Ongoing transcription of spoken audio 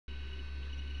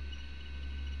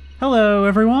Hello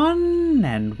everyone,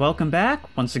 and welcome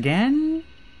back once again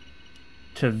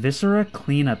to Viscera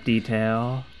Cleanup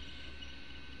Detail.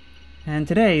 And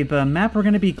today, the map we're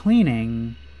going to be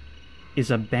cleaning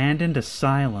is Abandoned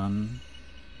Asylum.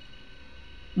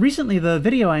 Recently, the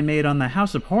video I made on the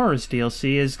House of Horrors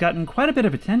DLC has gotten quite a bit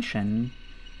of attention.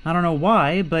 I don't know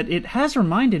why, but it has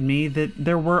reminded me that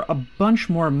there were a bunch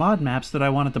more mod maps that I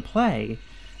wanted to play.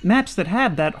 Maps that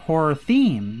have that horror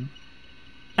theme.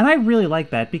 And I really like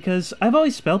that because I've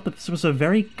always felt that this was a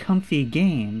very comfy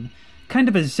game. Kind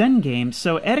of a zen game,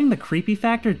 so adding the creepy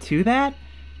factor to that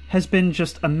has been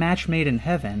just a match made in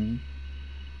heaven.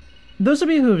 Those of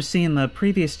you who have seen the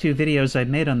previous two videos I've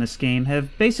made on this game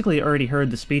have basically already heard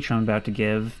the speech I'm about to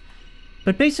give.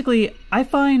 But basically, I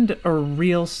find a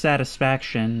real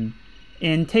satisfaction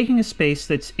in taking a space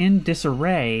that's in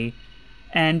disarray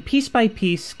and piece by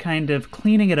piece kind of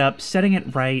cleaning it up, setting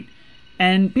it right,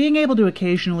 and being able to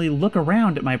occasionally look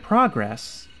around at my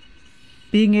progress.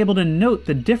 Being able to note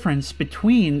the difference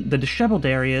between the disheveled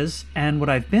areas and what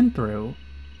I've been through.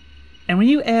 And when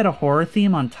you add a horror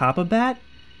theme on top of that,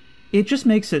 it just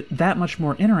makes it that much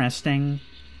more interesting,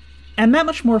 and that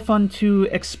much more fun to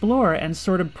explore and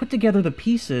sort of put together the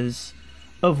pieces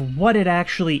of what it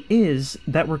actually is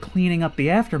that we're cleaning up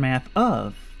the aftermath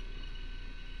of.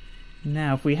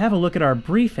 Now, if we have a look at our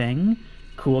briefing,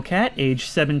 Cool Cat, age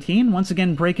 17, once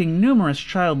again breaking numerous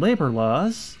child labor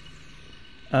laws.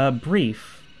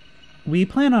 Brief. We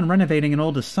plan on renovating an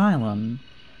old asylum.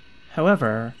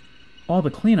 However, all the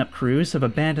cleanup crews have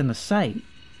abandoned the site.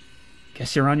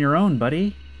 Guess you're on your own,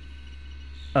 buddy.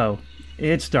 Oh,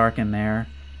 it's dark in there.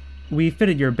 We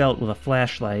fitted your belt with a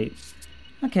flashlight.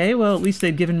 Okay, well at least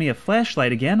they've given me a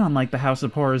flashlight again, unlike the House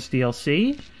of Horrors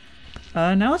DLC.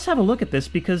 Now let's have a look at this,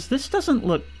 because this doesn't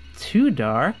look too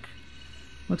dark.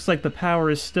 Looks like the power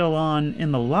is still on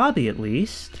in the lobby, at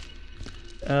least.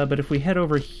 But if we head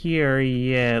over here,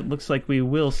 yeah, it looks like we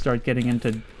will start getting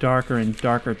into darker and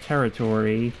darker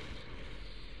territory.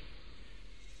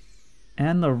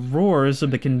 And the roars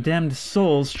of the condemned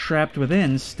souls trapped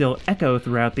within still echo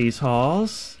throughout these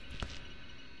halls.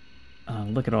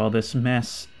 Look at all this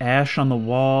mess. Ash on the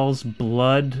walls,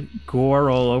 blood, gore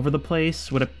all over the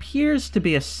place. What appears to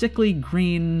be a sickly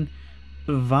green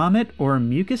vomit or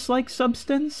mucus-like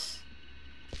substance.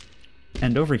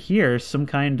 And over here, some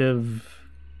kind of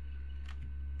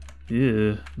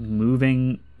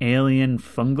moving alien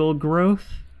fungal growth.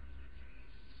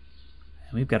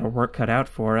 We've got our work cut out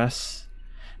for us.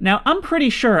 Now, I'm pretty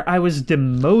sure I was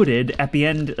demoted at the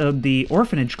end of the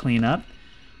orphanage cleanup,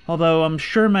 although I'm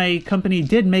sure my company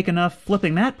did make enough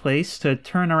flipping that place to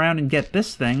turn around and get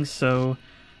this thing, so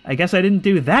I guess I didn't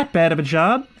do that bad of a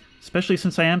job, especially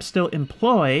since I am still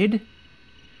employed.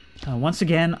 Once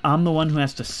again, I'm the one who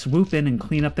has to swoop in and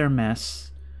clean up their mess.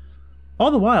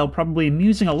 All the while probably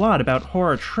musing a lot about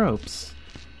horror tropes,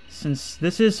 since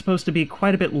this is supposed to be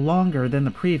quite a bit longer than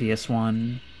the previous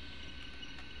one.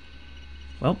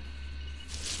 Well,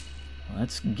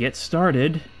 let's get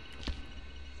started.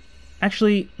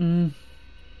 Actually,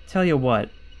 tell you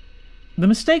what. The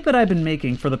mistake that I've been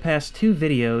making for the past two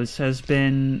videos has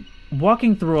been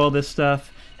walking through all this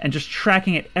stuff and just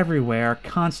tracking it everywhere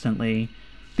constantly,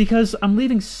 because I'm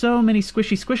leaving so many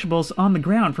squishy squishables on the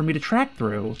ground for me to track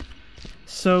through.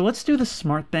 So let's do the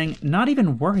smart thing, not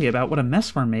even worry about what a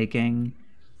mess we're making,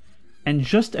 and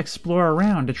just explore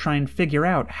around to try and figure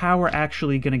out how we're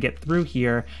actually going to get through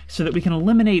here so that we can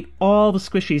eliminate all the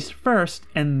squishies first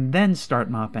and then start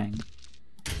mopping.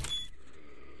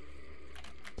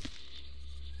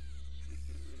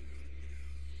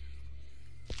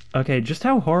 Okay, just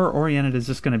how horror-oriented is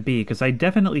this going to be? Because I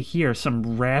definitely hear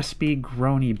some raspy,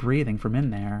 groany breathing from in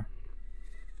there.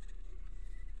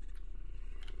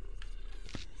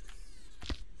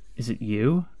 Is it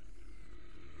you?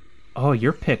 Oh,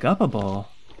 you're pick-upable.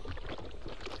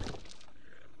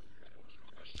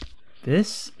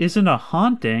 This isn't a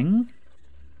haunting.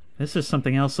 This is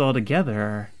something else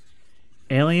altogether.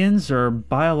 Aliens or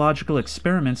biological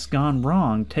experiments gone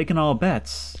wrong, taking all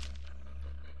bets.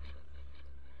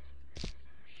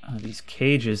 These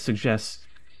cages suggest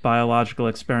biological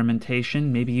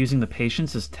experimentation, maybe using the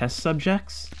patients as test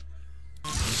subjects.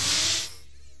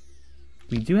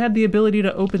 We do have the ability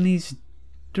to open these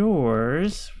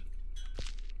doors.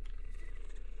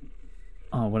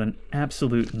 Oh, what an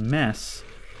absolute mess.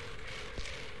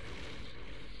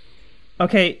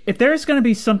 Okay, if there's going to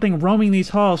be something roaming these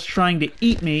halls trying to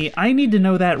eat me, I need to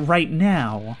know that right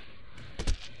now.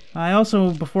 I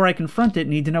also, before I confront it,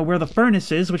 need to know where the furnace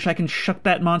is, which I can shuck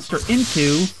that monster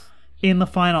into in the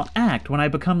final act, when I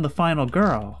become the final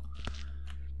girl.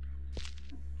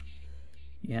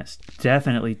 Yes,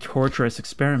 definitely torturous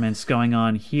experiments going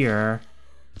on here.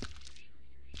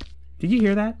 Did you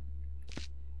hear that?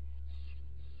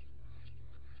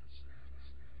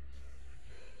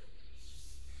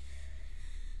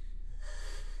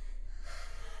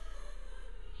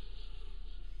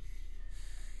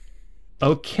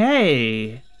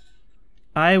 Okay.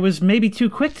 I was maybe too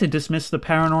quick to dismiss the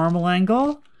paranormal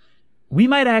angle. We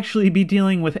might actually be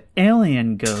dealing with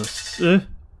alien ghosts. Ugh.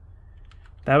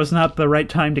 That was not the right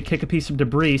time to kick a piece of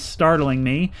debris, startling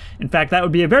me. In fact, that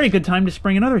would be a very good time to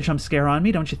spring another jump scare on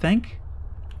me, don't you think?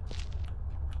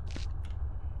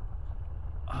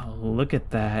 Oh, look at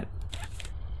that.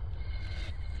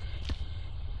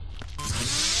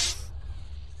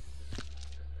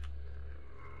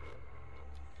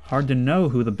 Hard to know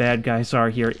who the bad guys are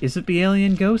here. Is it the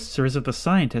alien ghosts, or is it the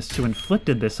scientists who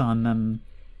inflicted this on them?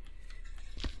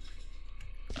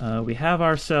 We have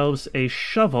ourselves a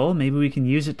shovel. Maybe we can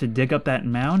use it to dig up that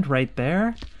mound right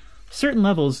there. Certain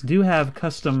levels do have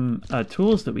custom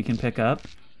tools that we can pick up.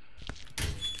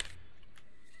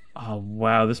 Oh,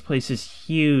 wow, this place is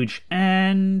huge,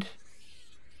 and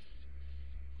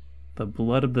the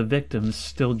blood of the victims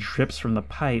still drips from the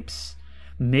pipes.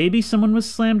 Maybe someone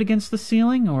was slammed against the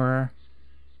ceiling, or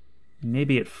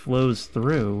maybe it flows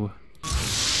through.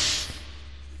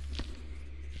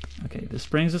 Okay, this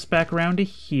brings us back around to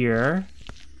here.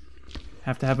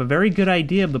 Have to have a very good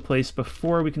idea of the place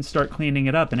before we can start cleaning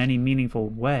it up in any meaningful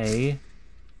way.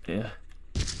 Ugh.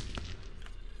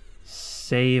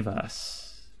 Save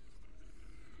us.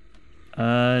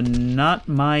 Not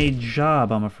my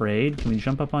job, I'm afraid. Can we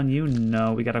jump up on you?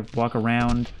 No, we gotta walk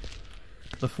around.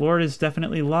 The floor is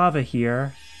definitely lava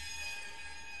here.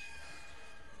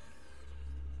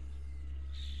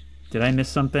 Did I miss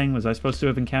something? Was I supposed to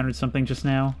have encountered something just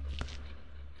now?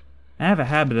 I have a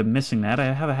habit of missing that.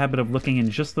 I have a habit of looking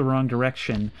in just the wrong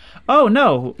direction. Oh,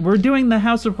 no! We're doing the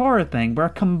House of Horror thing. We're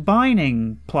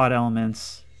combining plot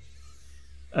elements.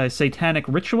 A satanic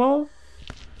ritual?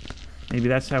 Maybe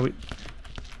that's how we...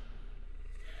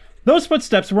 Those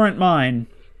footsteps weren't mine.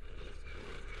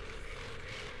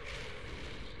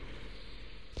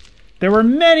 There were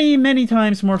many, many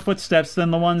times more footsteps than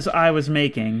the ones I was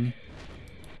making.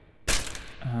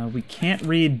 We can't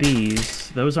read these.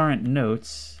 Those aren't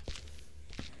notes.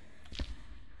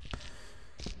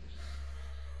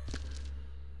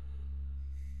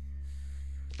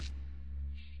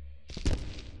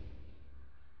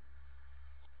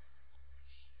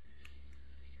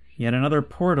 Yet another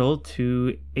portal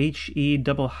to HE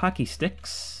double hockey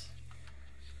sticks.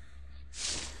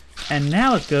 And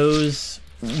now it goes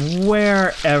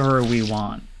wherever we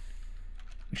want.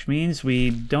 Which means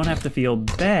we don't have to feel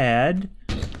bad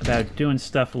about doing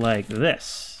stuff like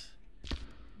this.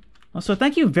 Also,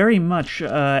 thank you very much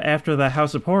after the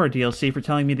House of Horror DLC for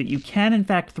telling me that you can in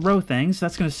fact throw things.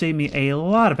 That's going to save me a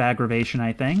lot of aggravation,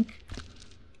 I think.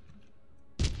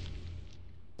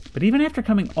 But even after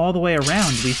coming all the way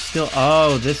around, we still...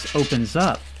 Oh, this opens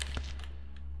up.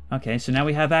 Okay, so now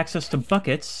we have access to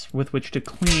buckets with which to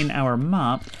clean our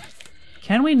mop.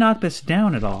 Can we knock this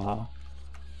down at all?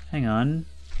 Hang on.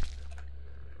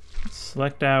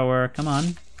 Select our... Come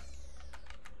on.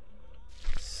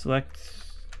 Select...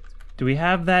 Do we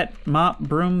have that mop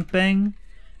broom thing?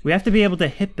 We have to be able to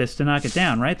hit this to knock it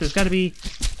down, right? There's got to be...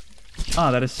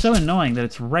 Oh, that is so annoying that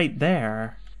it's right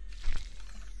there.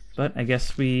 But I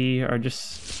guess we are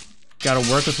just... Gotta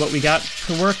work with what we got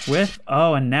to work with.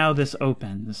 Oh, and now this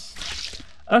opens.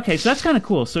 Okay, so that's kind of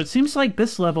cool. So it seems like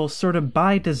this level, sort of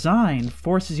by design,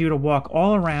 forces you to walk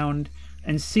all around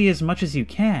and see as much as you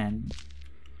can.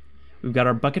 We've got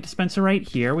our bucket dispenser right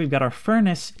here. We've got our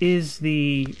furnace is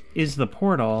the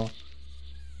portal.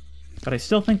 But I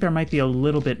still think there might be a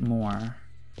little bit more.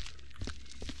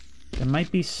 There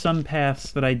might be some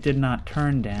paths that I did not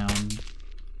turn down.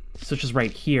 Such as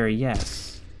right here,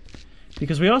 yes.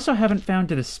 Because we also haven't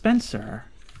found a dispenser.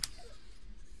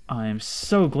 I am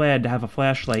so glad to have a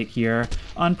flashlight here.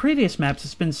 On previous maps,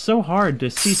 it's been so hard to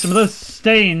see some of those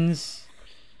stains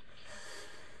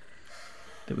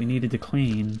that we needed to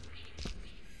clean.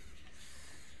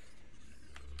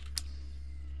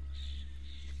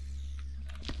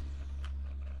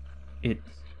 It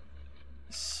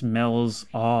smells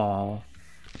all.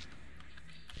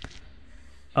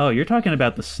 Oh, you're talking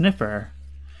about the sniffer.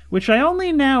 Which I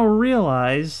only now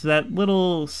realize that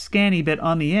little scanny bit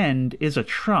on the end is a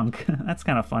trunk. That's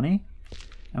kind of funny.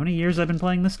 How many years I've been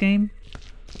playing this game?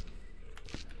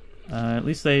 At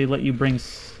least they let you bring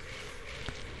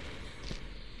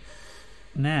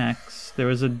snacks. There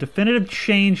was a definitive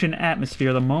change in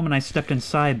atmosphere the moment I stepped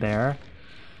inside there.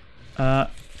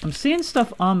 I'm seeing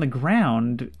stuff on the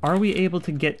ground. Are we able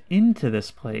to get into this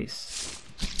place?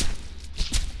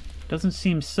 Doesn't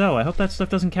seem so. I hope that stuff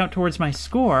doesn't count towards my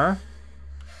score.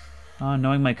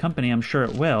 Knowing my company, I'm sure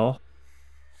it will.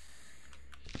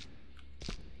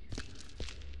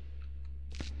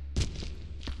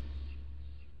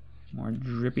 More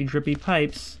drippy, drippy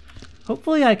pipes.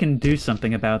 Hopefully I can do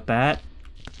something about that.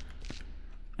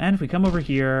 And if we come over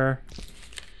here,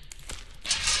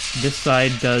 this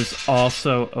side does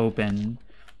also open,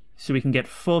 so we can get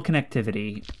full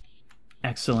connectivity.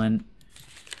 Excellent.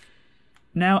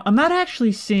 Now, I'm not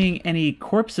actually seeing any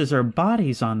corpses or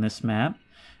bodies on this map,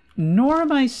 nor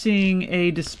am I seeing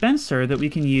a dispenser that we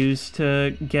can use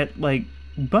to get, like,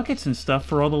 buckets and stuff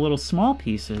for all the little small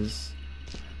pieces.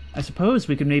 I suppose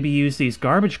we could maybe use these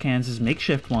garbage cans as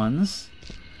makeshift ones,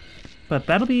 but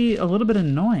that'll be a little bit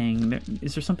annoying.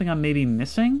 Is there something I'm maybe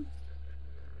missing?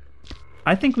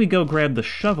 I think we go grab the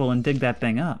shovel and dig that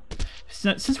thing up.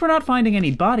 Since we're not finding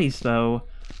any bodies, though,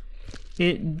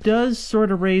 it does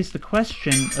sort of raise the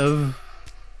question of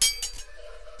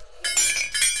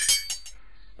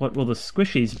what will the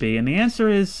squishies be? And the answer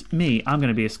is me. I'm going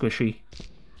to be a squishy.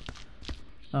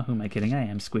 Oh, who am I kidding? I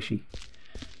am squishy.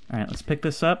 Alright, let's pick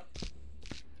this up.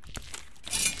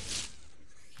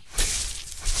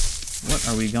 What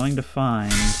are we going to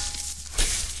find?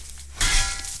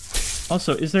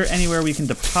 Also, is there anywhere we can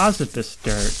deposit this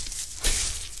dirt?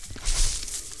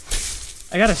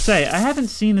 I gotta say, I haven't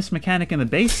seen this mechanic in the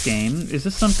base game. Is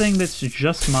this something that's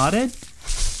just modded?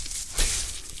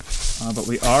 But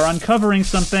we are uncovering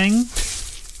something.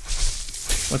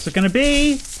 What's it gonna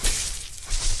be?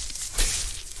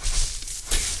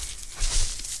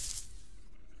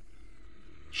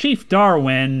 Chief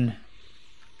Darwin.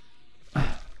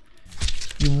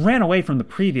 You ran away from the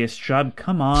previous job.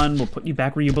 Come on, we'll put you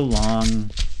back where you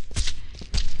belong.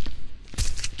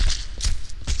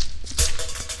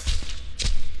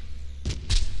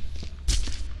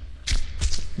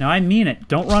 Now, I mean it.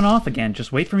 Don't run off again.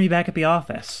 Just wait for me back at the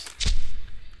office.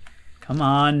 Come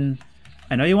on.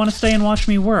 I know you want to stay and watch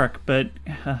me work, but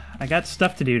I got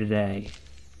stuff to do today.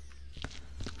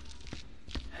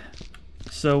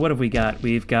 So what have we got?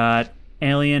 We've got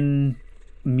alien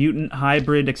mutant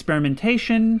hybrid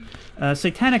experimentation,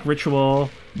 satanic ritual,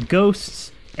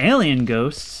 ghosts, alien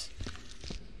ghosts,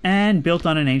 and built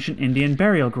on an ancient Indian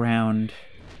burial ground.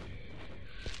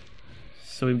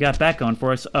 So we've got that going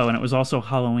for us. Oh, and it was also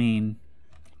Halloween.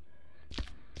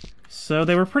 So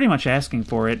they were pretty much asking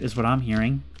for it, is what I'm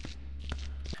hearing.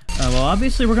 Well,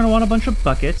 obviously we're going to want a bunch of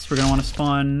buckets. We're going to want to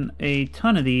spawn a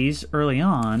ton of these early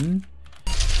on.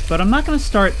 But I'm not going to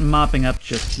start mopping up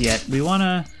just yet. We want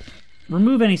to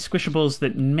remove any squishables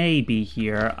that may be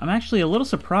here. I'm actually a little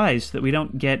surprised that we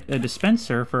don't get a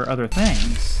dispenser for other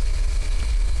things.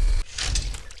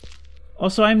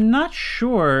 Also, I'm not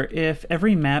sure if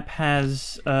every map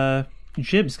has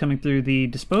jibs coming through the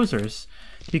disposers,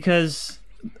 because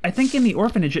I think in the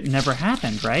orphanage it never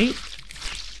happened, right?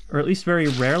 Or at least very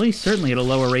rarely, certainly at a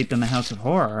lower rate than the House of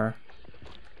Horror.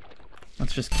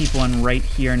 Let's just keep one right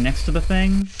here next to the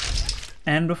thing.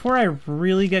 And before I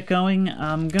really get going,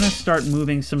 I'm gonna start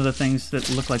moving some of the things that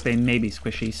look like they may be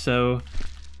squishy. So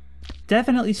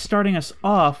definitely starting us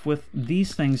off with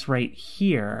these things right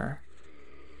here.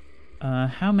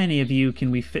 How many of you can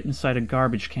we fit inside a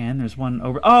garbage can? There's one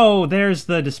over... Oh, there's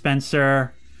the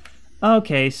dispenser!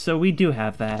 Okay, so we do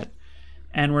have that.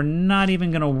 And we're not even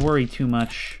gonna worry too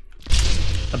much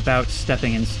about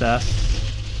stepping in stuff.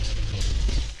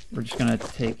 We're just gonna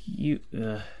take you...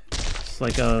 it's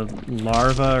like a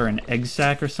larva or an egg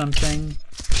sac or something.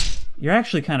 You're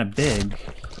actually kind of big.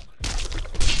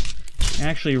 You're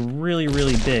actually really,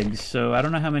 really big, so I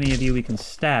don't know how many of you we can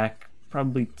stack.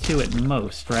 Probably 2 at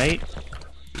most, right?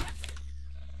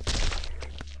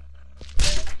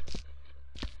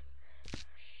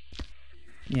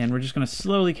 Yeah, and we're just going to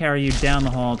slowly carry you down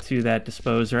the hall to that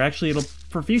disposer. Actually,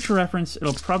 for future reference,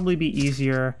 it'll probably be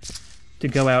easier to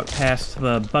go out past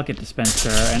the bucket dispenser.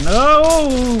 And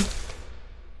oh!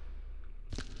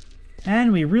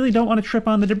 And we really don't want to trip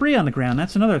on the debris on the ground.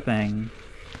 That's another thing.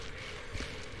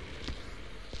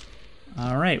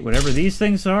 Alright, whatever these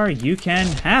things are, you can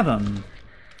have them.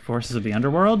 Forces of the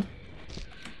underworld?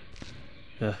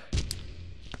 Ugh.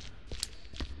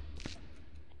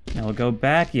 Now we'll go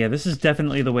back. Yeah, this is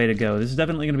definitely the way to go. This is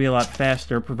definitely going to be a lot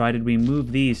faster, provided we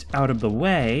move these out of the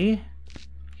way.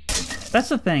 That's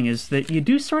the thing, is that you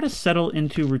do sort of settle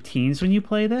into routines when you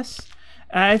play this.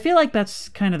 I feel like that's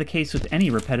kind of the case with any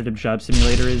repetitive job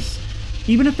simulator, is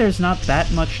even if there's not that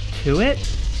much to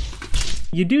it,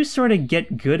 you do sort of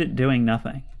get good at doing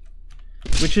nothing.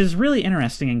 Which is really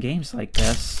interesting in games like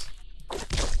this.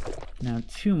 Now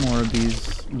 2 more of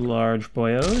these large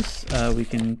boyos. We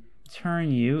can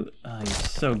turn you... Oh, you're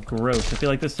so gross. I feel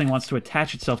like this thing wants to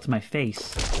attach itself to my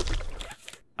face.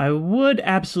 I would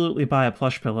absolutely buy a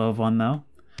plush pillow of one, though.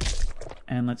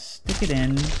 And let's stick it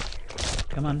in.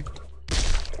 Come on.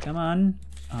 Come on.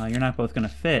 Oh, you're not both gonna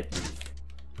fit.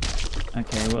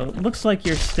 Okay, well, it looks like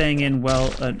you're staying in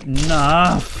well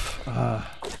enough.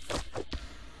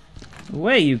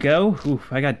 Away you go.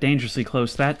 Oof, I got dangerously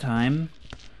close that time.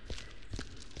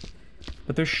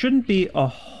 But there shouldn't be a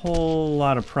whole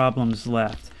lot of problems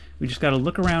left. We just gotta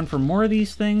look around for more of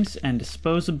these things and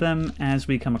dispose of them as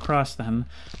we come across them.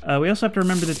 We also have to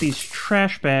remember that these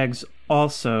trash bags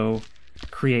also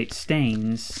create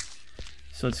stains.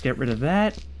 So let's get rid of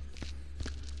that.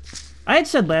 I had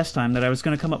said last time that I was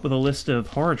going to come up with a list of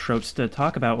horror tropes to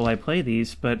talk about while I play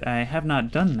these, but I have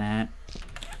not done that.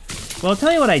 Well, I'll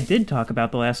tell you what I did talk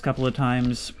about the last couple of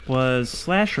times was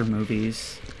slasher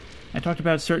movies. I talked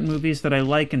about certain movies that I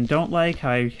like and don't like,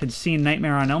 how I had seen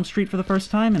Nightmare on Elm Street for the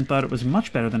first time and thought it was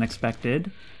much better than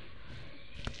expected.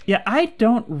 Yeah, I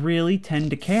don't really tend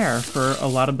to care for a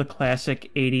lot of the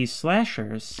classic 80s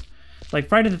slashers. Like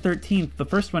Friday the 13th, the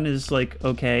first one is like,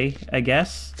 okay, I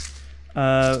guess.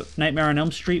 Nightmare on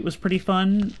Elm Street was pretty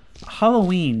fun.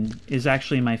 Halloween is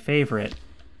actually my favorite.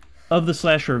 Of the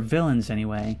slasher villains,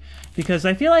 anyway. Because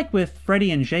I feel like with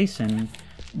Freddy and Jason,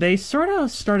 they sort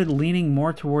of started leaning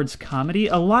more towards comedy.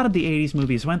 A lot of the 80s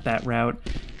movies went that route,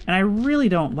 and I really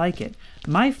don't like it.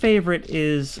 My favorite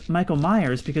is Michael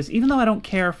Myers, because even though I don't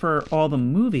care for all the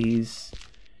movies,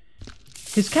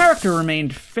 his character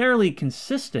remained fairly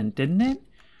consistent, didn't it?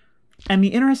 And the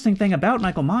interesting thing about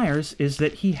Michael Myers is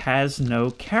that he has no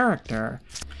character.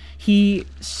 He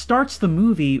starts the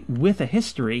movie with a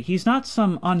history. He's not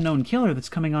some unknown killer that's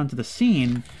coming onto the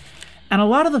scene. And a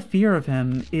lot of the fear of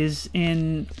him is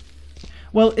in...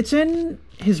 well, it's in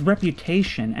his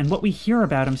reputation and what we hear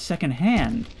about him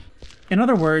secondhand. In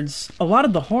other words, a lot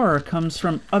of the horror comes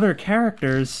from other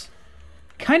characters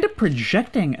kind of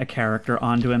projecting a character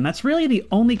onto him. That's really the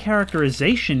only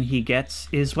characterization he gets,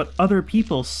 is what other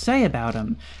people say about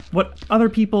him, what other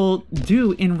people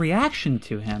do in reaction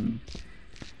to him.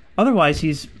 Otherwise,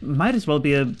 he's might as well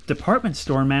be a department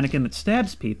store mannequin that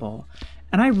stabs people,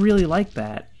 and I really like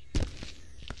that.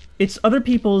 It's other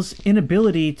people's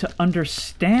inability to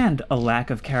understand a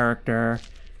lack of character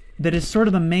that is sort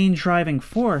of the main driving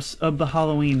force of the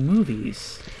Halloween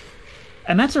movies.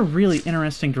 And that's a really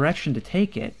interesting direction to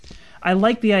take it. I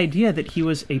like the idea that he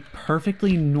was a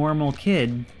perfectly normal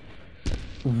kid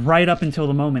right up until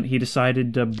the moment he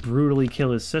decided to brutally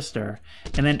kill his sister.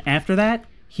 And then after that,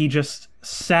 he just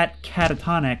sat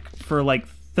catatonic for like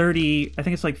 30, I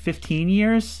think it's like 15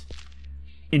 years,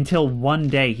 until one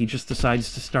day he just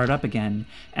decides to start up again.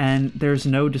 And there's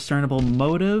no discernible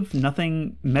motive,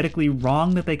 nothing medically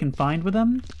wrong that they can find with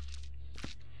him.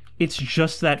 It's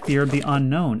just that fear of the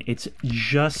unknown. It's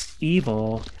just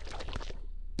evil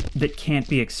that can't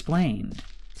be explained.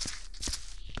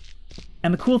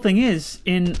 And the cool thing is,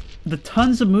 in the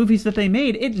tons of movies that they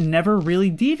made, it never really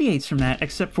deviates from that,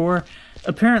 except for,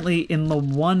 apparently, in the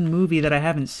one movie that I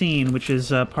haven't seen, which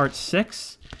is Part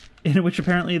 6, in which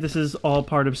apparently this is all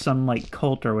part of some, like,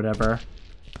 cult or whatever.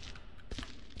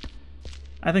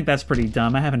 I think that's pretty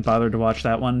dumb. I haven't bothered to watch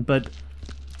that one, but...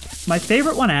 my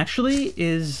favorite one, actually,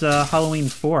 is Halloween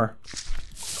 4.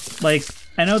 Like,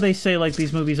 I know they say, like,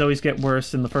 these movies always get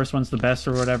worse and the first one's the best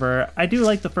or whatever. I do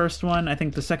like the first one. I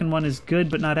think the second one is good,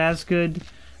 but not as good.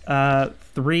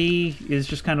 3 is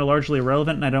just kind of largely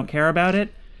irrelevant and I don't care about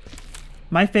it.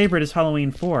 My favorite is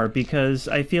Halloween 4 because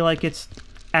I feel like it's,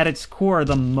 at its core,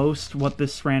 the most what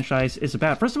this franchise is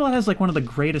about. First of all, it has, like, one of the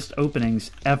greatest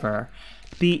openings ever.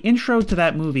 The intro to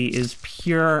that movie is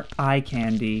pure eye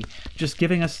candy, just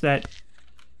giving us that...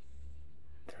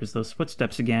 there's those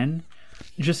footsteps again.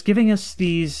 Just giving us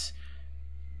these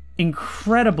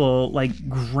incredible, like,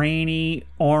 grainy,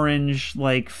 orange,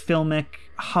 like, filmic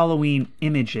Halloween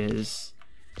images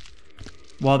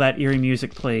while that eerie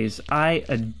music plays. I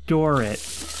adore it.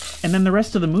 And then the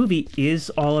rest of the movie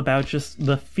is all about just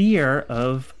the fear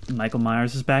of Michael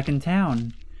Myers is back in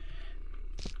town.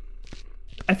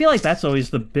 I feel like that's always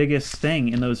the biggest thing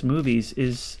in those movies,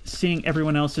 is seeing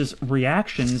everyone else's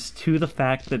reactions to the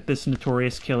fact that this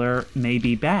notorious killer may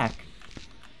be back.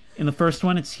 In the first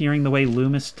one, it's hearing the way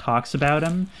Loomis talks about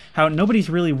him, how nobody's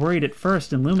really worried at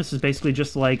first, and Loomis is basically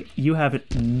just like, you have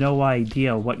no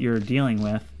idea what you're dealing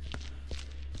with.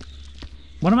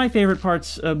 One of my favorite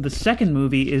parts of the second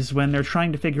movie is when they're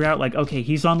trying to figure out, like, okay,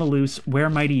 he's on the loose, where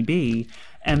might he be?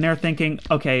 And they're thinking,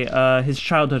 okay, his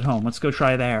childhood home, let's go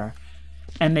try there.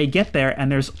 And they get there,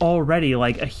 and there's already,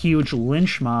 like, a huge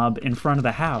lynch mob in front of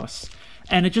the house.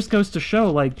 And it just goes to show,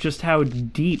 like, just how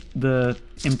deep the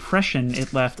impression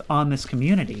it left on this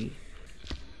community.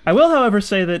 I will, however,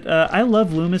 say that I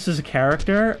love Loomis as a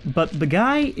character, but the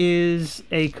guy is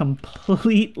a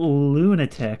complete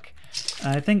lunatic.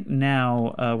 I think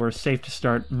now we're safe to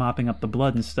start mopping up the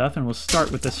blood and stuff, and we'll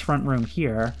start with this front room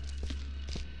here.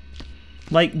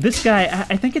 Like, this guy,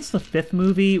 I think it's the 5th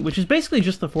movie, which is basically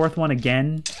just the 4th one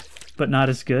again, but not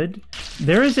as good.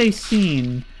 There is a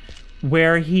scene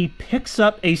where he picks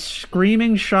up a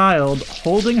screaming child,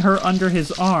 holding her under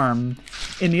his arm.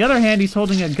 In the other hand, he's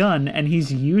holding a gun, and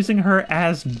he's using her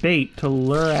as bait to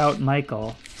lure out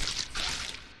Michael.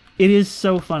 It is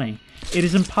so funny. It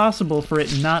is impossible for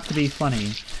it not to be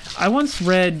funny. I once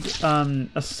read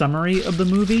a summary of the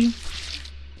movie,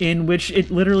 in which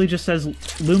it literally just says,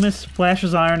 Loomis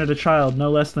flashes iron at a child no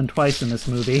less than twice in this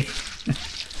movie.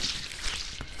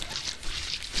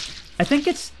 I think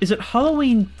is it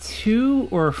Halloween 2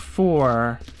 or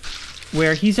 4,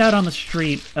 where he's out on the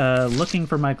street looking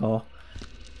for Michael,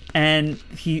 and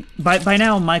by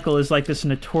now Michael is like this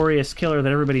notorious killer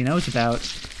that everybody knows about.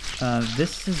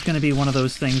 This is going to be one of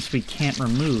those things we can't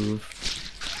remove.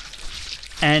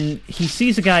 And he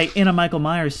sees a guy in a Michael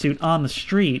Myers suit on the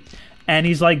street, and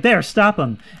he's like, there, stop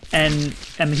him. And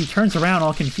he turns around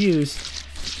all confused,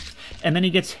 and then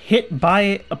he gets hit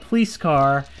by a police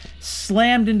car,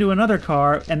 slammed into another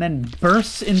car, and then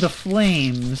bursts into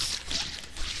flames.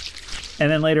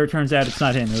 And then later it turns out it's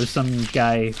not him, it was some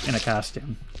guy in a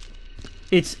costume.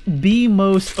 It's the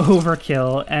most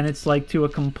overkill, and it's like to a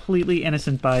completely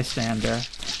innocent bystander.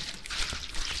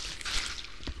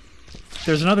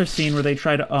 There's another scene where they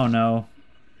try to... Oh no,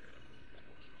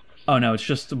 it's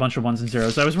just a bunch of 1s and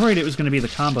 0s. I was worried it was going to be the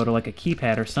combo to like a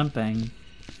keypad or something.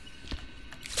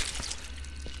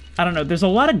 I don't know, there's a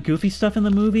lot of goofy stuff in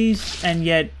the movies, and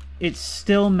yet it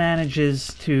still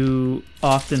manages to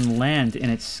often land in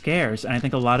its scares, and I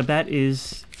think a lot of that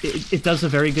is... It does a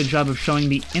very good job of showing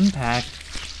the impact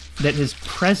that his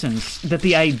presence, that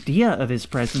the idea of his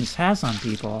presence has on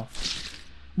people.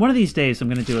 One of these days I'm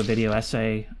going to do a video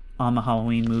essay on the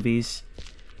Halloween movies,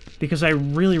 because I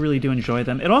really, really do enjoy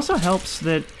them. It also helps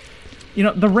that, you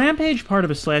know, the rampage part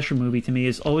of a slasher movie to me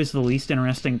is always the least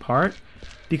interesting part,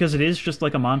 because it is just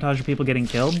like a montage of people getting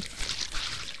killed.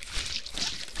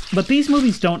 But these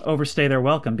movies don't overstay their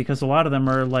welcome, because a lot of them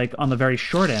are like on the very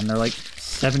short end. They're like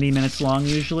 70 minutes long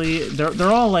usually.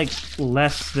 They're all like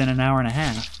less than an hour and a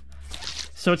half.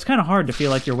 So it's kind of hard to feel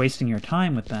like you're wasting your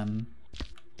time with them.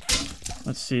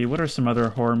 Let's see, what are some other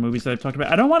horror movies that I've talked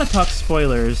about? I don't want to talk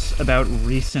spoilers about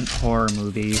recent horror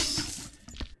movies.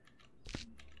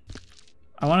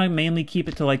 I want to mainly keep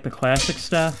it to like the classic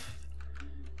stuff.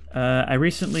 I'll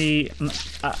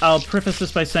preface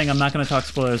this by saying I'm not going to talk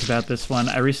spoilers about this one.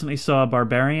 I recently saw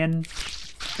Barbarian.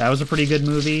 That was a pretty good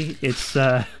movie. It's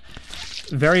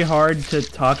very hard to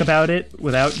talk about it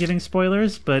without giving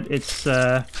spoilers, but it's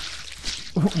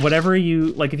whatever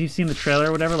you, like, if you've seen the trailer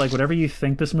or whatever, like, whatever you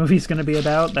think this movie's going to be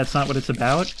about, that's not what it's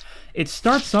about. It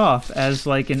starts off as,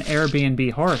 like, an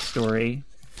Airbnb horror story,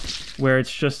 where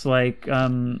it's just like,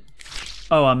 oh,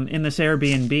 I'm in this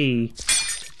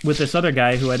Airbnb with this other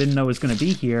guy who I didn't know was going to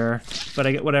be here, but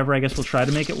I guess we'll try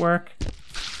to make it work.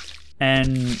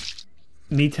 And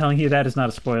me telling you that is not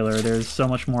a spoiler. There's so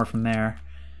much more from there.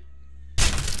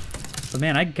 But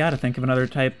man, I gotta think of another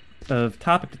type of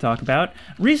topic to talk about.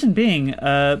 Reason being,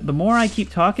 the more I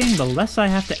keep talking, the less I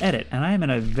have to edit, and I am in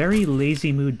a very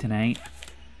lazy mood tonight.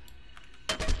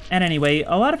 And anyway,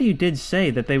 a lot of you did say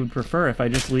that they would prefer if I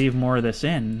just leave more of this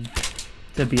in,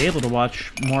 to be able to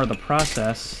watch more of the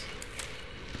process.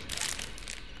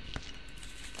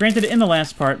 Granted, in the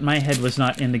last part, my head was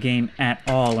not in the game at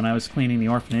all when I was cleaning the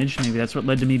orphanage. Maybe that's what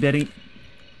led to me getting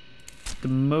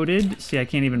demoted. See, I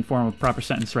can't even form a proper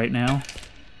sentence right now.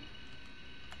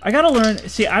 I gotta learn...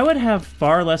 See, I would have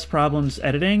far less problems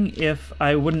editing if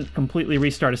I wouldn't completely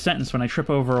restart a sentence when I trip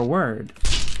over a word.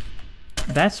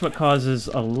 That's what causes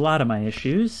a lot of my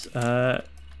issues.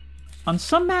 On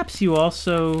some maps, you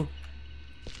also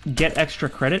get extra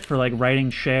credit for, like, writing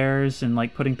shares and,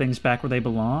 like, putting things back where they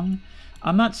belong.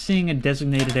 I'm not seeing a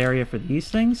designated area for these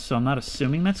things, so I'm not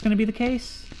assuming that's going to be the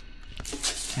case.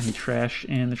 Any trash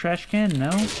in the trash can?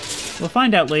 No. We'll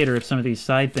find out later if some of these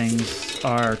side things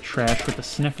are trash with the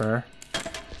sniffer.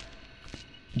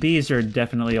 These are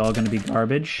definitely all going to be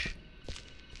garbage.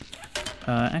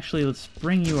 Actually, let's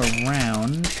bring you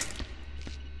around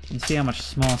and see how much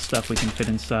small stuff we can fit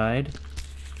inside.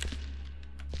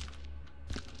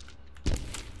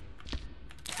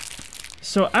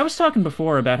 So I was talking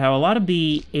before about how a lot of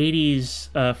the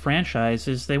 80s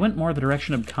franchises, they went more the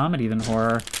direction of comedy than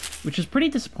horror, which is pretty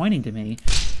disappointing to me.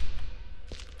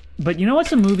 But you know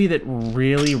what's a movie that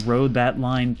really rode that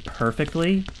line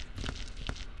perfectly?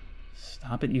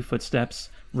 Stop it, you footsteps.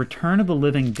 Return of the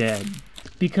Living Dead.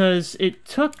 Because it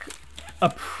took a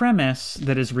premise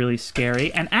that is really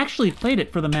scary and actually played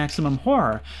it for the maximum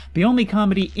horror. The only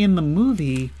comedy in the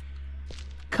movie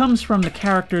comes from the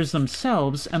characters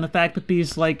themselves and the fact that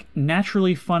these, like,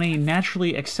 naturally funny,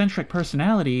 naturally eccentric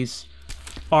personalities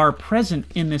are present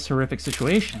in this horrific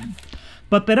situation.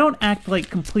 But they don't act like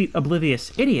complete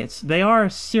oblivious idiots. They are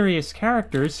serious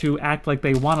characters who act like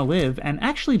they want to live and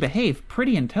actually behave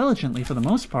pretty intelligently for the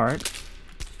most part.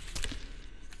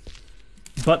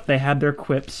 But they have their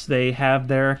quips, they have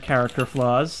their character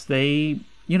flaws, they,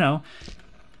 you know...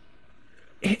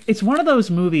 It's one of those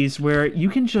movies where you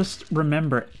can just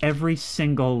remember every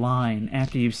single line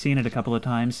after you've seen it a couple of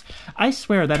times. I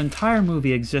swear that entire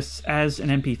movie exists as an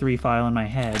MP3 file in my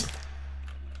head.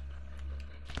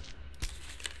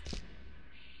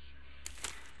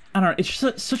 I don't know, it's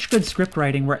just such good script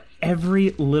writing where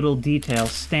every little detail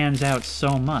stands out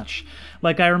so much.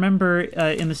 Like, I remember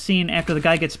in the scene after the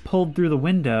guy gets pulled through the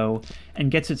window and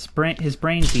gets his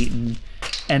brains eaten,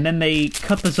 and then they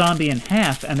cut the zombie in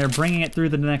half and they're bringing it through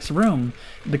the next room.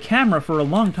 The camera, for a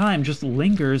long time, just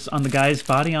lingers on the guy's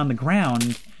body on the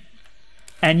ground,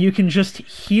 and you can just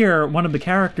hear one of the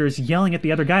characters yelling at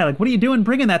the other guy, like, "What are you doing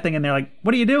bringing that thing in there?" Like,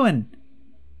 "What are you doing?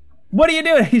 What are you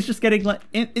doing?" He's just getting, like,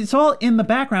 it's all in the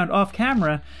background off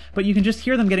camera, but you can just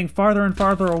hear them getting farther and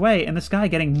farther away, and this guy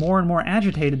getting more and more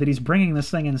agitated that he's bringing this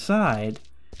thing inside.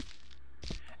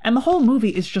 And the whole movie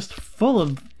is just full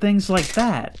of things like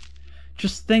that.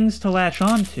 Just things to latch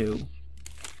onto.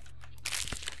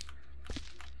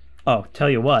 Oh,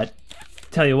 tell you what,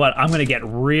 I'm gonna get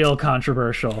real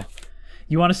controversial.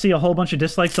 You want to see a whole bunch of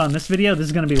dislikes on this video? This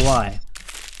is gonna be why.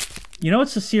 You know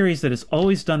what's a series that has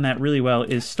always done that really well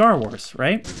is Star Wars,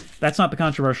 right? That's not the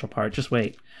controversial part, just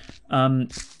wait.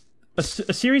 A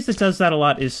series that does that a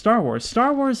lot is Star Wars.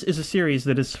 Star Wars is a series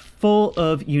that is full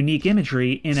of unique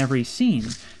imagery in every scene,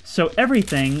 so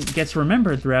everything gets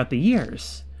remembered throughout the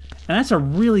years. And that's a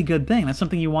really good thing. That's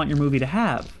something you want your movie to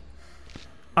have.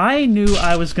 I knew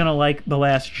I was going to like The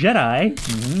Last Jedi.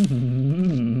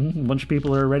 A bunch of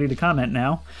people are ready to comment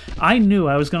now. I knew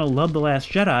I was going to love The Last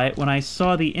Jedi when I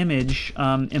saw the image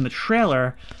in the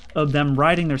trailer of them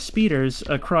riding their speeders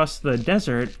across the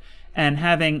desert and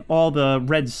having all the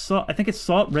red salt, I think it's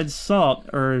red salt,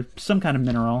 or some kind of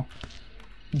mineral,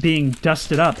 being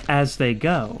dusted up as they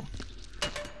go.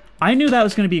 I knew that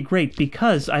was going to be great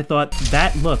because I thought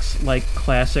that looks like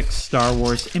classic Star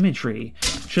Wars imagery.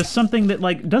 Just something that,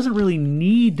 like, doesn't really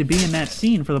need to be in that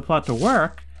scene for the plot to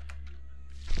work,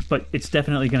 but it's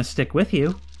definitely going to stick with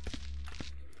you.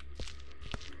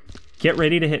 Get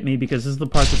ready to hit me because this is the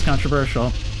part that's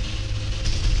controversial.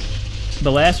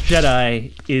 The Last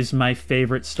Jedi is my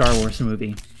favorite Star Wars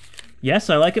movie.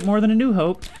 Yes, I like it more than A New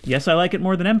Hope. Yes, I like it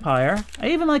more than Empire. I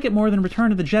even like it more than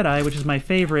Return of the Jedi, which is my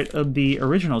favorite of the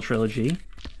original trilogy.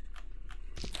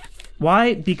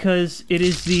 Why? Because it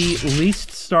is the least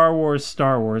Star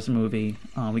Wars movie.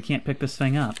 Oh, we can't pick this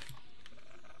thing up.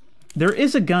 There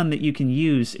is a gun that you can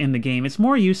use in the game. It's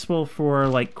more useful for,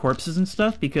 like, corpses and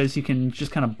stuff because you can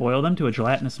just kind of boil them to a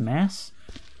gelatinous mass.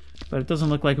 But it doesn't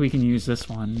look like we can use this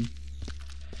one.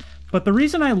 But the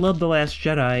reason I love The Last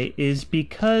Jedi is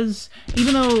because,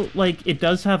 even though, like, it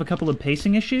does have a couple of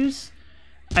pacing issues,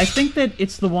 I think that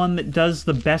it's the one that does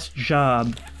the best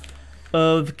job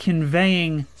of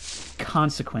conveying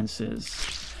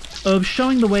consequences, of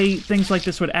showing the way things like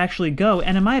this would actually go,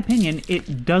 and in my opinion,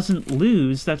 it doesn't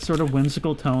lose that sort of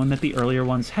whimsical tone that the earlier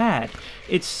ones had.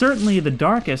 It's certainly the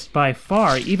darkest by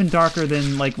far, even darker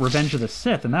than, like, Revenge of the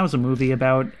Sith, and that was a movie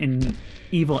about an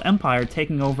evil empire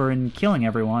taking over and killing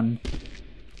everyone.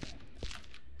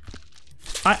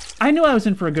 I knew I was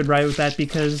in for a good ride with that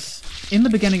because in the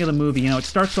beginning of the movie, you know, it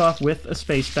starts off with a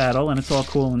space battle, and it's all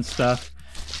cool and stuff,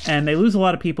 and they lose a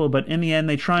lot of people, but in the end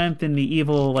they triumph and the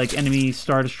evil, like, enemy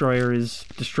Star Destroyer is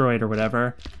destroyed or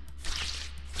whatever.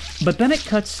 But then it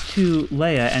cuts to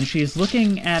Leia, and she's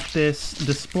looking at this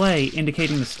display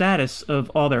indicating the status of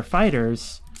all their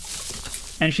fighters,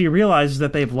 and she realizes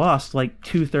that they've lost, like,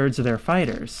 2/3 of their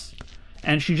fighters.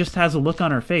 And she just has a look on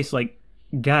her face like,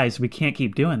 guys, we can't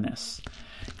keep doing this.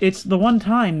 It's the one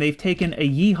time they've taken a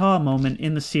yeehaw moment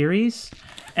in the series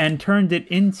and turned it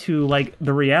into, like,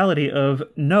 the reality of,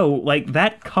 no, like,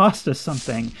 that cost us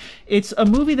something. It's a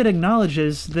movie that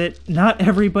acknowledges that not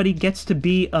everybody gets to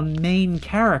be a main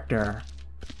character.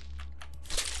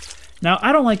 Now,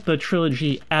 I don't like the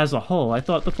trilogy as a whole. I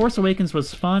thought The Force Awakens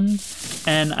was fun,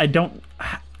 and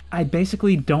I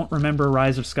basically don't remember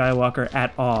Rise of Skywalker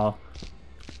at all.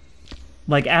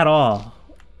 Like, at all.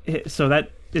 So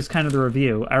that is kind of the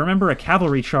review. I remember a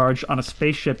cavalry charge on a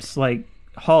spaceship's, like,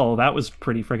 hull. That was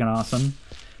pretty friggin' awesome.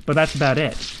 But that's about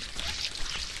it.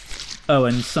 Oh,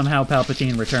 and somehow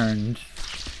Palpatine returned.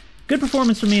 Good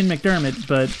performance from Ian McDermott,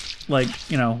 but, like,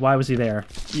 you know, why was he there?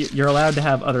 You're allowed to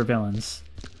have other villains.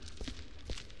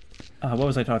 What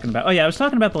was I talking about? Oh yeah, I was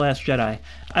talking about The Last Jedi.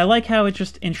 I like how it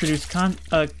just introduced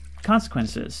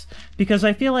consequences, because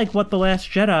I feel like what The Last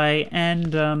Jedi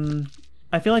and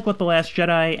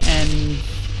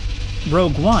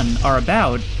Rogue One are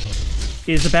about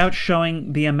is about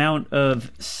showing the amount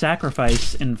of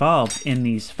sacrifice involved in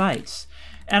these fights.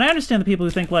 And I understand the people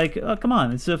who think like, oh, come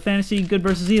on, it's a fantasy good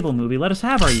versus evil movie, let us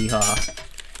have our yeehaw.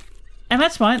 And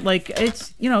that's fine, like,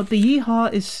 it's, you know, the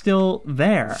yeehaw is still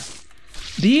there.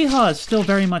 The yeehaw is still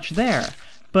very much there,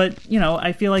 but, you know,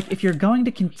 I feel like if you're going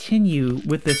to continue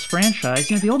with this franchise,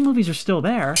 you know, the old movies are still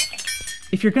there.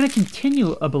 If you're going to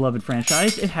continue a beloved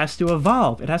franchise, it has to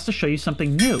evolve. It has to show you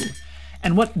something new.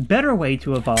 And what better way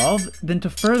to evolve than to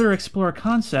further explore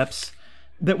concepts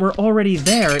that were already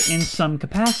there in some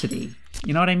capacity?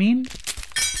 You know what I mean?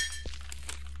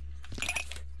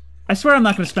 I swear I'm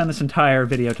not going to spend this entire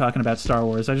video talking about Star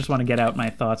Wars. I just want to get out my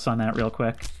thoughts on that real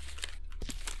quick.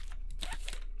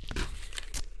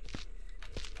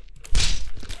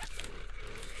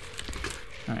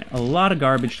 Alright, a lot of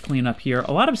garbage to clean up here.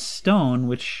 A lot of stone,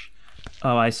 which...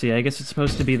 Oh, I see. I guess it's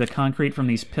supposed to be the concrete from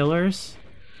these pillars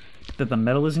that the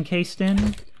metal is encased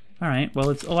in. Alright, well,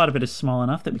 a lot of it is small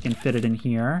enough that we can fit it in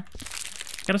here.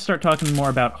 Gotta start talking more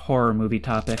about horror movie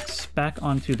topics. Back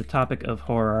onto the topic of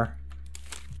horror.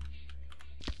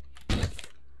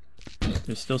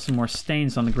 There's still some more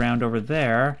stains on the ground over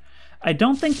there. I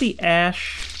don't think the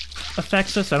ash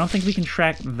affects us. I don't think we can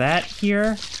track that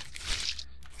here.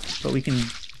 But we can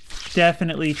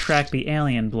definitely track the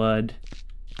alien blood,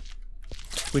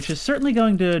 which is certainly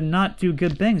going to not do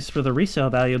good things for the resale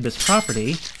value of this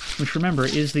property, which, remember,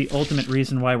 is the ultimate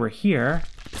reason why we're here.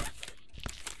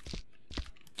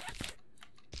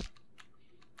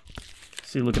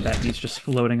 See, look at that. He's just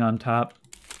floating on top.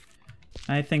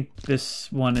 I think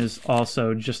this one is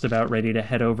also just about ready to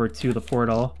head over to the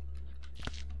portal.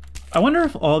 I wonder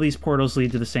if all these portals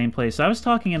lead to the same place. I was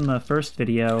talking in the first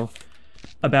video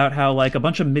about how, like, a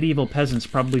bunch of medieval peasants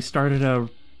probably started a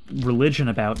religion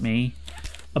about me.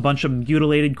 A bunch of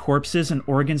mutilated corpses and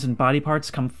organs and body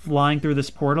parts come flying through this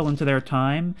portal into their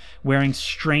time, wearing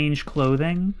strange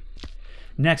clothing.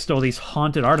 Next, all these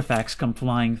haunted artifacts come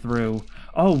flying through.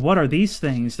 Oh, what are these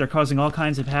things? They're causing all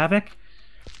kinds of havoc?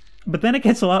 But then it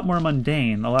gets a lot more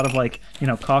mundane. A lot of, like, you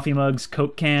know, coffee mugs,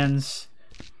 Coke cans,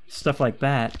 stuff like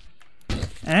that.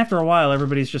 And after a while,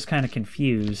 everybody's just kind of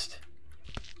confused.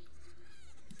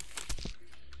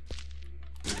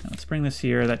 Now, let's bring this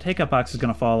here. That take-up box is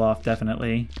going to fall off,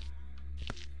 definitely.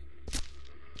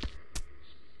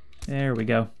 There we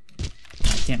go.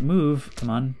 I can't move.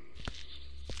 Come on.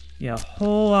 Yeah, a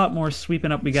whole lot more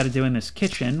sweeping up we got to do in this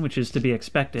kitchen, which is to be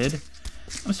expected.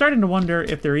 I'm starting to wonder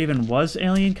if there even was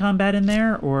alien combat in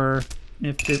there, or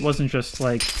if it wasn't just,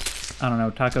 like, I don't know,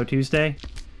 Taco Tuesday.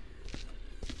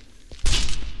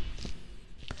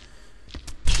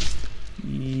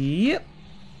 Yep.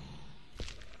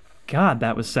 God,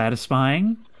 that was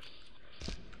satisfying.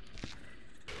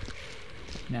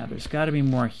 Now, there's got to be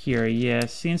more here. Yeah,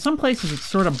 see, in some places it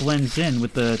sort of blends in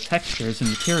with the textures and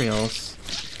materials.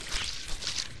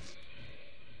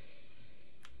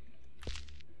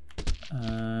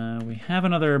 We have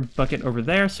another bucket over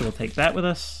there, so we'll take that with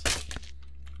us.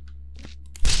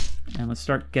 And let's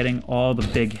start getting all the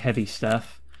big, heavy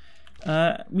stuff.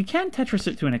 We can Tetris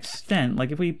it to an extent.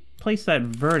 Like, if we place that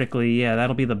vertically, yeah,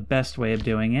 that'll be the best way of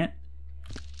doing it.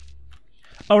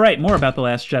 Oh, right, more about The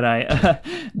Last Jedi.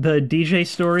 The DJ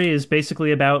story is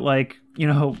basically about, like, you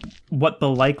know, what the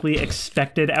likely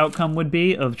expected outcome would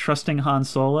be of trusting Han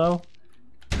Solo.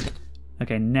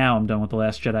 Okay, now I'm done with The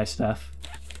Last Jedi stuff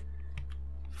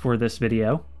for this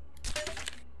video.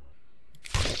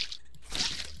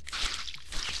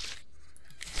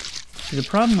 See, the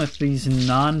problem with these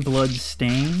non-blood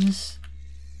stains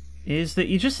is that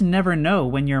you just never know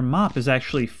when your mop is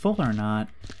actually full or not.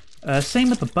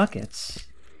 Same with the buckets.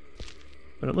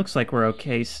 But it looks like we're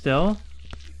okay still.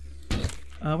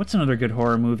 What's another good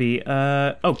horror movie?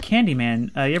 Oh,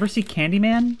 Candyman. You ever see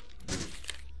Candyman?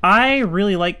 I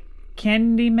really like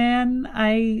Candyman,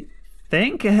 I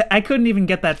think. I couldn't even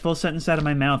get that full sentence out of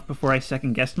my mouth before I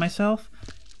second-guessed myself.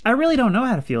 I really don't know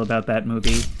how to feel about that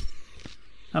movie.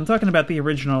 I'm talking about the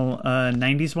original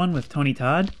 90s one with Tony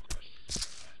Todd.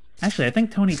 Actually, I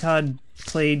think Tony Todd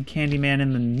played Candyman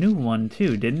in the new one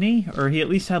too, didn't he? Or he at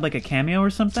least had like a cameo or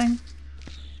something?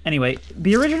 Anyway,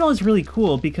 the original is really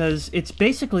cool because it's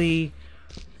basically...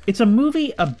 it's a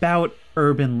movie about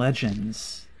urban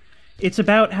legends. It's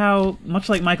about how, much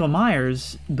like Michael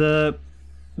Myers, the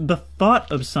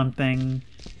thought of something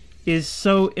is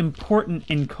so important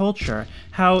in culture.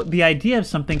 How the idea of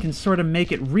something can sort of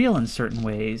make it real in certain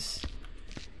ways.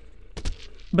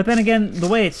 But then again, the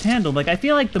way it's handled, like, I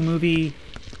feel like the movie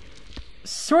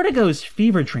sort of goes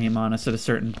fever dream on us at a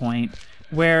certain point,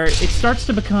 where it starts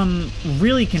to become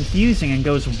really confusing and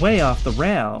goes way off the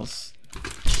rails.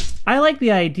 I like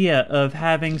the idea of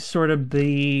having sort of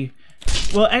the...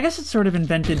 well, I guess it sort of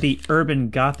invented the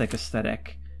urban gothic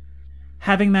aesthetic.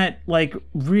 Having that, like,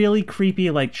 really creepy,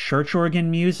 like, church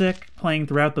organ music playing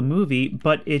throughout the movie,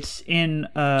 but it's in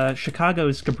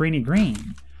Chicago's Cabrini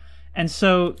Green. And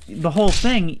so the whole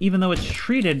thing, even though it's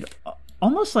treated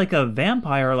almost like a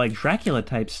vampire, like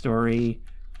Dracula-type story,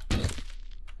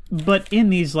 but in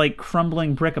these, like,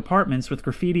 crumbling brick apartments with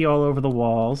graffiti all over the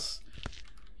walls...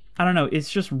 I don't know, it's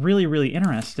just really, really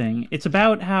interesting. It's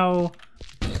about how...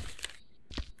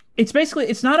 it's basically...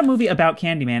 it's not a movie about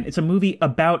Candyman, it's a movie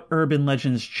about urban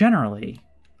legends generally.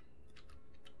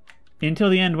 Until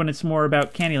the end, when it's more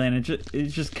about Candyland, it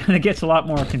just kind of gets a lot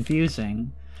more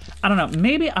confusing. I don't know,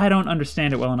 maybe I don't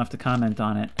understand it well enough to comment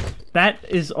on it. That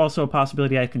is also a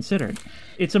possibility I've considered.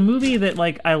 It's a movie that,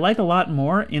 like, I like a lot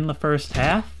more in the first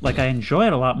half. Like, I enjoy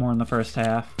it a lot more in the first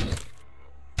half.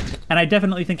 And I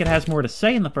definitely think it has more to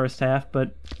say in the first half,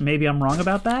 but maybe I'm wrong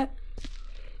about that?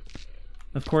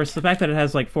 Of course, the fact that it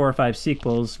has like 4 or 5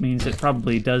 sequels means it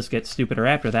probably does get stupider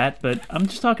after that, but I'm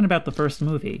just talking about the first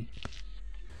movie.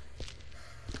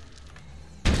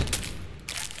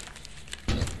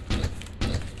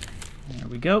 There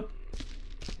we go.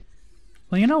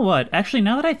 Well, you know what? Actually,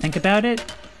 now that I think about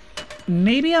it,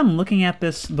 maybe I'm looking at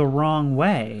this the wrong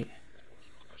way.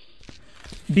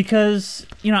 Because,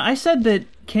 you know, I said that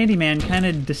Candyman kind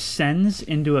of descends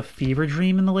into a fever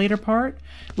dream in the later part,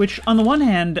 which, on the one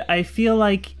hand, I feel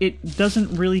like it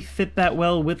doesn't really fit that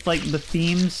well with, like, the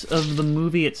themes of the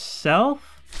movie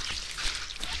itself.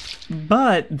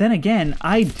 But, then again,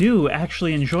 I do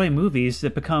actually enjoy movies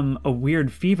that become a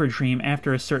weird fever dream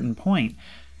after a certain point.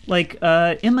 Like,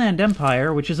 Inland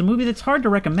Empire, which is a movie that's hard to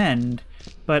recommend,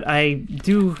 but I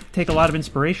do take a lot of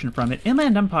inspiration from it.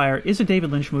 Inland Empire is a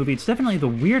David Lynch movie. It's definitely the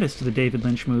weirdest of the David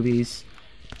Lynch movies.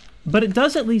 But it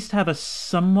does at least have a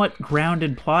somewhat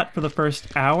grounded plot for the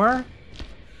first hour,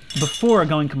 before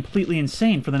going completely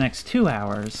insane for the next 2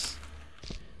 hours.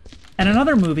 And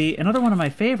another movie, another one of my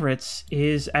favorites,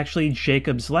 is actually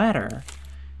Jacob's Ladder,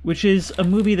 which is a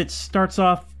movie that starts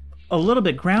off a little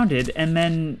bit grounded and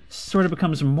then sort of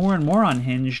becomes more and more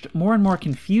unhinged, more and more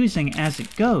confusing as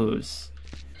it goes.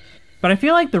 But I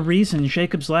feel like the reason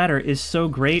Jacob's Ladder is so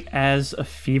great as a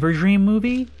fever dream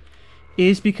movie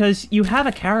is because you have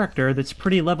a character that's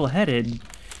pretty level-headed,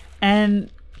 and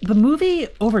the movie,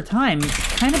 over time,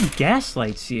 kind of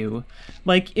gaslights you.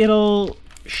 Like, it'll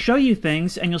show you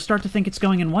things, and you'll start to think it's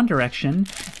going in one direction,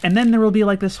 and then there will be,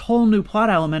 like, this whole new plot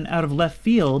element out of left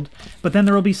field, but then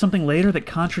there will be something later that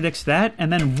contradicts that,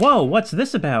 and then, whoa, what's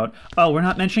this about? Oh, we're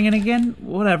not mentioning it again?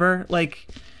 Whatever. Like,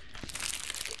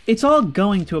 it's all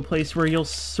going to a place where you'll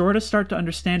sort of start to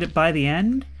understand it by the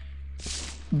end,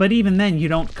 but even then, you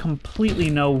don't completely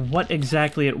know what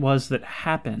exactly it was that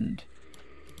happened.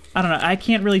 I don't know, I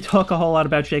can't really talk a whole lot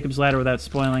about Jacob's Ladder without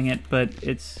spoiling it, but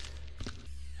it's...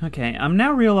 okay, I'm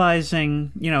now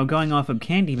realizing, you know, going off of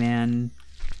Candyman,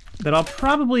 that I'll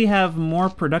probably have more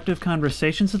productive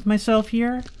conversations with myself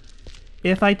here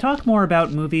if I talk more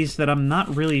about movies that I'm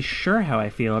not really sure how I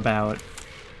feel about.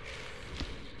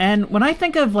 And when I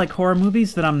think of, like, horror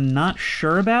movies that I'm not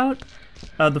sure about,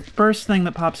 the first thing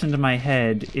that pops into my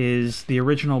head is the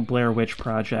original Blair Witch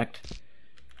Project.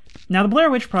 Now, the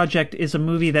Blair Witch Project is a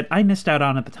movie that I missed out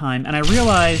on at the time, and I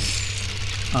realized...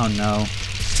 oh no.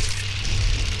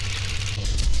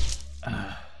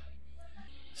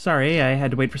 Sorry, I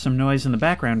had to wait for some noise in the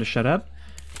background to shut up.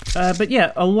 But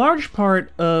yeah, a large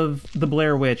part of the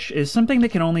Blair Witch is something that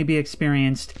can only be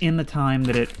experienced in the time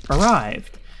that it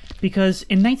arrived. Because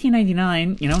in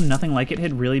 1999, you know, nothing like it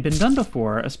had really been done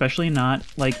before, especially not,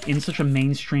 like, in such a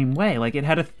mainstream way. Like, it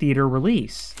had a theater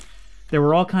release. There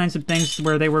were all kinds of things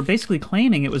where they were basically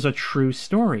claiming it was a true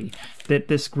story, that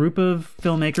this group of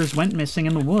filmmakers went missing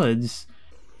in the woods.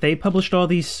 They published all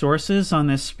these sources on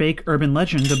this fake urban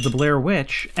legend of the Blair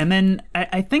Witch, and then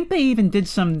I think they even did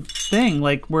some thing,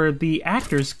 like, where the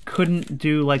actors couldn't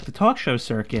do, like, the talk show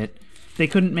circuit, they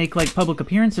couldn't make, like, public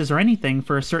appearances or anything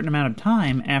for a certain amount of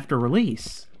time after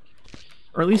release.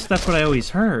 Or at least that's what I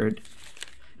always heard.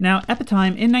 Now, at the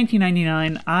time, in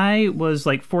 1999, I was,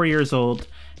 like, 4 years old,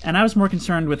 and I was more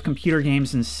concerned with computer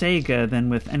games and Sega than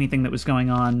with anything that was going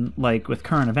on, like, with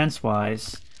current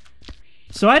events-wise.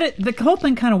 So the whole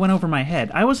thing kind of went over my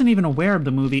head. I wasn't even aware of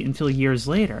the movie until years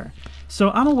later. So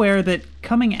I'm aware that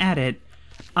coming at it,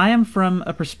 I am from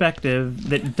a perspective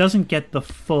that doesn't get the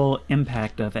full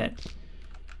impact of it.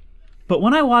 But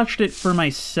when I watched it for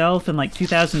myself in like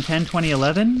 2010,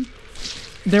 2011,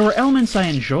 there were elements I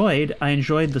enjoyed. I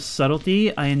enjoyed the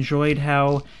subtlety. I enjoyed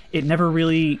how it never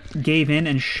really gave in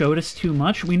and showed us too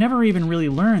much. We never even really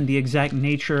learned the exact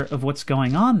nature of what's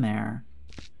going on there.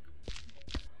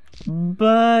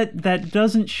 But that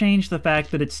doesn't change the fact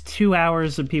that it's 2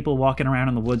 hours of people walking around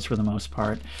in the woods for the most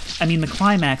part. I mean, the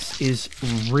climax is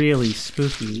really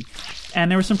spooky.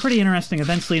 And there were some pretty interesting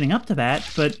events leading up to that,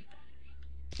 but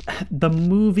the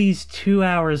movie's 2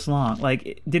 hours long.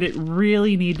 Like, did it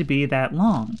really need to be that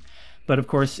long? But of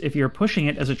course, if you're pushing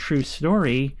it as a true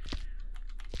story,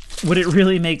 would it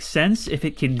really make sense if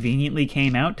it conveniently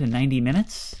came out to 90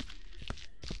 minutes?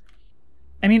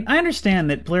 I mean, I understand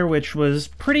that Blair Witch was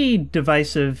pretty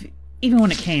divisive even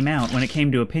when it came out, when it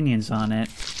came to opinions on it.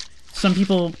 Some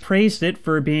people praised it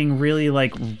for being really,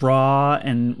 like, raw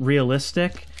and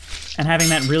realistic and having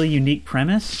that really unique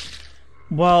premise,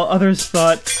 while others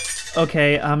thought,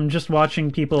 okay, I'm just watching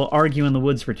people argue in the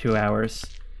woods for 2 hours.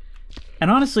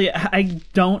 And honestly, I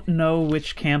don't know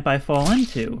which camp I fall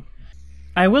into.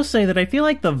 I will say that I feel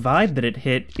like the vibe that it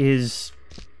hit is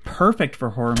perfect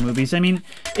for horror movies. I mean,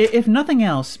 if nothing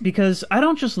else, because I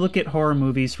don't just look at horror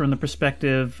movies from the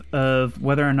perspective of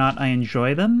whether or not I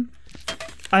enjoy them.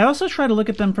 I also try to look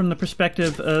at them from the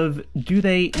perspective of, do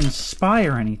they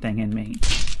inspire anything in me?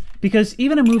 Because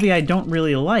even a movie I don't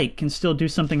really like can still do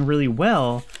something really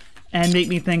well and make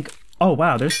me think, oh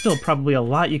wow, there's still probably a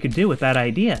lot you could do with that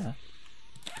idea.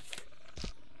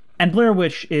 And Blair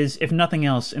Witch is, if nothing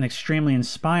else, an extremely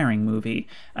inspiring movie.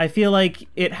 I feel like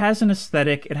it has an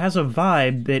aesthetic, it has a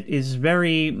vibe that is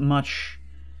very much...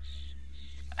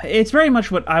 It's very much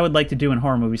what I would like to do in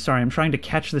horror movies. Sorry, I'm trying to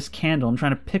catch this candle. I'm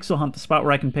trying to pixel hunt the spot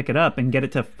where I can pick it up and get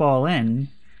it to fall in.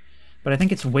 But I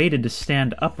think it's weighted to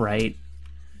stand upright.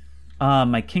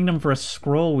 My kingdom for a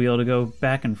scroll wheel to go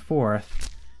back and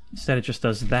forth. Instead it just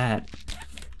does that.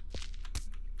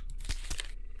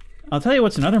 I'll tell you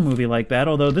what's another movie like that,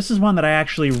 although this is one that I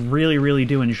actually really, really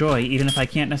do enjoy, even if I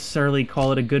can't necessarily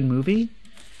call it a good movie.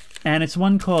 And it's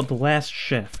one called The Last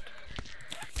Shift.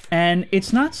 And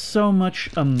it's not so much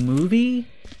a movie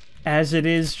as it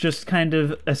is just kind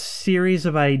of a series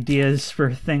of ideas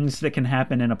for things that can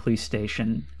happen in a police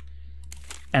station.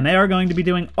 And they are going to be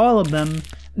doing all of them,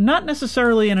 not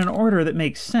necessarily in an order that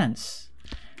makes sense.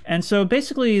 And so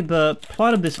basically the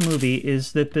plot of this movie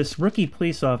is that this rookie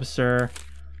police officer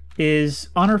is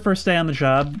on her first day on the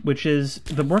job, which is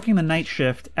working the night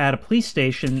shift at a police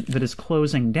station that is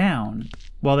closing down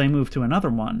while they move to another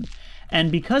one. And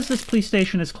because this police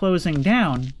station is closing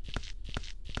down...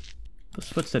 Those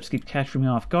footsteps keep catching me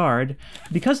off guard.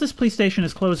 Because this police station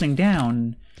is closing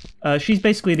down, she's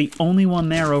basically the only one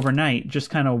there overnight, just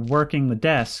kind of working the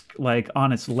desk, like,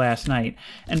 on its last night.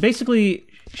 And basically,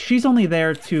 she's only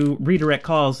there to redirect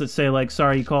calls that say, like,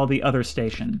 sorry, you called the other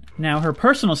station. Now, her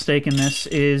personal stake in this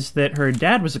is that her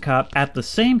dad was a cop at the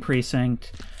same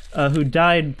precinct who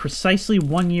died precisely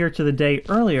 1 year to the day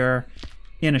earlier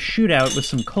in a shootout with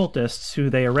some cultists who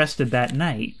they arrested that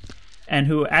night. And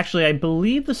who actually, I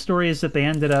believe the story is that they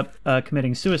ended up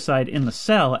committing suicide in the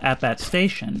cell at that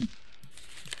station.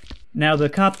 Now, the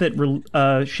cop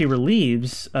that she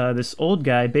relieves, this old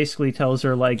guy, basically tells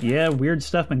her, like, yeah, weird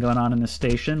stuff been going on in this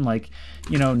station. Like,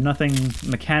 you know, nothing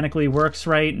mechanically works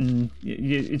right, and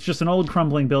it's just an old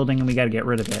crumbling building, and we gotta get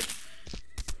rid of it.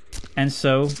 And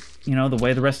so, you know, the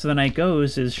way the rest of the night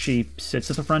goes is she sits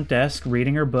at the front desk,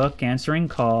 reading her book, answering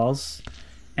calls,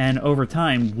 and over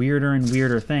time, weirder and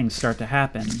weirder things start to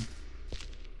happen.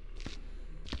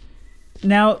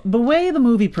 Now, the way the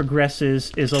movie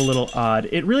progresses is a little odd.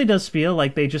 It really does feel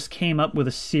like they just came up with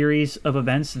a series of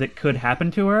events that could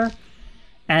happen to her,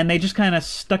 and they just kind of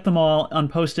stuck them all on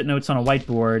Post-it notes on a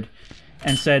whiteboard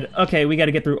and said, okay, we got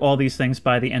to get through all these things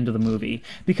by the end of the movie.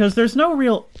 Because there's no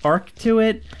real arc to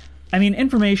it. I mean,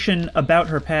 information about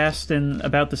her past and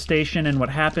about the station and what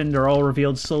happened are all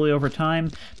revealed slowly over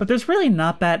time, but there's really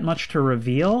not that much to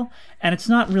reveal, and it's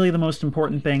not really the most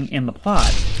important thing in the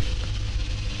plot.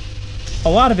 A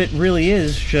lot of it really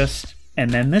is just,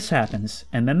 and then this happens,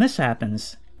 and then this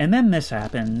happens, and then this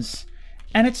happens,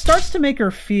 and it starts to make her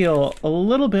feel a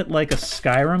little bit like a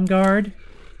Skyrim guard.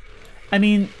 I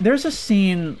mean, there's a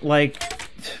scene, like,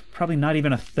 probably not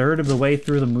even a third of the way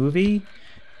through the movie,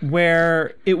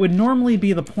 where it would normally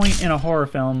be the point in a horror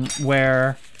film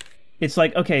where it's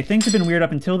like, okay, things have been weird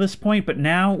up until this point, but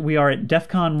now we are at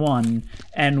DEFCON 1,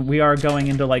 and we are going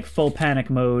into, like, full panic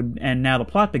mode, and now the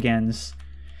plot begins.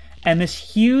 And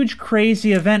this huge,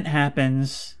 crazy event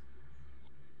happens,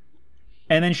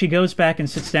 and then she goes back and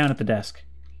sits down at the desk.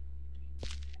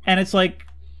 And it's like,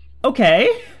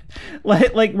 okay,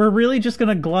 like we're really just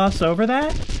gonna gloss over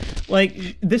that?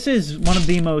 Like, this is one of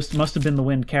the most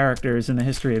must-have-been-the-wind characters in the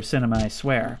history of cinema, I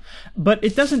swear. But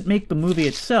it doesn't make the movie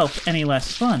itself any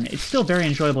less fun. It's still very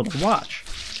enjoyable to watch.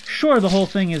 Sure, the whole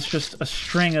thing is just a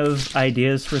string of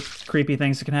ideas for creepy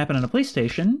things that can happen in a police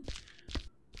station.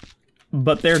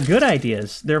 But they're good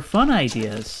ideas. They're fun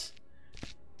ideas.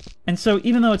 And so,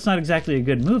 even though it's not exactly a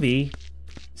good movie,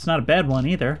 it's not a bad one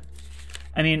either.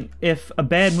 I mean, if a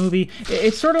bad movie...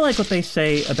 It's sort of like what they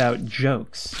say about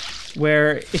jokes,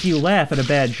 where if you laugh at a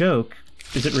bad joke,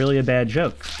 is it really a bad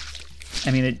joke?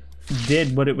 I mean, it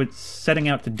did what it was setting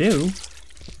out to do.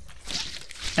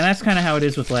 And that's kind of how it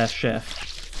is with Last Shift.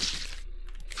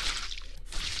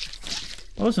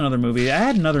 What was another movie? I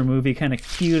had another movie kind of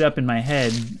queued up in my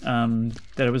head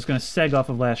that I was going to seg off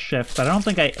of Last Shift, but I don't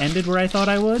think I ended where I thought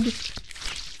I would.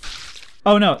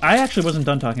 Oh no, I actually wasn't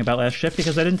done talking about Last Shift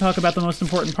because I didn't talk about the most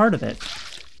important part of it.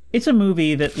 It's a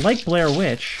movie that, like Blair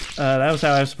Witch, that was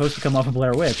how I was supposed to come off of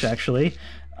Blair Witch, actually,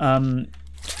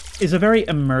 is a very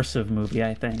immersive movie,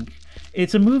 I think.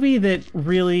 It's a movie that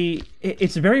really...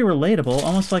 It's very relatable,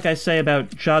 almost like I say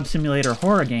about job simulator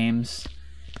horror games,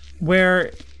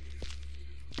 where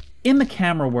in the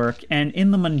camera work and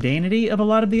in the mundanity of a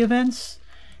lot of the events,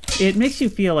 it makes you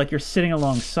feel like you're sitting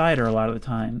alongside her a lot of the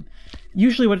time.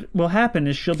 Usually what will happen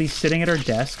is she'll be sitting at her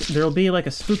desk, there'll be like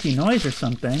a spooky noise or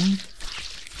something.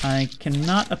 I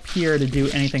cannot appear to do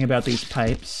anything about these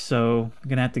pipes, so I'm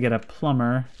gonna have to get a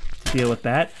plumber to deal with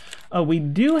that. We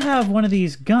do have one of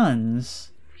these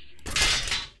guns,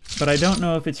 but I don't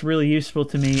know if it's really useful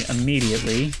to me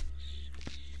immediately.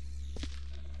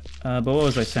 But what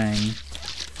was I saying?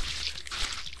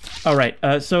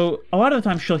 Alright, so a lot of the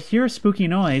time she'll hear a spooky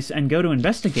noise and go to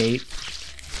investigate,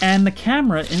 and the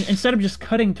camera, instead of just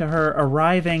cutting to her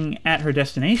arriving at her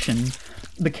destination,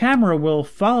 the camera will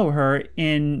follow her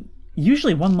in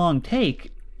usually one long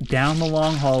take down the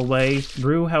long hallway,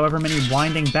 through however many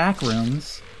winding back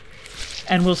rooms,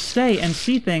 and will stay and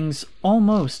see things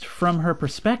almost from her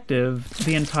perspective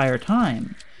the entire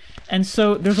time. And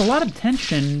so there's a lot of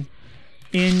tension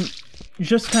in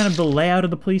just kind of the layout of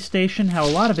the police station, how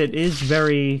a lot of it is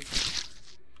very...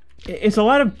 It's a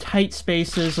lot of tight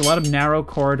spaces, a lot of narrow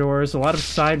corridors, a lot of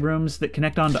side rooms that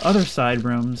connect onto other side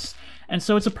rooms, and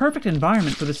so it's a perfect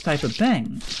environment for this type of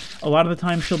thing. A lot of the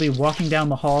time she'll be walking down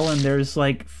the hall and there's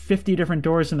like 50 different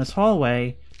doors in this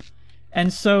hallway,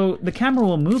 and so the camera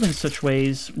will move in such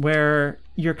ways where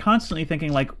you're constantly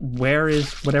thinking like, where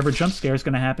is whatever jump scare is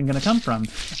going to happen going to come from?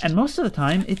 And most of the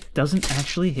time it doesn't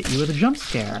actually hit you with a jump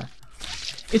scare.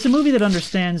 It's a movie that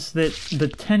understands that the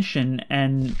tension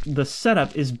and the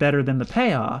setup is better than the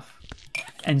payoff,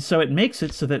 and so it makes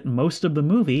it so that most of the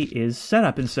movie is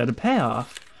setup instead of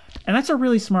payoff. And that's a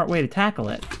really smart way to tackle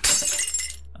it.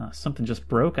 Something just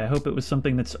broke. I hope it was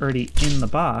something that's already in the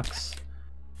box.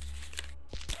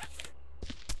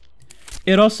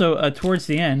 It also, towards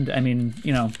the end, I mean,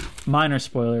 you know, minor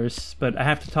spoilers, but I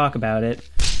have to talk about it.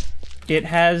 It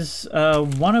has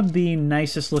one of the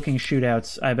nicest looking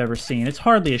shootouts I've ever seen. It's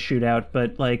hardly a shootout,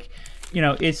 but like, you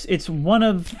know, it's one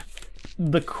of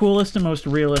the coolest and most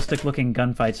realistic looking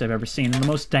gunfights I've ever seen, and the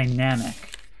most dynamic.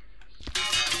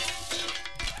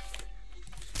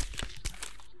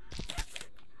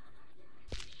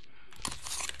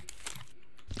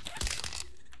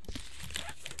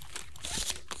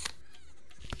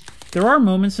 There are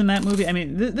moments in that movie, I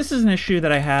mean, this is an issue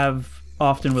that I have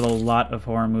often with a lot of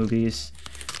horror movies,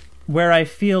 where I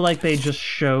feel like they just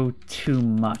show too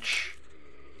much.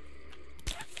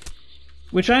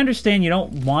 Which I understand you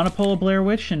don't want to pull a Blair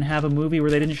Witch and have a movie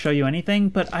where they didn't show you anything,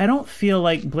 but I don't feel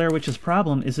like Blair Witch's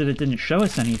problem is that it didn't show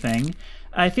us anything.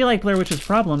 I feel like Blair Witch's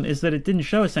problem is that it didn't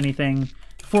show us anything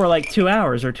for like 2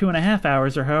 hours or 2.5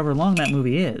 hours or however long that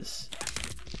movie is.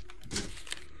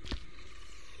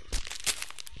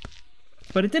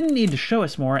 But it didn't need to show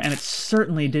us more, and it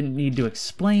certainly didn't need to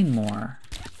explain more.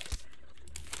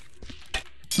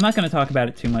 I'm not going to talk about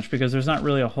it too much, because there's not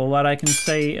really a whole lot I can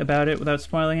say about it without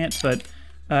spoiling it, but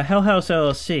Hell House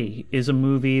LLC is a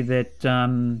movie that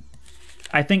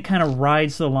I think kind of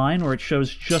rides the line where it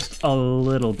shows just a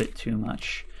little bit too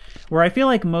much. Where I feel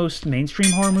like most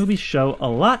mainstream horror movies show a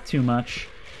lot too much,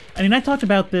 I mean, I talked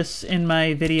about this in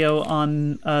my video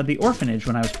on The Orphanage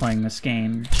when I was playing this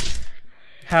game.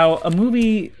 How a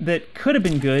movie that could have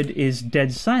been good is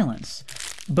Dead Silence.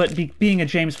 But being a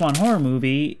James Wan horror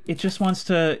movie, it just wants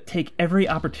to take every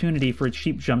opportunity for a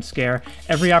cheap jump scare,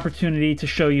 every opportunity to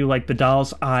show you, like, the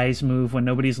doll's eyes move when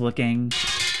nobody's looking,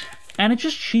 and it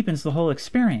just cheapens the whole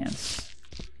experience.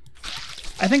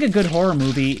 I think a good horror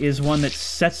movie is one that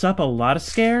sets up a lot of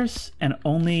scares and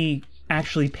only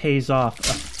actually pays off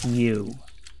a few.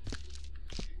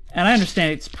 And I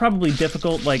understand it's probably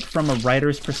difficult, like, from a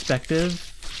writer's perspective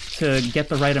to get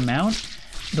the right amount.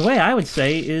 The way I would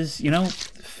say is, you know,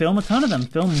 film a ton of them.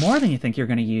 Film more than you think you're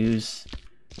going to use.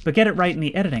 But get it right in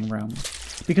the editing room.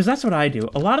 Because that's what I do.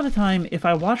 A lot of the time, if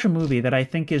I watch a movie that I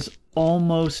think is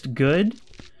almost good,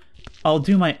 I'll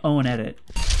do my own edit.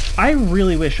 I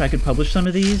really wish I could publish some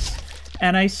of these,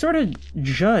 and I sort of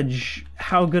judge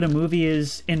how good a movie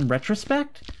is in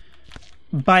retrospect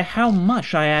by how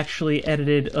much I actually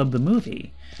edited of the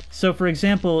movie. So, for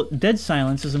example, Dead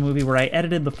Silence is a movie where I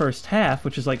edited the first half,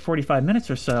 which is like 45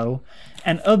 minutes or so,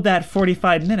 and of that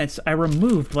 45 minutes, I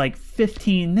removed like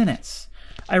 15 minutes.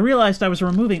 I realized I was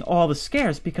removing all the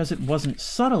scares because it wasn't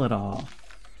subtle at all.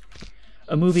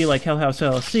 A movie like Hell House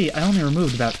LLC, I only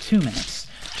removed about 2 minutes.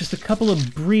 Just a couple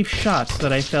of brief shots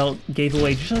that I felt gave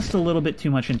away just a little bit too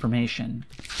much information.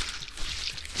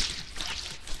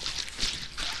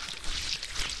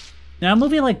 Now, a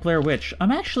movie like Blair Witch,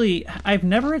 I've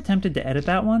never attempted to edit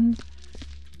that one,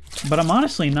 but I'm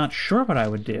honestly not sure what I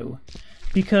would do.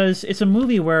 Because it's a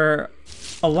movie where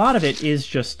a lot of it is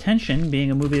just tension,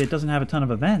 being a movie that doesn't have a ton of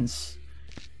events.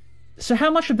 So how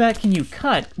much of that can you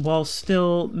cut while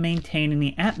still maintaining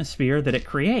the atmosphere that it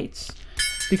creates?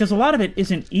 Because a lot of it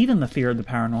isn't even the fear of the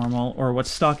paranormal or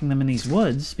what's stalking them in these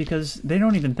woods, because they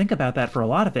don't even think about that for a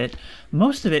lot of it.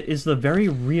 Most of it is the very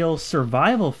real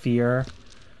survival fear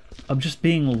of just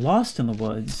being lost in the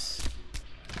woods.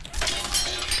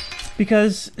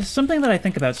 Because something that I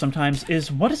think about sometimes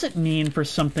is, what does it mean for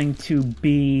something to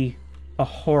be a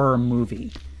horror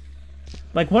movie?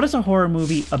 Like, what is a horror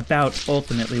movie about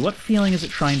ultimately? What feeling is it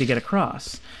trying to get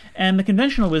across? And the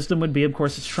conventional wisdom would be, of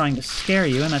course, it's trying to scare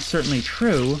you, and that's certainly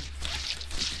true.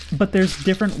 But there's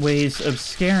different ways of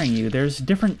scaring you. There's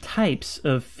different types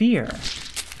of fear.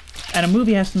 And a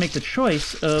movie has to make the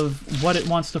choice of what it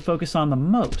wants to focus on the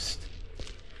most.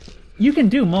 You can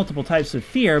do multiple types of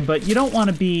fear, but you don't want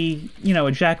to be, you know,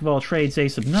 a jack of all trades,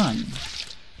 ace of none.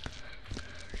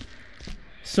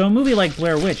 So a movie like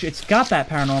Blair Witch, it's got that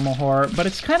paranormal horror, but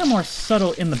it's kind of more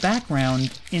subtle in the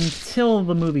background until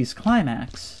the movie's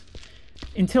climax.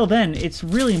 Until then, it's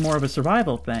really more of a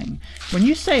survival thing. When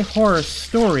you say horror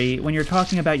story, when you're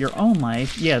talking about your own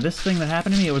life, yeah, this thing that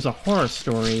happened to me, it was a horror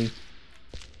story.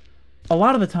 A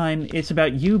lot of the time, it's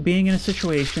about you being in a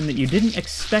situation that you didn't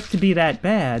expect to be that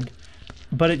bad,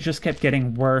 but it just kept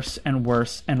getting worse and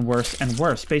worse and worse and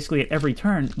worse. Basically, at every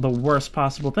turn, the worst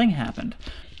possible thing happened.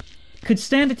 Could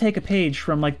stand to take a page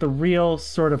from, like, the real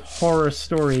sort of horror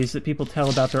stories that people tell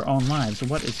about their own lives.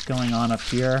 What is going on up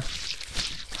here?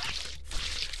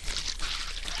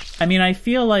 I mean, I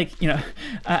feel like, you know,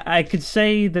 I could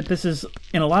say that this is,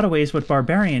 in a lot of ways, what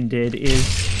Barbarian did,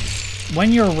 is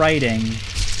when you're writing,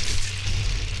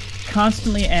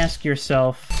 constantly ask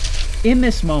yourself, in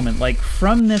this moment, like,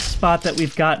 from this spot that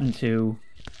we've gotten to,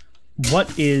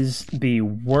 what is the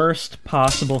worst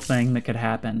possible thing that could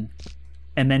happen?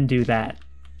 And then do that.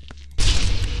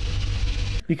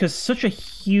 Because such a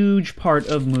huge part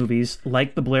of movies,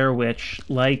 like The Blair Witch,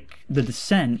 like The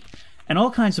Descent, and all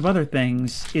kinds of other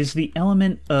things, is the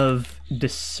element of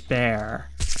despair.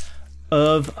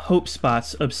 Of hope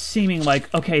spots, of seeming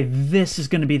like, okay, this is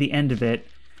going to be the end of it.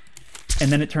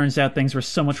 And then it turns out things were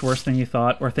so much worse than you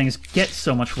thought, or things get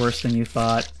so much worse than you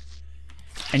thought,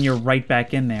 and you're right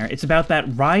back in there. It's about that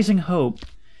rising hope,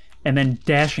 and then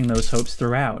dashing those hopes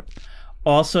throughout.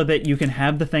 Also that you can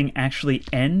have the thing actually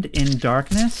end in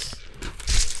darkness,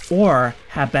 or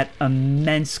have that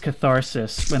immense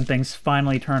catharsis when things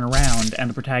finally turn around and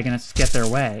the protagonists get their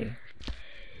way.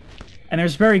 And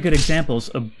there's very good examples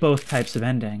of both types of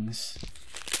endings.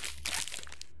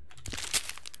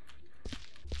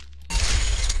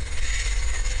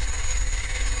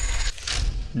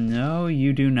 No,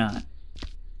 you do not.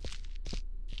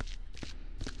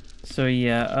 So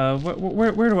yeah,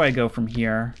 where do I go from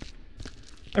here?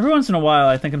 Every once in a while,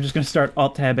 I think I'm just going to start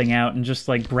alt-tabbing out and just,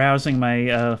 like, browsing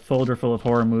my folder full of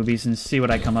horror movies and see what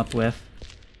I come up with.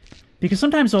 Because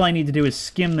sometimes all I need to do is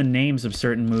skim the names of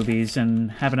certain movies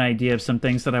and have an idea of some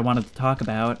things that I wanted to talk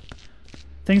about.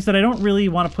 Things that I don't really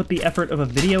want to put the effort of a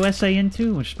video essay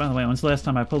into, which, by the way, when's the last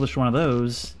time I published one of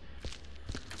those?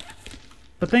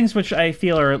 but things which I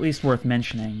feel are at least worth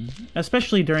mentioning,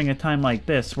 especially during a time like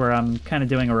this where I'm kind of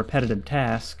doing a repetitive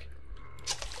task.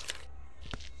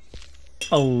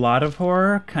 A lot of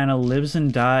horror kind of lives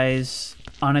and dies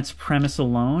on its premise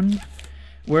alone,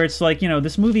 where it's like, you know,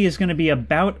 this movie is going to be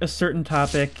about a certain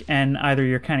topic, and either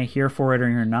you're kind of here for it or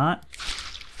you're not.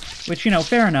 Which, you know,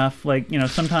 fair enough. Like, you know,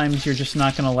 sometimes you're just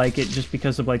not going to like it just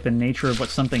because of, like, the nature of what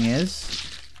something is.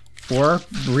 Or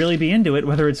really be into it,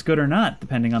 whether it's good or not,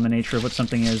 depending on the nature of what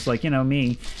something is. Like, you know,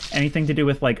 me, anything to do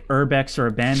with, like, urbex or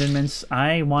abandonments,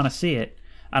 I want to see it.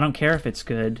 I don't care if it's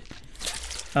good.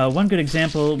 One good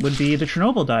example would be the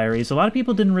Chernobyl Diaries. A lot of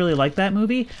people didn't really like that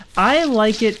movie. I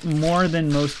like it more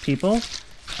than most people.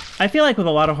 I feel like with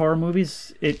a lot of horror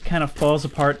movies, it kind of falls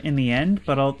apart in the end,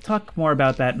 but I'll talk more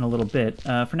about that in a little bit.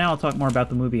 For now, I'll talk more about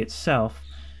the movie itself.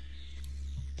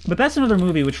 But that's another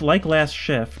movie which, like Last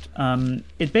Shift,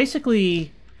 it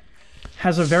basically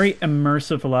has a very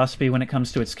immersive philosophy when it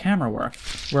comes to its camera work,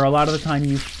 where a lot of the time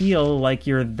you feel like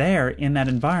you're there in that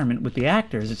environment with the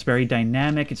actors. It's very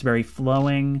dynamic, it's very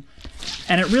flowing,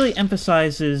 and it really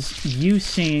emphasizes you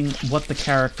seeing what the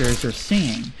characters are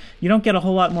seeing. You don't get a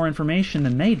whole lot more information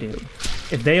than they do.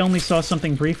 If they only saw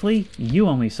something briefly, you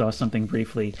only saw something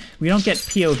briefly. We don't get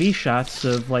POV shots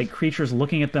of, like, creatures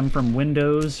looking at them from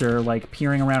windows or, like,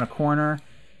 peering around a corner.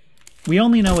 We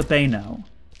only know what they know.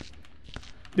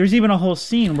 There's even a whole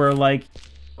scene where, like,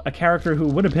 a character who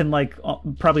would have been, like,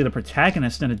 probably the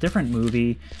protagonist in a different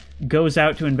movie goes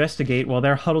out to investigate while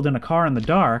they're huddled in a car in the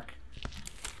dark,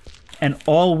 and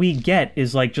all we get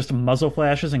is, like, just muzzle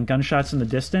flashes and gunshots in the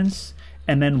distance,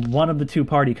 and then one of the two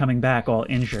party coming back all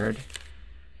injured.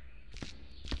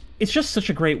 It's just such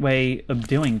a great way of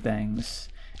doing things.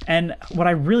 And what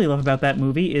I really love about that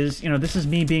movie is, you know, this is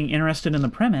me being interested in the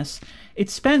premise. It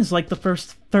spends, like, the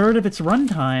first third of its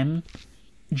runtime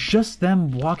just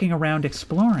them walking around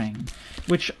exploring,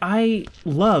 which I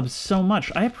love so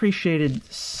much. I appreciated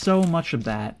so much of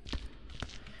that.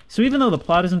 So even though the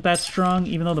plot isn't that strong,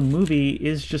 even though the movie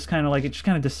is just kind of like, it just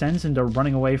kind of descends into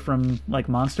running away from, like,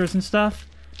 monsters and stuff,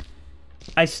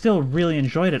 I still really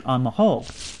enjoyed it on the whole.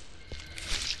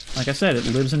 Like I said, it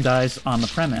lives and dies on the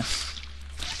premise.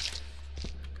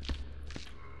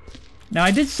 Now,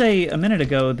 I did say a minute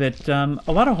ago that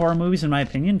a lot of horror movies, in my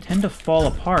opinion, tend to fall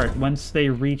apart once they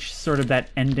reach sort of that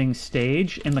ending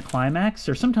stage in the climax,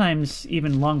 or sometimes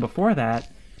even long before that.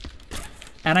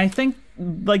 And I think,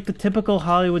 like, the typical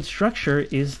Hollywood structure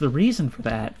is the reason for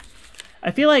that.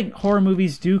 I feel like horror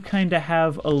movies do kind of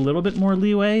have a little bit more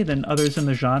leeway than others in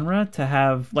the genre to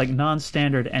have, like,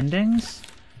 non-standard endings.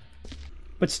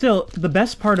 But still, the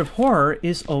best part of horror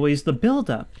is always the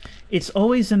build-up. It's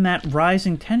always in that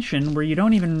rising tension where you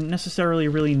don't even necessarily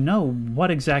really know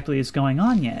what exactly is going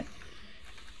on yet.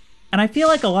 And I feel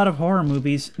like a lot of horror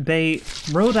movies, they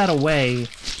throw that away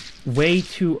way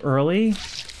too early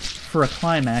for a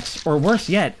climax, or worse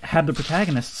yet, have the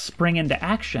protagonists spring into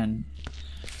action.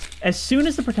 As soon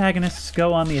as the protagonists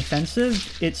go on the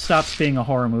offensive, it stops being a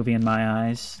horror movie in my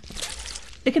eyes.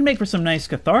 It can make for some nice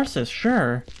catharsis,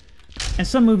 sure. And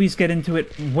some movies get into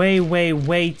it way, way,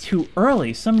 way too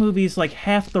early. Some movies, like,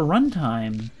 half the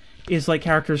runtime is, like,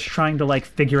 characters trying to, like,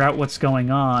 figure out what's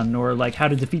going on, or, like, how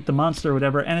to defeat the monster or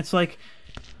whatever, and it's like,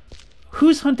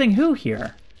 who's hunting who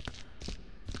here?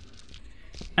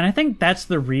 And I think that's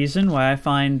the reason why I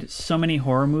find so many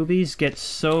horror movies get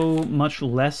so much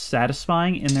less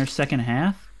satisfying in their second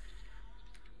half,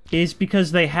 is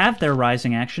because they have their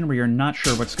rising action where you're not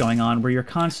sure what's going on, where you're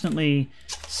constantly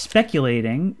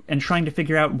speculating and trying to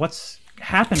figure out what's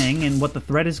happening and what the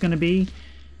threat is going to be.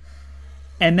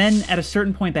 And then at a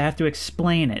certain point, they have to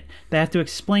explain it. They have to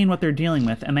explain what they're dealing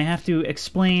with, and they have to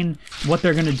explain what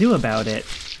they're going to do about it.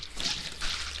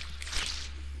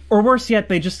 Or worse yet,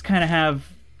 they just kind of have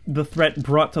the threat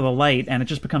brought to the light, and it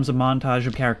just becomes a montage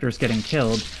of characters getting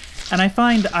killed. And I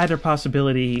find either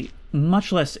possibility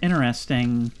much less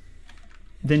interesting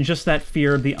than just that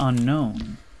fear of the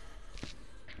unknown.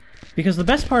 Because the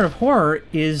best part of horror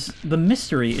is the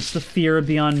mystery. It's the fear of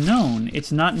the unknown.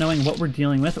 It's not knowing what we're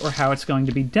dealing with or how it's going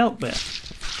to be dealt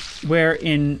with. Where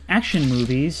in action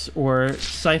movies or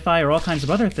sci-fi or all kinds of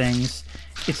other things,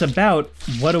 it's about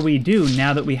what do we do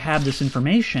now that we have this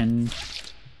information.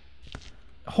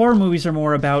 Horror movies are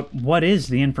more about what is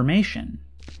the information.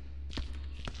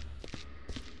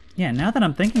 Yeah, now that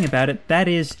I'm thinking about it, that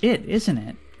is it, isn't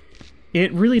it?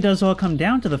 It really does all come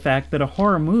down to the fact that a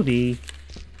horror movie,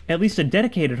 at least a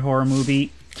dedicated horror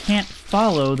movie, can't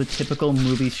follow the typical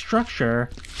movie structure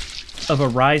of a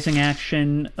rising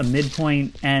action, a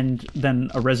midpoint, and then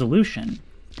a resolution.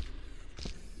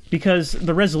 because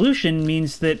the resolution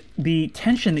means that the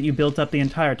tension that you built up the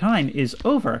entire time is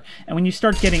over. And when you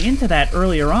start getting into that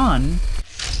earlier on,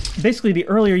 basically the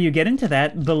earlier you get into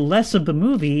that, the less of the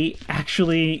movie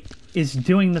actually is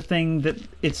doing the thing that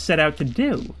it's set out to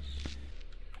do.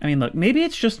 I mean, look, maybe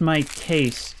it's just my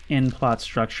taste in plot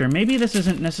structure. Maybe this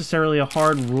isn't necessarily a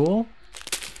hard rule,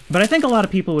 but I think a lot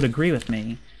of people would agree with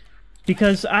me.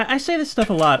 Because I say this stuff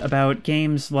a lot about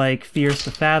games like Fears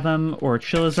to Fathom or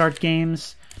Chillizart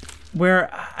games,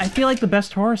 where I feel like the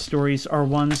best horror stories are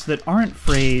ones that aren't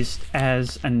phrased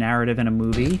as a narrative in a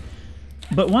movie,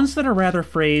 but ones that are rather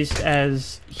phrased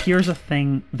as, here's a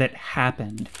thing that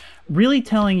happened. Really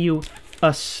telling you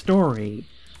a story,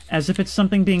 as if it's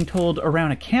something being told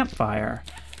around a campfire,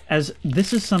 as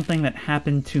this is something that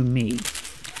happened to me.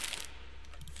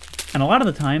 And a lot of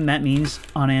the time, that means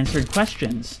unanswered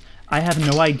questions. I have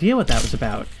no idea what that was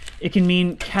about. It can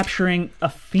mean capturing a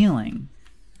feeling.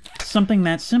 Something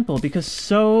that simple, because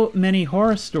so many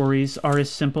horror stories are as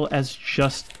simple as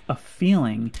just a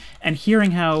feeling, and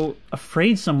hearing how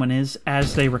afraid someone is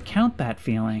as they recount that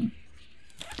feeling.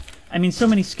 I mean, so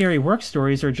many scary work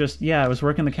stories are just, yeah, I was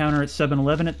working the counter at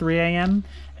 7-Eleven at 3 a.m.,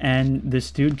 and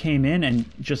this dude came in and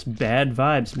just bad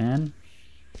vibes, man.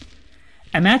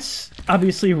 And that's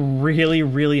obviously really,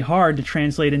 really hard to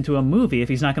translate into a movie if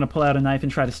he's not going to pull out a knife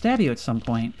and try to stab you at some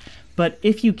point. But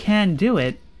if you can do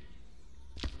it,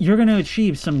 you're going to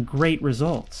achieve some great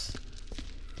results.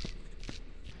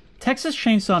 Texas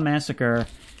Chainsaw Massacre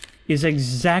is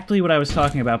exactly what I was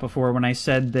talking about before when I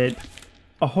said that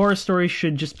a horror story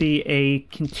should just be a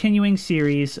continuing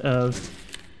series of...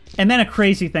 And then a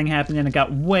crazy thing happened and it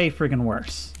got way friggin'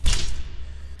 worse.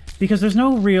 Because there's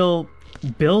no real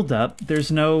build-up.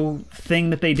 There's no thing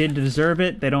that they did to deserve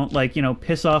it. They don't, like, you know,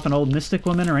 piss off an old mystic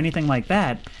woman or anything like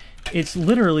that. It's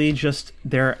literally just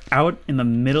they're out in the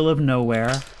middle of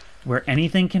nowhere where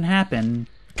anything can happen,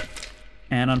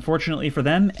 and unfortunately for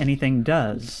them, anything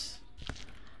does.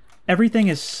 Everything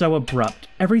is so abrupt.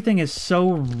 Everything is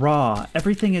so raw.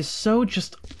 Everything is so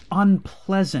just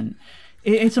unpleasant.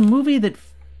 It's a movie that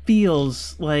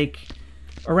feels like...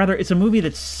 Or rather, it's a movie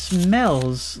that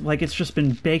smells like it's just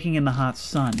been baking in the hot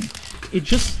sun. It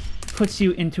just puts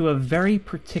you into a very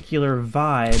particular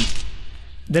vibe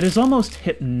that is almost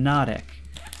hypnotic.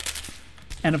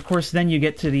 And of course, then you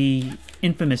get to the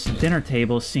infamous dinner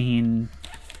table scene.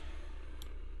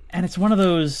 And it's one of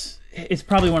those... It's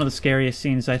probably one of the scariest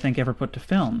scenes I think ever put to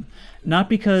film. Not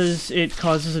because it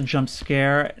causes a jump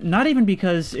scare, not even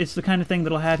because it's the kind of thing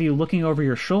that'll have you looking over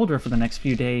your shoulder for the next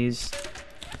few days.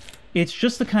 It's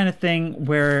just the kind of thing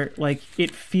where, like,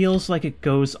 it feels like it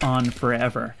goes on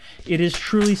forever. It is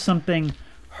truly something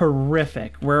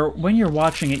horrific, where when you're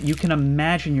watching it, you can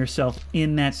imagine yourself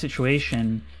in that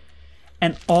situation,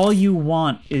 and all you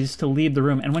want is to leave the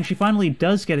room. And when she finally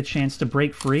does get a chance to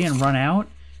break free and run out,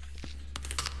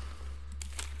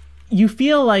 you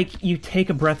feel like you take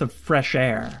a breath of fresh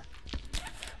air.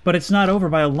 But it's not over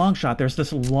by a long shot. There's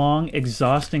this long,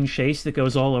 exhausting chase that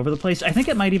goes all over the place. I think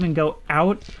it might even go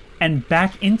out and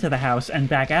back into the house and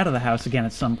back out of the house again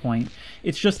at some point.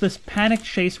 It's just this panicked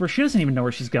chase where she doesn't even know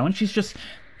where she's going. She's just...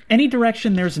 Any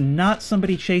direction there's not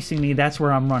somebody chasing me, that's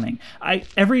where I'm running.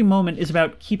 Every moment is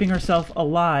about keeping herself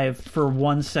alive for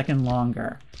 1 second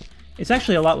longer. It's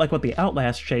actually a lot like what the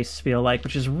Outlast chases feel like,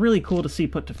 which is really cool to see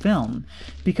put to film.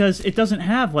 Because it doesn't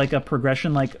have, like, a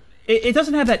progression like... It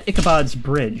doesn't have that Ichabod's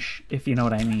Bridge, if you know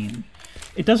what I mean.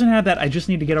 It doesn't have that, I just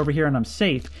need to get over here and I'm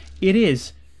safe. It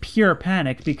is pure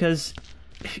panic because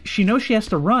she knows she has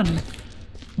to run,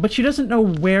 but she doesn't know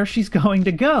where she's going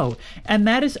to go. And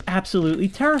that is absolutely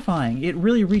terrifying. It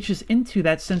really reaches into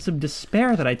that sense of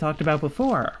despair that I talked about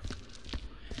before.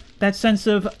 That sense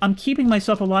of, I'm keeping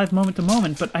myself alive moment to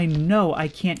moment, but I know I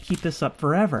can't keep this up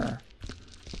forever.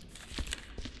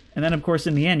 And then, of course,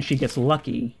 in the end, she gets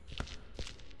lucky.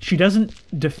 She doesn't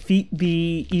defeat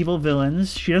the evil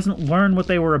villains. She doesn't learn what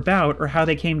they were about or how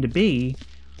they came to be.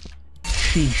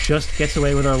 She just gets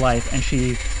away with her life, and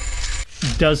she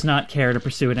does not care to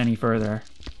pursue it any further.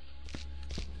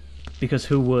 Because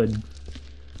who would?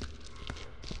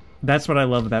 That's what I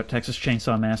love about Texas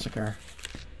Chainsaw Massacre.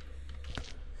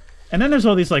 And then there's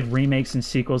all these, like, remakes and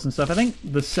sequels and stuff. I think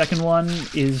the second one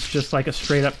is just, like, a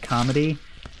straight-up comedy,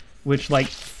 which, like,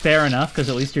 fair enough, because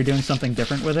at least you're doing something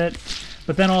different with it.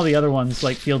 But then all the other ones,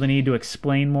 like, feel the need to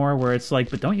explain more, where it's like,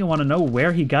 but don't you want to know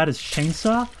where he got his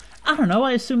chainsaw? I don't know,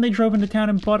 I assume they drove into town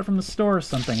and bought it from the store or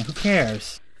something. Who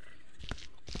cares?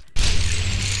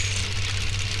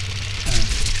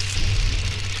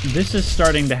 This is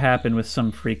starting to happen with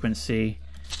some frequency.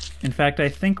 In fact, I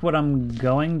think what I'm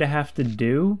going to have to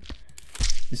do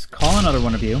is call another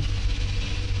one of you.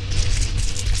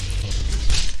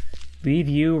 leave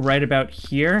you right about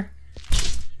here,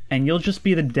 and you'll just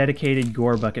be the dedicated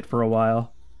gore bucket for a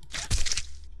while.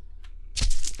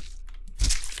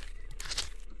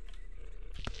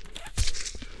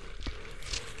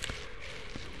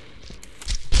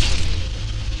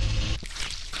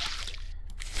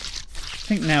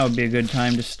 I think now would be a good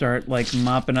time to start, like,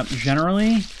 mopping up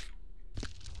generally.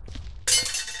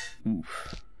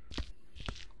 Oof.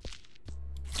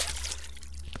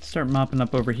 Start mopping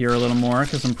up over here a little more,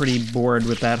 because I'm pretty bored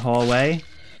with that hallway.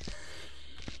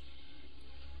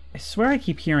 I swear I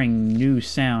keep hearing new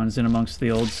sounds in amongst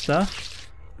the old stuff.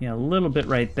 Yeah, a little bit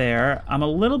right there. I'm a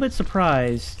little bit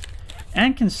surprised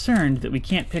and concerned that we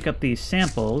can't pick up these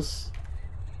samples,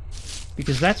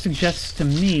 because that suggests to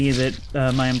me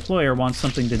that my employer wants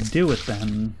something to do with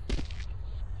them.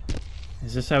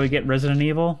 Is this how we get Resident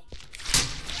Evil?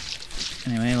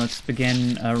 Anyway, let's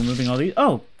begin removing all these.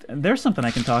 Oh, there's something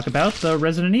I can talk about, the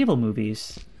Resident Evil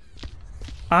movies.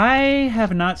 I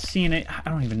have not seen it. I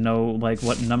don't even know, like,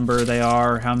 what number they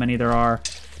are, how many there are.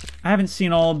 I haven't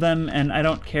seen all of them, and I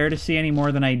don't care to see any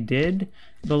more than I did.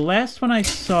 The last one I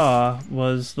saw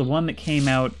was the one that came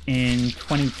out in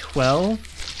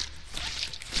 2012.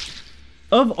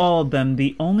 Of all of them,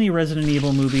 the only Resident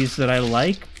Evil movies that I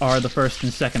like are the first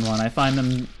and second one. I find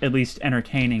them at least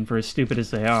entertaining for as stupid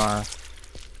as they are.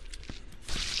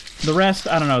 The rest,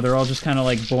 I don't know, they're all just kind of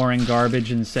like boring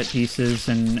garbage and set pieces,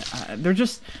 and they're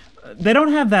just... they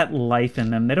don't have that life in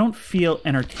them. They don't feel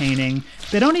entertaining.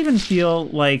 They don't even feel,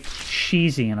 like,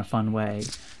 cheesy in a fun way.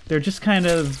 They're just kind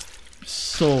of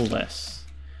soulless.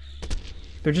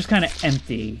 They're just kind of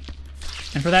empty.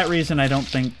 And for that reason, I don't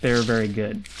think they're very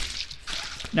good.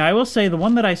 Now, I will say, the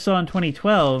one that I saw in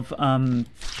 2012,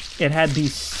 it had the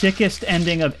sickest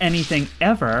ending of anything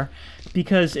ever,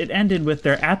 because it ended with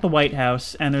they're at the White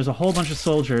House, and there's a whole bunch of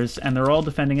soldiers, and they're all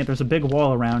defending it. There's a big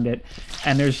wall around it,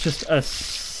 and there's just a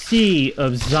sea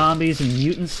of zombies and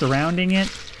mutants surrounding it,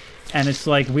 and it's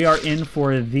like, we are in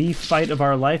for the fight of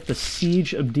our life. The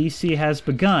siege of DC has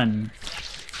begun.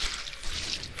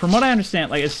 From what I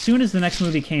understand, like, as soon as the next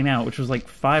movie came out, which was like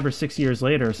 5 or 6 years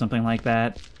later or something like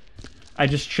that, I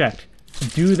just checked.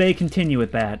 Do they continue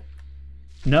with that?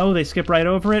 No, they skip right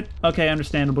over it? Okay,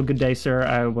 understandable. Good day, sir.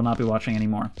 I will not be watching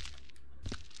anymore.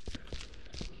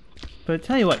 But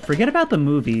tell you what, forget about the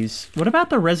movies. What about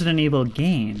the Resident Evil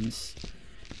games?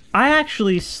 I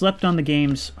actually slept on the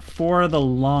games for the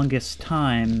longest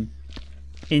time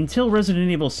until Resident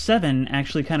Evil 7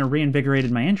 actually kind of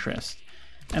reinvigorated my interest.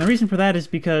 And the reason for that is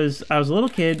because I was a little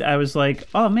kid, I was like,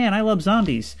 oh man, I love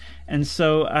zombies. And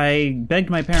so I begged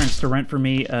my parents to rent for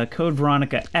me Code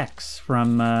Veronica X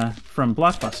from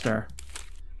Blockbuster.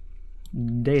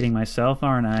 Dating myself,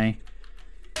 aren't I?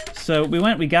 So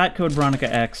we got Code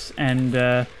Veronica X, and,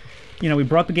 you know, we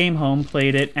brought the game home,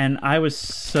 played it, and I was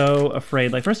so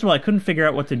afraid. Like, first of all, I couldn't figure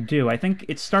out what to do. I think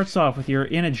it starts off with you're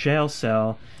in a jail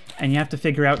cell, and you have to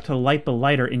figure out to light the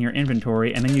lighter in your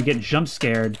inventory, and then you get jump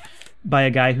scared by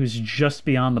a guy who's just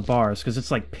beyond the bars, because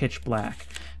it's like pitch black.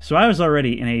 So I was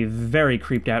already in a very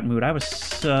creeped out mood. I was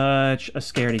such a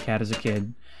scaredy cat as a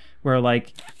kid, where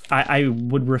like I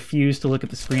would refuse to look at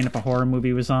the screen if a horror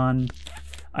movie was on.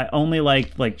 I only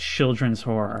liked like children's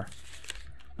horror.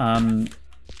 And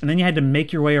then you had to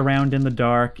make your way around in the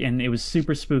dark, and it was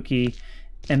super spooky.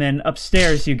 And then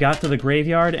upstairs you got to the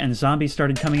graveyard and zombies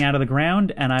started coming out of the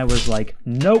ground, and I was like,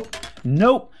 nope,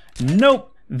 nope,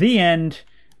 nope, the end.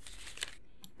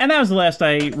 And that was the last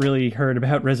I really heard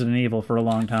about Resident Evil for a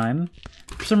long time.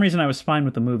 For some reason I was fine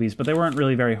with the movies, but they weren't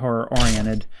really very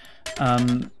horror-oriented.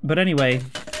 But anyway...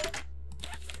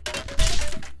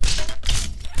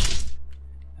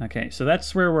 Okay, so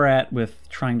that's where we're at with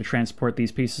trying to transport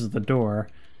these pieces of the door.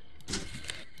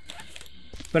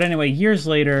 But anyway, years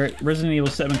later, Resident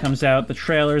Evil 7 comes out, the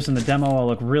trailers and the demo all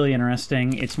look really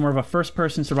interesting. It's more of a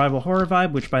first-person survival horror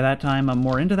vibe, which by that time I'm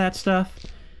more into that stuff.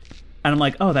 And I'm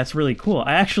like, oh, that's really cool.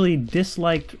 I actually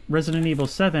disliked Resident Evil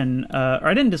 7, or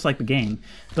I didn't dislike the game.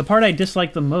 The part I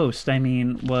disliked the most, I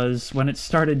mean, was when it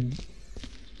started,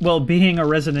 well, being a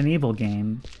Resident Evil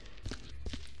game.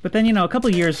 But then, you know, a couple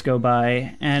years go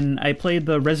by, and I played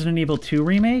the Resident Evil 2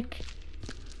 remake,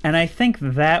 and I think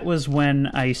that was when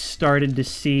I started to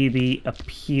see the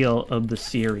appeal of the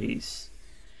series.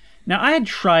 Now, I had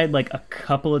tried, like, a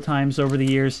couple of times over the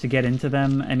years to get into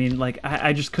them. I mean, like,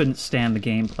 I just couldn't stand the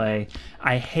gameplay.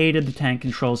 I hated the tank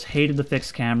controls, hated the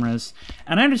fixed cameras.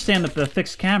 And I understand that the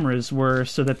fixed cameras were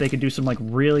so that they could do some, like,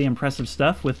 really impressive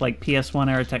stuff with, like,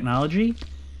 PS1-era technology.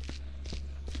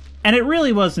 And it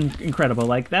really was incredible.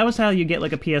 Like, that was how you get,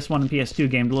 like, a PS1 and PS2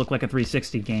 game to look like a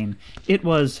 360 game. It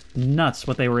was nuts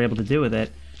what they were able to do with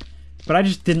it. But I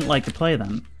just didn't like to play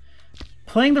them.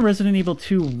 playing the Resident Evil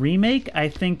 2 remake, I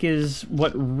think, is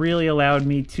what really allowed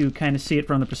me to kind of see it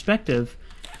from the perspective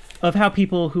of how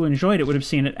people who enjoyed it would have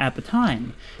seen it at the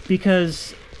time.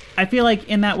 Because I feel like,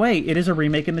 in that way, it is a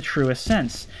remake in the truest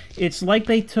sense. It's like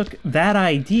they took that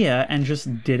idea and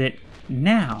just did it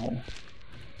now.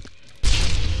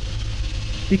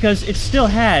 Because it still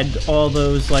had all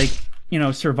those, like, you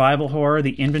know, survival horror,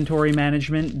 the inventory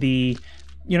management, the,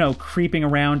 you know, creeping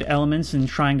around elements and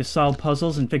trying to solve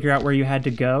puzzles and figure out where you had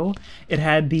to go. It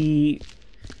had the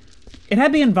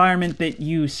environment that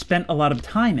you spent a lot of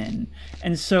time in,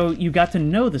 and so you got to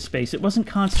know the space. It wasn't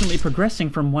constantly progressing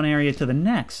from one area to the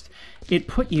next. It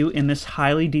put you in this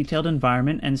highly detailed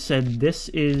environment and said, this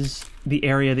is the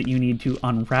area that you need to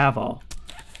unravel.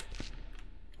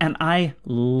 And I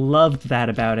loved that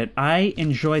about it. I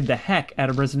enjoyed the heck out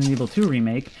of Resident Evil 2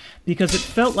 Remake because it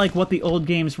felt like what the old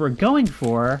games were going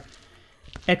for,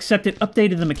 except it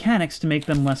updated the mechanics to make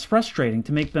them less frustrating,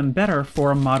 to make them better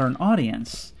for a modern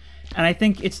audience. And I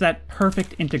think it's that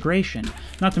perfect integration.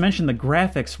 Not to mention the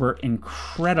graphics were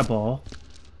incredible.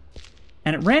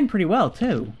 And it ran pretty well,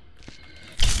 too.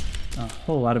 A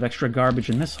whole lot of extra garbage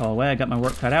in this hallway. I got my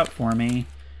work cut out for me.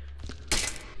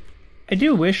 I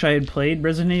do wish I had played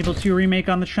Resident Evil 2 Remake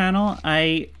on the channel.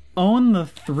 I own the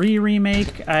 3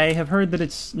 Remake. I have heard that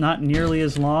it's not nearly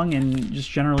as long and just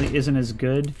generally isn't as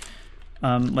good.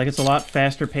 Like, it's a lot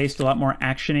faster paced, a lot more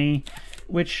action-y,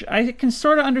 which I can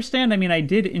sort of understand. I mean, I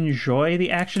did enjoy the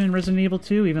action in Resident Evil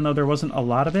 2, even though there wasn't a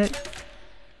lot of it.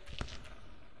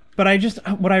 But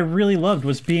what I really loved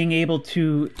was being able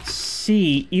to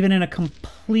see, even in a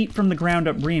complete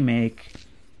from-the-ground-up remake,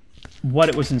 what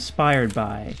it was inspired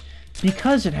by.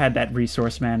 Because it had that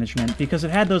resource management, because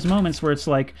it had those moments where it's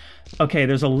like, okay,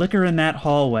 there's a licker in that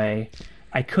hallway,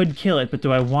 I could kill it, but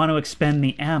do I want to expend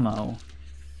the ammo?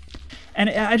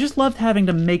 And I just loved having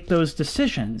to make those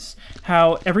decisions,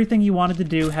 how everything you wanted to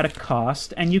do had a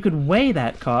cost, and you could weigh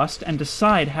that cost and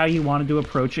decide how you wanted to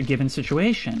approach a given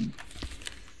situation.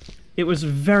 It was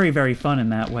very, very fun in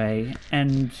that way,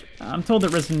 and I'm told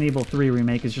that Resident Evil 3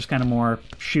 Remake is just kind of more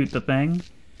shoot the thing.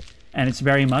 And it's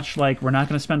very much like, we're not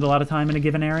going to spend a lot of time in a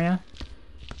given area.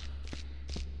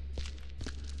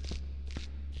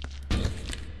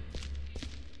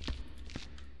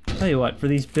 Tell you what, for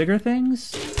these bigger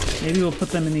things, maybe we'll put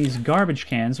them in these garbage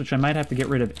cans, which I might have to get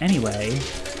rid of anyway,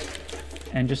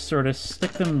 and just sort of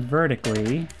stick them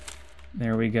vertically.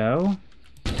 There we go.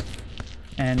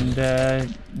 And,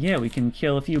 yeah, we can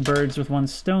kill a few birds with one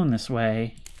stone this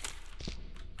way.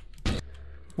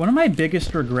 One of my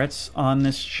biggest regrets on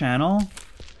this channel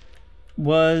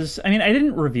was, I mean, I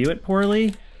didn't review it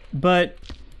poorly, but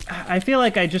I feel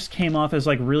like I just came off as,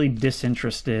 like, really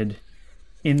disinterested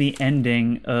in the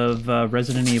ending of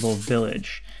Resident Evil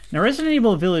Village. Now, Resident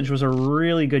Evil Village was a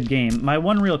really good game. My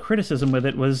one real criticism with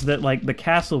it was that, like, the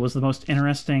castle was the most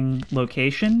interesting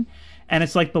location, and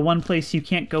it's, like, the one place you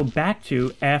can't go back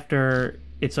to after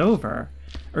it's over.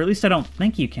 Or at least I don't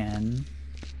think you can.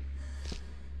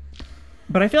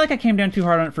 But I feel like I came down too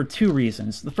hard on it for 2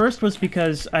 reasons. The first was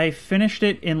because I finished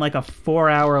it in like a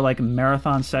 4-hour like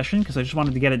marathon session because I just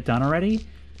wanted to get it done already.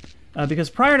 Because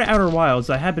prior to Outer Wilds,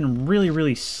 I had been really,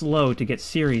 really slow to get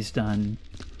series done.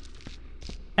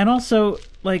 And also,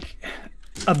 like,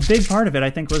 a big part of it, I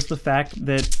think, was the fact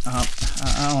that...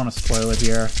 I don't want to spoil it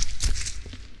here.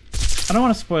 I don't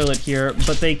want to spoil it here,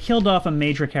 but they killed off a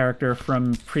major character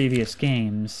from previous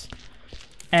games.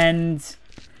 And...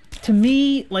 to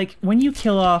me, like, when you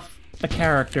kill off a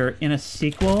character in a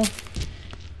sequel,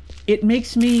 it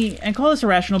makes me, and call this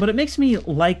irrational, but it makes me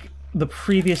like the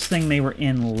previous thing they were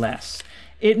in less.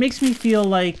 It makes me feel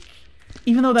like,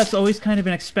 even though that's always kind of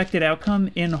an expected outcome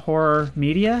in horror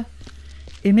media,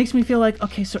 it makes me feel like,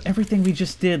 okay, so everything we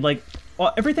just did, like,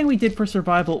 everything we did for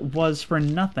survival was for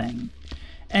nothing.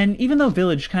 And even though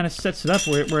Village kind of sets it up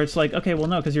where it's like, okay, well,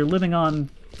 no, because you're living on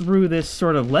through this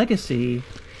sort of legacy...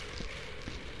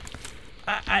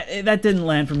 that didn't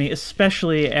land for me,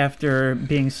 especially after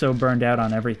being so burned out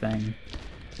on everything.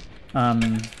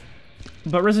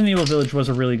 But Resident Evil Village was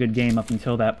a really good game up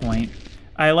until that point.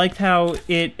 I liked how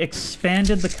it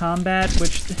expanded the combat,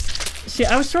 which... see,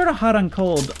 I was sort of hot on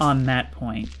cold on that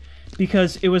point,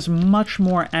 because it was much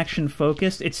more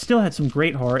action-focused. It still had some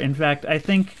great horror. In fact, I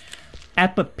think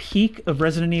at the peak of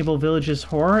Resident Evil Village's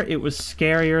horror, it was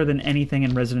scarier than anything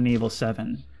in Resident Evil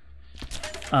 7.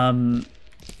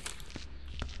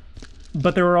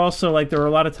 But there were also, like, there were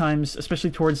a lot of times,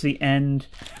 especially towards the end,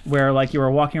 where, like, you were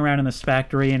walking around in this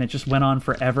factory and it just went on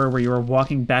forever, where you were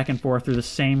walking back and forth through the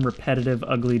same repetitive,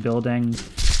 ugly building.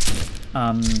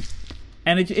 And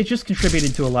it just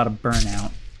contributed to a lot of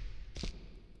burnout.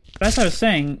 as I was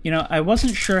saying, you know, I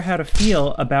wasn't sure how to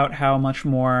feel about how much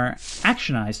more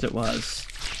actionized it was.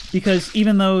 Because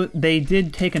even though they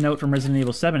did take a note from Resident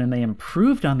Evil 7 and they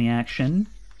improved on the action,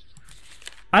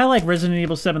 I like Resident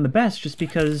Evil 7 the best just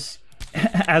because,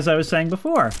 as I was saying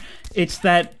before, it's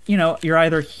that, you know, you're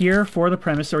either here for the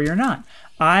premise or you're not.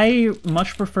 I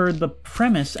much preferred the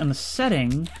premise and the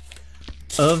setting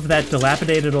of that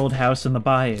dilapidated old house in the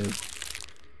bayou,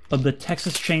 of the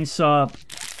Texas Chainsaw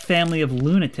family of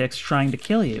lunatics trying to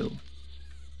kill you.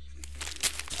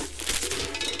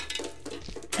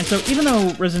 And so even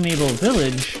though Resident Evil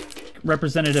Village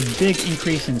represented a big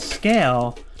increase in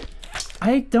scale,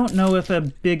 I don't know if a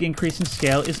big increase in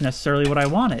scale is necessarily what I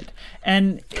wanted.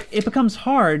 And it becomes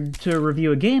hard to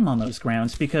review a game on those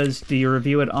grounds, because do you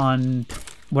review it on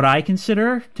what I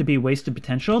consider to be wasted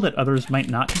potential that others might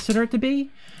not consider it to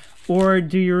be? Or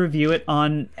do you review it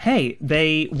on, hey,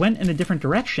 they went in a different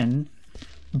direction,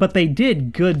 but they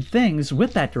did good things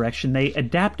with that direction. They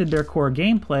adapted their core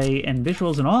gameplay and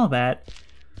visuals and all of that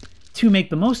to make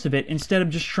the most of it, instead of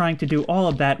just trying to do all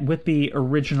of that with the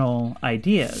original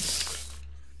ideas.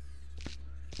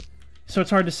 So it's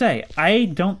hard to say. I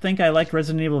don't think I liked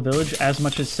Resident Evil Village as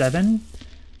much as 7,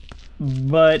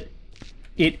 but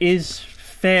it is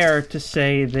fair to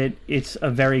say that it's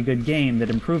a very good game that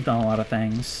improved on a lot of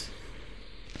things.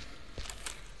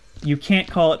 You can't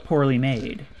call it poorly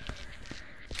made.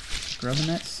 Scrubbing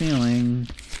that ceiling.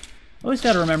 Always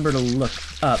gotta remember to look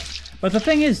up. But the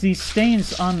thing is, these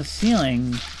stains on the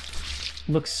ceiling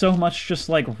look so much just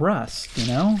like rust, you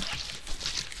know?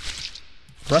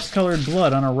 Rust-colored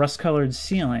blood on a rust-colored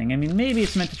ceiling. I mean, maybe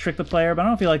it's meant to trick the player, but I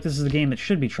don't feel like this is a game that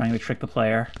should be trying to trick the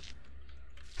player.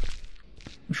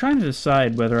 I'm trying to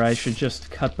decide whether I should just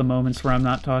cut the moments where I'm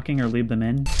not talking or leave them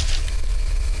in.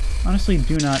 Honestly,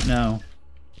 do not know.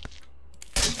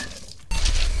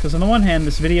 Because on the one hand,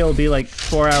 this video will be like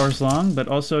 4 hours long, but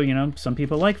also, you know, some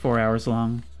people like 4 hours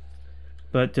long.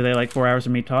 But do they like 4 hours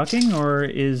of me talking, or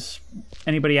is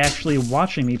anybody actually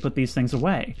watching me put these things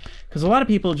away? Because a lot of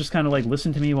people just kind of like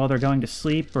listen to me while they're going to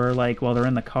sleep, or like while they're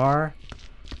in the car.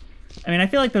 I mean, I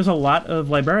feel like there's a lot of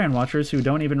librarian watchers who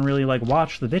don't even really like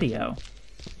watch the video.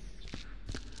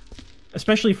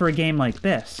 Especially for a game like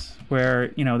this,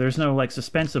 where, you know, there's no like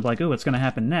suspense of like, ooh, what's going to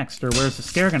happen next, or where's the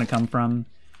scare going to come from.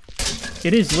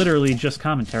 It is literally just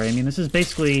commentary. I mean, this is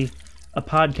basically a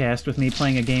podcast with me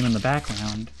playing a game in the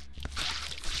background.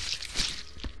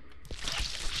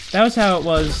 That was how it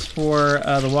was for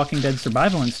the Walking Dead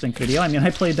Survival Instinct video. I mean, I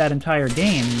played that entire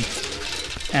game,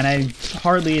 and I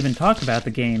hardly even talked about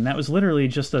the game. That was literally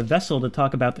just a vessel to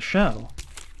talk about the show.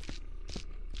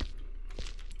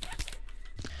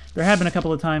 There have been a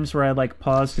couple of times where I like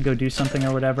paused to go do something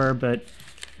or whatever, but,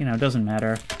 you know, it doesn't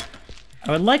matter.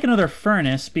 I would like another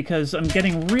furnace, because I'm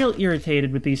getting real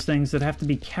irritated with these things that have to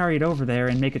be carried over there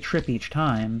and make a trip each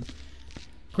time.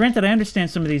 Granted, I understand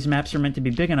some of these maps are meant to be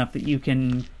big enough that you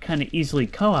can kind of easily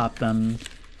co-op them,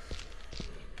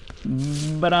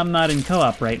 but I'm not in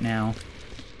co-op right now.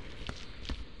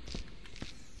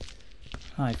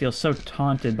 Oh, I feel so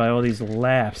taunted by all these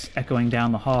laughs echoing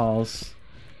down the halls.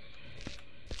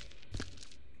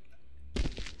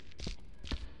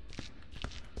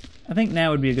 I think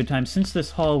now would be a good time, since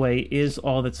this hallway is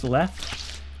all that's left.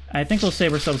 I think we'll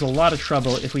save ourselves a lot of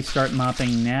trouble if we start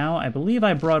mopping now. I believe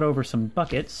I brought over some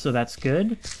buckets, so that's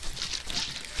good.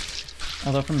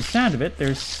 Although from the sound of it,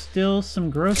 there's still some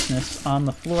grossness on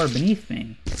the floor beneath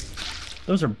me.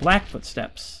 Those are black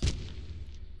footsteps.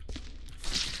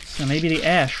 So maybe the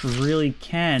ash really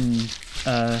can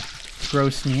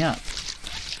gross me up.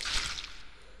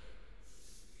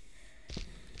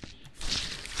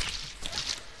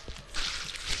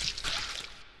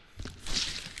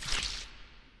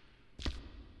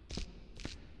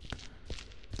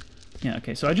 Yeah,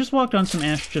 okay, so I just walked on some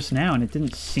ash just now, and it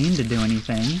didn't seem to do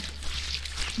anything.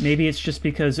 Maybe it's just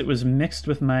because it was mixed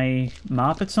with my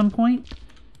mop at some point?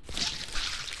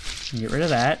 Get rid of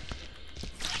that.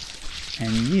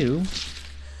 And you.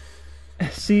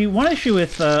 See, one issue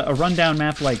with a rundown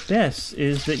map like this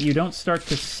is that you don't start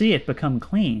to see it become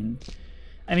clean.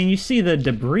 I mean, you see the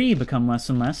debris become less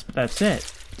and less, but that's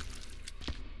it.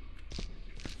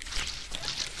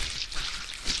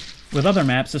 With other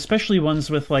maps, especially ones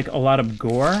with like a lot of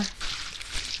gore,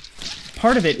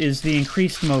 part of it is the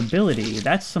increased mobility.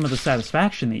 That's some of the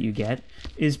satisfaction that you get,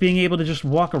 is being able to just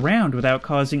walk around without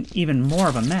causing even more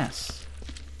of a mess.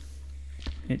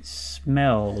 It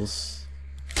smells.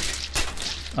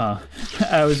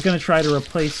 I was going to try to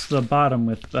replace the bottom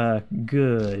with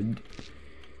good.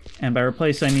 And by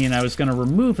replace, I mean I was going to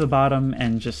remove the bottom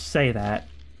and just say that.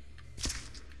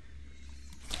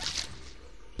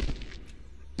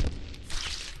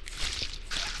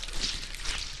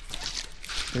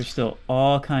 There's still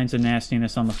all kinds of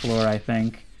nastiness on the floor, I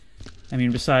think. I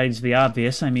mean, besides the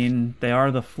obvious, I mean, they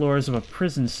are the floors of a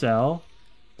prison cell.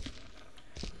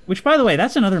 Which, by the way,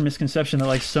 that's another misconception that,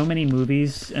 like, so many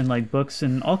movies and, like, books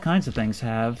and all kinds of things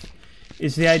have,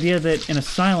 is the idea that an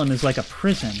asylum is like a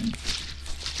prison.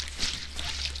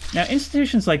 Now,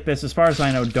 institutions like this, as far as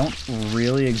I know, don't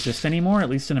really exist anymore, at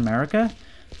least in America.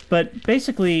 But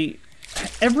basically,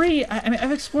 I mean,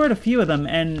 I've explored a few of them,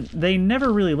 and they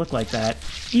never really look like that.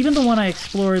 Even the one I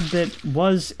explored that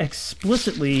was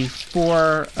explicitly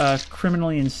for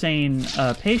criminally insane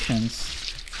patients,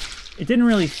 it didn't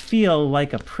really feel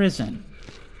like a prison.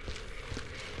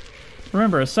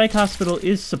 Remember, a psych hospital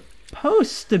is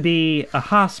supposed to be a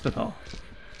hospital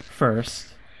first,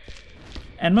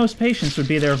 and most patients would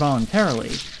be there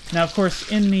voluntarily. Now, of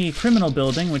course, in the criminal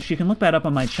building, which you can look that up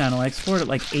on my channel, I explored it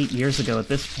like 8 years ago at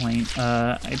this point.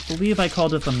 I believe I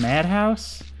called it the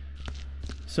Madhouse.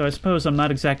 So I suppose I'm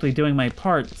not exactly doing my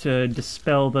part to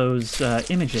dispel those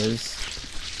images.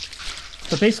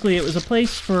 But basically, it was a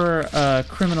place for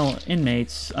criminal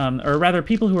inmates, or rather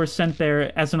people who were sent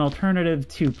there as an alternative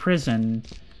to prison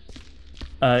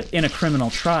in a criminal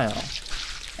trial.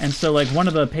 And so, like, one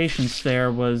of the patients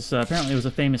there was, apparently it was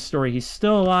a famous story. He's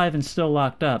still alive and still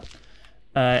locked up.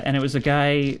 And it was a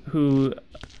guy who,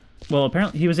 well,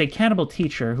 apparently he was a cannibal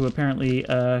teacher who apparently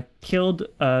killed,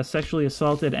 sexually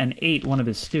assaulted, and ate one of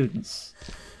his students.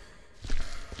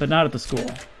 But not at the school.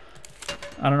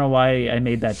 I don't know why I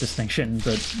made that distinction,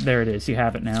 but there it is. You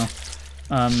have it now.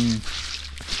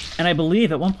 And I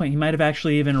believe at one point he might have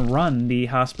actually even run the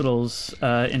hospital's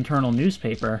internal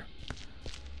newspaper.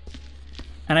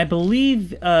 And I believe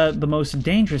the most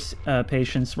dangerous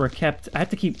patients were kept... I have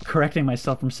to keep correcting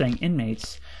myself from saying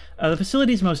inmates. The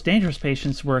facility's most dangerous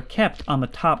patients were kept on the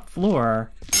top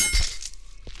floor.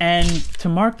 And to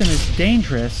mark them as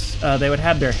dangerous, they would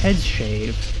have their heads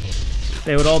shaved.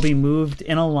 They would all be moved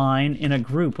in a line, in a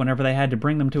group, whenever they had to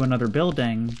bring them to another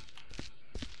building.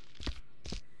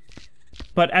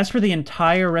 But as for the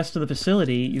entire rest of the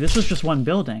facility, this was just one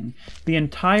building. The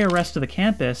entire rest of the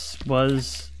campus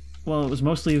was... well, it was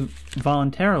mostly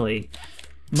voluntarily.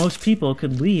 Most people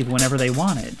could leave whenever they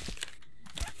wanted.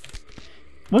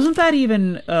 Wasn't that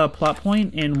even a plot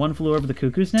point in One Flew Over the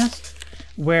Cuckoo's Nest?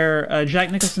 Where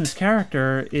Jack Nicholson's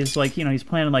character is like, you know, he's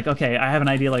planning like, okay, I have an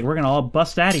idea, like, we're gonna all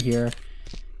bust out of here.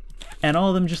 And all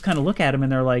of them just kind of look at him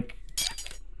and they're like,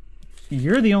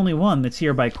 you're the only one that's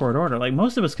here by court order. Like,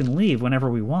 most of us can leave whenever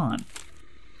we want.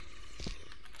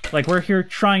 Like, we're here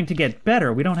trying to get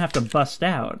better. We don't have to bust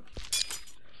out.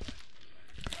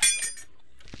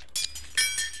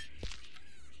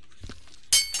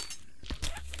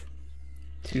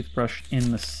 Toothbrush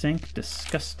in the sink.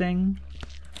 Disgusting.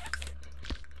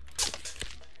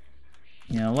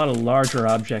 You know, a lot of larger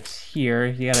objects here.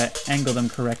 You gotta angle them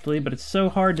correctly, but it's so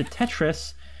hard to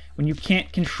Tetris when you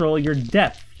can't control your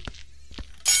depth.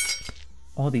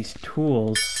 All these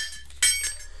tools.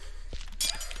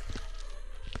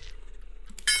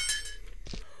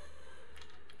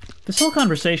 This whole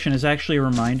conversation is actually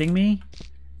reminding me,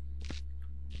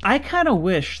 I kind of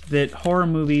wish that horror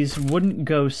movies wouldn't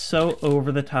go so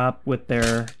over the top with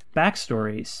their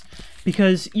backstories,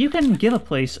 because you can give a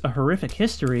place a horrific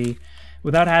history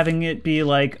without having it be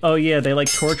like, oh yeah, they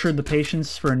like tortured the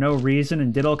patients for no reason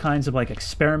and did all kinds of like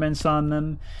experiments on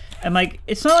them. And like,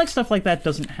 it's not like stuff like that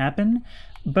doesn't happen,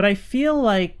 but I feel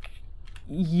like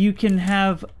you can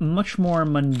have much more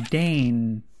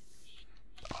mundane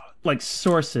like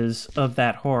sources of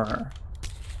that horror.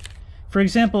 For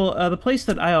example, the place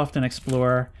that I often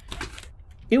explore,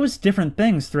 it was different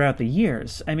things throughout the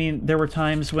years. I mean, there were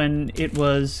times when it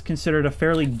was considered a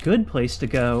fairly good place to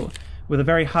go with a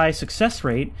very high success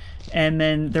rate, and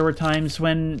then there were times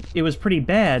when it was pretty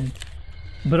bad,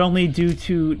 but only due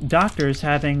to doctors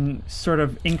having sort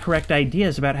of incorrect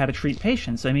ideas about how to treat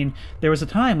patients. I mean, there was a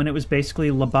time when it was basically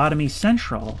lobotomy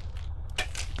central.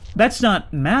 That's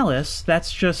not malice,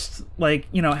 that's just, like,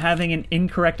 you know, having an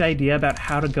incorrect idea about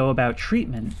how to go about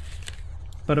treatment.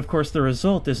 But of course the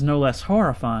result is no less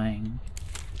horrifying.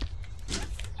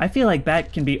 I feel like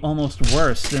that can be almost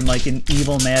worse than, like, an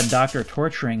evil mad doctor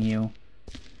torturing you.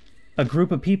 A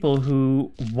group of people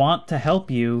who want to help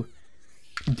you,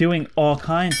 doing all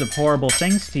kinds of horrible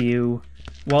things to you,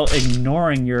 while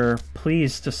ignoring your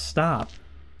pleas to stop.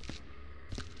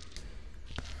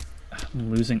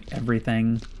 I'm losing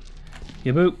everything.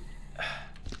 Yeah, boop.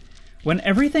 When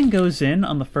everything goes in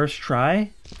on the first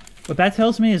try, what that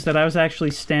tells me is that I was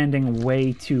actually standing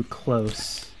way too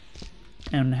close,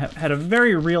 and had a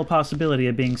very real possibility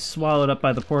of being swallowed up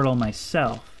by the portal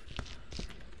myself.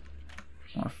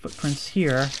 More footprints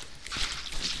here.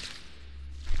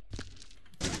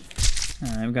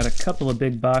 I've got a couple of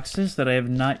big boxes that I have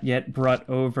not yet brought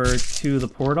over to the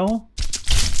portal.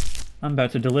 I'm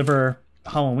about to deliver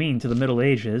Halloween to the Middle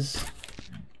Ages.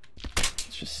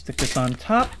 Let's just stick this on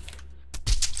top.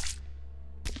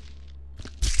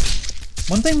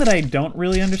 One thing that I don't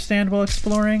really understand while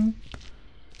exploring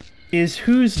is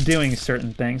who's doing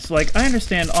certain things. Like, I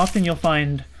understand often you'll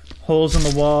find holes in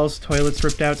the walls, toilets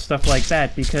ripped out, stuff like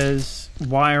that, because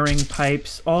wiring,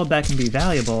 pipes, all of that can be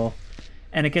valuable,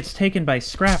 and it gets taken by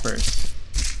scrappers.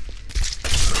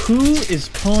 Who is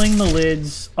pulling the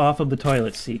lids off of the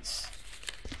toilet seats?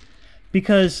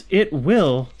 Because it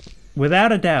will,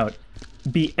 without a doubt,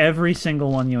 be every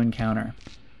single one you encounter.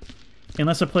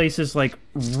 Unless a place is, like,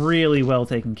 really well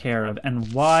taken care of.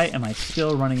 And why am I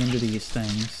still running into these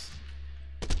things?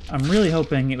 I'm really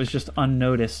hoping it was just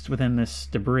unnoticed within this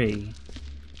debris.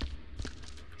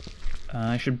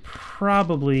 I should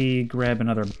probably grab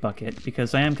another bucket,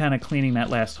 because I am kind of cleaning that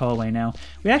last hallway now.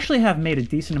 We actually have made a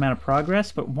decent amount of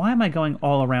progress, but why am I going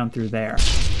all around through there? I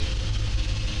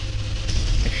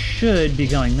should be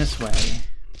going this way.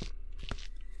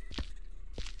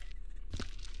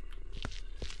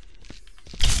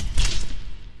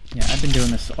 Yeah, I've been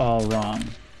doing this all wrong.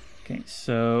 Okay,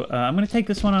 so I'm going to take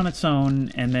this one on its own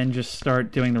and then just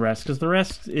start doing the rest, because the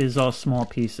rest is all small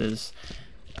pieces.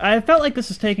 I felt like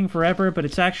this is taking forever, but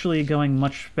it's actually going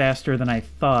much faster than I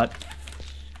thought,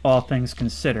 all things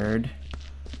considered.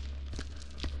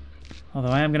 Although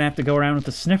I am going to have to go around with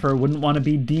the sniffer. Wouldn't want to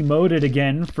be demoted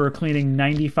again for cleaning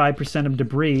 95% of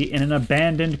debris in an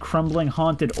abandoned, crumbling,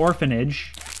 haunted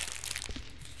orphanage.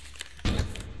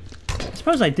 I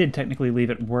suppose I did technically leave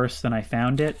it worse than I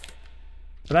found it,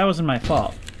 but that wasn't my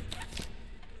fault.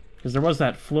 Because there was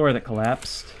that floor that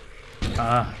collapsed.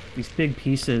 Ah, these big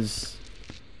pieces.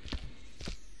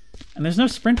 And there's no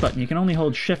sprint button, you can only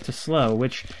hold shift to slow,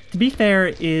 which, to be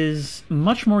fair, is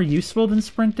much more useful than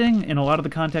sprinting in a lot of the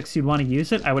contexts you'd want to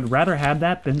use it. I would rather have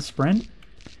that than sprint.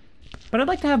 But I'd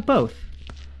like to have both.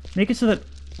 Make it so that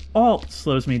Alt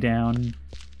slows me down,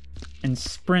 and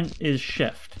sprint is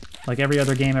shift, like every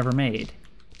other game ever made.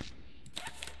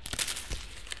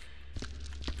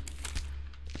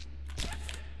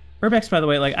 Urbex, by the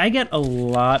way, like, I get a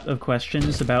lot of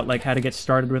questions about, like, how to get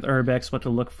started with Urbex, what to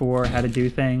look for, how to do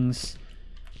things.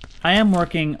 I am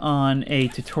working on a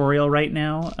tutorial right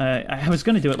now. I was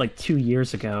going to do it, like, 2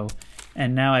 years ago,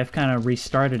 and now I've kind of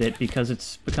restarted it because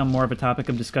it's become more of a topic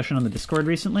of discussion on the Discord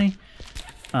recently.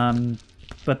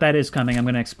 But that is coming. I'm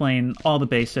going to explain all the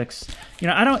basics. You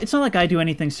know, it's not like I do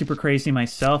anything super crazy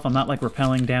myself. I'm not, like,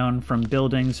 rappelling down from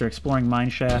buildings or exploring mine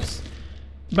shafts.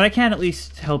 But I can at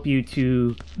least help you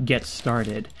to get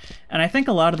started. And I think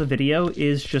a lot of the video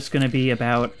is just going to be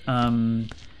about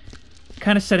kind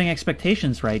of setting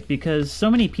expectations right, because so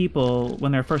many people,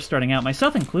 when they're first starting out,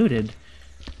 myself included,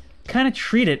 kind of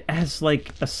treat it as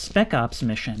like a Spec Ops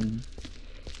mission.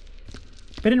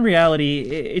 But in reality,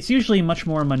 it's usually much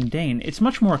more mundane. It's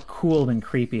much more cool than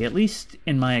creepy, at least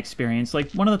in my experience.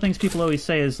 Like, one of the things people always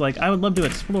say is, like, I would love to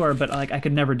explore, but, like, I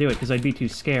could never do it because I'd be too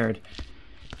scared.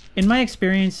 In my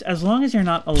experience, as long as you're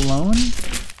not alone,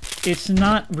 it's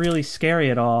not really scary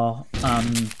at all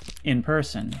in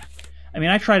person. I mean,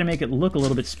 I try to make it look a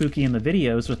little bit spooky in the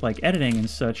videos with, like, editing and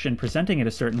such and presenting it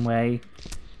a certain way.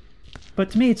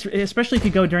 But to me, it's, especially if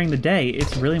you go during the day,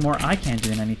 it's really more eye-candy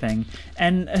than anything.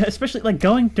 And especially, like,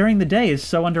 going during the day is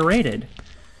so underrated.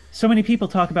 So many people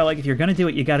talk about, like, if you're gonna do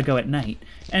it, you gotta go at night.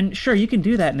 And sure, you can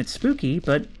do that and it's spooky,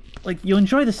 but, like, you'll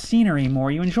enjoy the scenery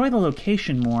more, you enjoy the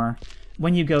location more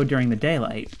when you go during the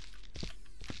daylight.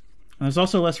 And there's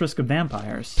also less risk of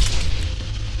vampires.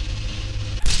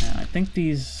 Now, I think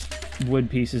these wood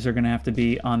pieces are going to have to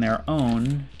be on their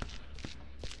own,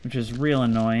 which is real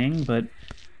annoying, but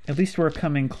at least we're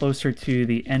coming closer to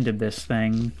the end of this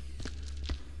thing.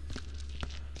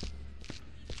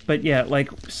 But yeah, like,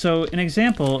 so an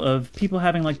example of people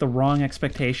having, like, the wrong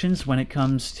expectations when it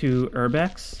comes to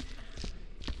Urbex.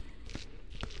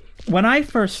 When I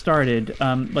first started,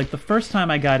 like, the first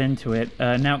time I got into it,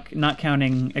 now not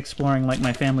counting exploring, like,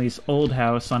 my family's old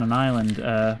house on an island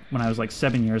when I was, like,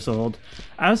 7 years old,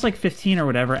 I was, like, 15 or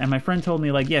whatever, and my friend told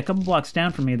me, like, yeah, a couple blocks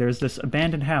down from me, there's this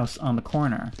abandoned house on the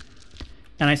corner.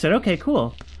 And I said, okay,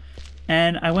 cool.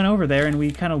 And I went over there, and we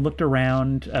kind of looked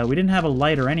around. We didn't have a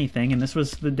light or anything, and this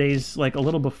was the days, like, a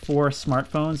little before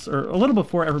smartphones, or a little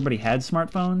before everybody had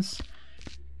smartphones.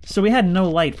 So we had no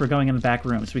light for going in the back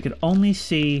rooms. We could only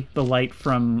see the light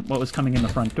from what was coming in the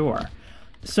front door.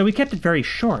 So we kept it very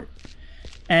short.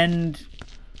 And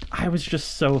I was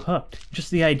just so hooked.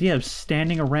 Just the idea of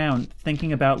standing around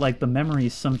thinking about, like, the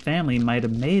memories some family might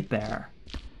have made there.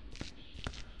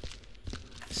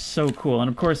 so cool. And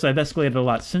of course, I've escalated a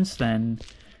lot since then.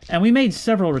 And we made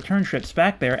several return trips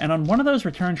back there. And on one of those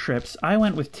return trips, I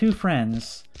went with 2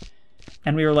 friends.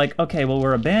 And we were like, okay, well,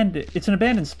 it's an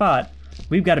abandoned spot.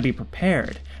 We've got to be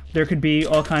prepared. There could be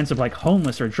all kinds of, like,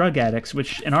 homeless or drug addicts,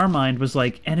 which in our mind was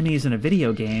like enemies in a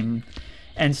video game.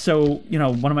 And so, you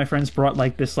know, one of my friends brought,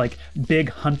 like, this, like, big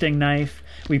hunting knife.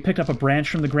 We picked up a branch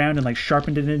from the ground and, like,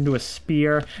 sharpened it into a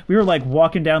spear. We were, like,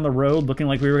 walking down the road looking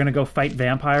like we were going to go fight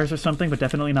vampires or something, but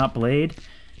definitely not Blade.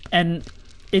 And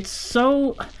it's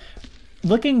so...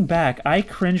 Looking back, I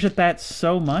cringe at that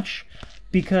so much,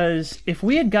 because if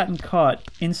we had gotten caught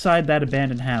inside that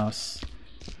abandoned house,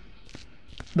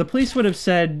 the police would have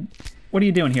said, "What are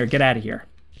you doing here? Get out of here."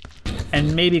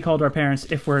 And maybe called our parents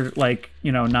if we're, like,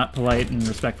 you know, not polite and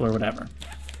respectful or whatever.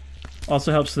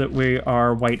 Also helps that we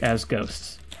are white as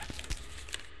ghosts.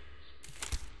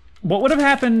 What would have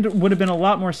happened would have been a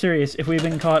lot more serious if we'd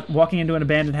been caught walking into an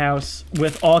abandoned house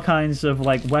with all kinds of,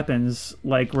 like, weapons,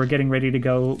 like we're getting ready to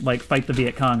go, like, fight the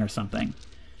Viet Cong or something.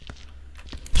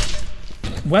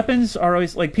 Weapons are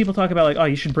always, like, people talk about, like, oh,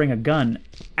 you should bring a gun.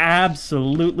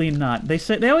 Absolutely not.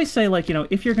 They always say, like, you know,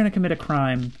 if you're going to commit a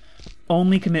crime,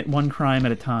 only commit one crime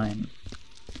at a time.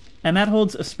 And that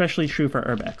holds especially true for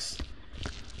urbex.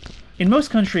 In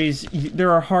most countries, there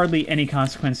are hardly any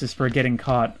consequences for getting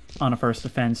caught on a first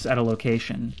offense at a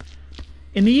location.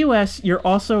 In the US, you're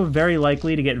also very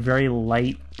likely to get very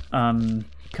light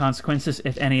consequences,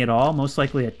 if any at all, most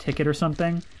likely a ticket or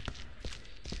something.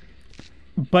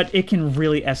 But it can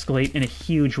really escalate in a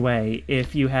huge way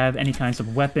if you have any kinds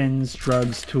of weapons,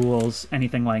 drugs, tools,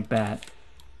 anything like that.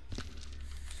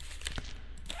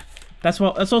 That's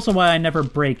also why I never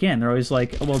break in. They're always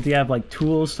like, well, do you have, like,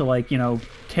 tools to, like, you know,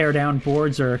 tear down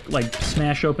boards or, like,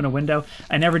 smash open a window?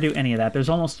 I never do any of that. There's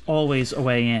almost always a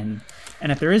way in.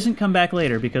 And if there isn't, come back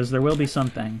later, because there will be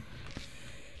something.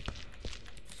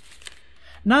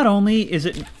 Not only is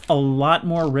it a lot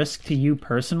more risk to you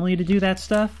personally to do that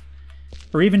stuff,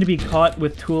 or even to be caught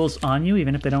with tools on you,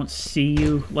 even if they don't see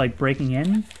you, like, breaking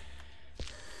in,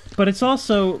 but it's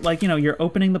also, like, you know, you're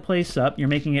opening the place up, you're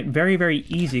making it very, very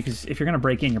easy, because if you're going to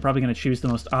break in, you're probably going to choose the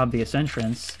most obvious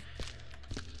entrance.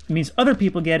 It means other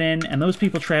people get in, and those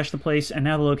people trash the place, and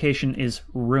now the location is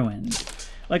ruined.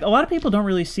 Like, a lot of people don't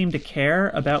really seem to care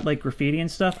about, like, graffiti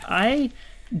and stuff. I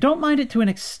don't mind it to an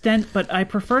extent, but I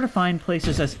prefer to find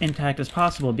places as intact as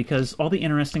possible, because all the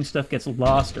interesting stuff gets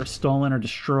lost or stolen or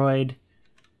destroyed.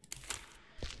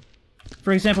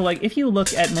 For example, like, if you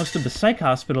look at most of the psych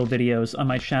hospital videos on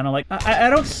my channel, like, I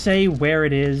don't say where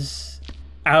it is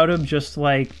out of just,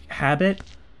 like, habit,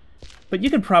 but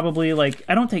you could probably, like,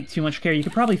 I don't take too much care. You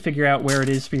could probably figure out where it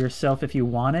is for yourself if you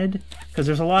wanted, because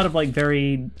there's a lot of, like,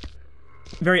 very,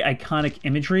 very iconic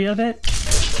imagery of it.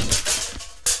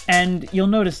 And you'll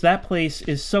notice that place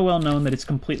is so well known that it's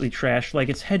completely trashed. Like,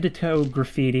 it's head-to-toe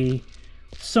graffiti,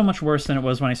 so much worse than it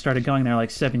was when I started going there,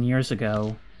 like, 7 years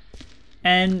ago.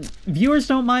 And viewers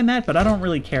don't mind that, but I don't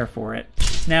really care for it.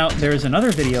 Now, there's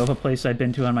another video of a place I've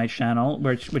been to on my channel,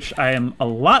 which I am a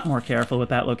lot more careful with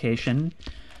that location.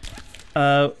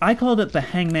 I called it the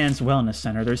Hangman's Wellness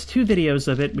Center. There's 2 videos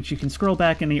of it, which you can scroll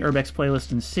back in the Urbex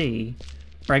playlist and see.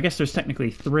 Or I guess there's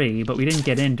technically 3, but we didn't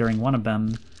get in during one of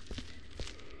them.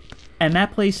 And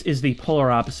that place is the polar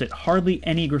opposite. Hardly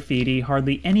any graffiti,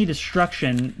 hardly any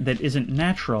destruction that isn't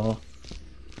natural.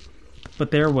 But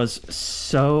there was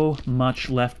so much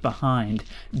left behind.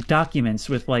 Documents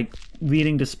with, like,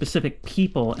 leading to specific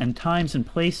people and times and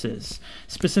places,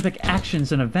 specific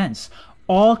actions and events,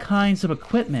 all kinds of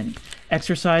equipment,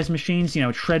 exercise machines, you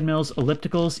know, treadmills,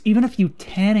 ellipticals, even a few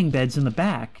tanning beds in the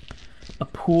back, a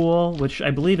pool, which I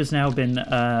believe has now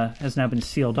been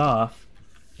sealed off.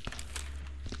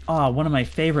 Ah, one of my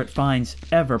favorite finds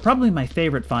ever, probably my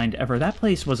favorite find ever. That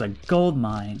place was a gold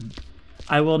mine.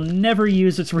 I will never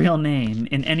use its real name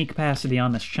in any capacity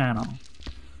on this channel.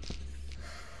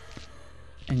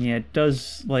 And yeah, it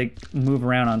does, like, move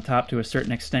around on top to a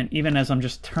certain extent, even as I'm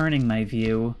just turning my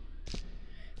view.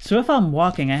 So if I'm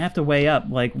walking, I have to weigh up,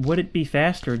 like, would it be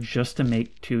faster just to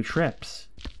make 2 trips?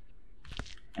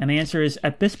 And the answer is,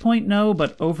 at this point, no,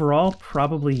 but overall,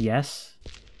 probably yes.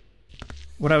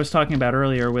 What I was talking about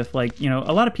earlier with, like, you know,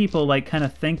 a lot of people, like, kind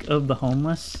of think of the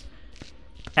homeless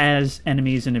as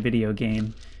enemies in a video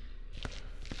game.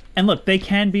 And look, they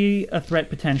can be a threat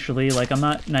potentially. Like, I'm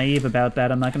not naive about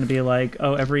that. I'm not going to be like,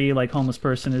 oh, every, like, homeless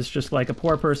person is just, like, a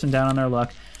poor person down on their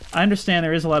luck. I understand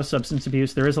there is a lot of substance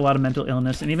abuse, there is a lot of mental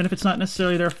illness, and even if it's not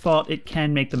necessarily their fault, it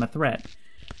can make them a threat.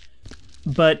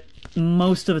 But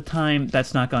most of the time,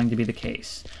 that's not going to be the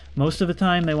case. Most of the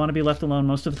time, they want to be left alone.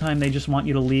 Most of the time, they just want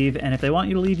you to leave, and if they want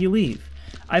you to leave, you leave.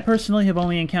 I personally have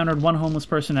only encountered one homeless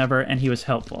person ever, and he was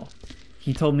helpful.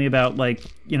 He told me about, like,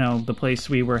 you know, the place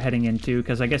we were heading into,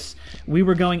 because I guess we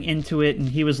were going into it, and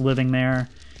he was living there,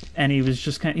 and he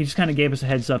just kind of gave us a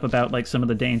heads up about, like, some of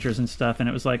the dangers and stuff, and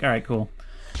it was like, all right, cool.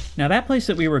 Now, that place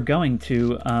that we were going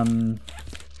to,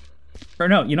 or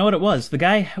no, you know what it was? The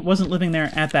guy wasn't living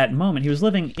there at that moment. He was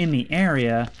living in the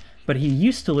area, but he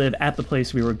used to live at the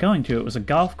place we were going to. It was a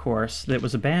golf course that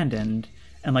was abandoned,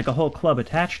 and, like, a whole club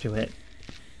attached to it.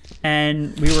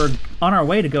 And we were on our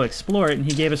way to go explore it, and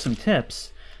he gave us some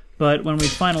tips. But when we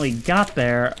finally got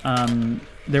there,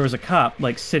 there was a cop,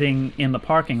 like, sitting in the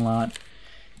parking lot.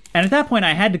 And at that point,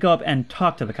 I had to go up and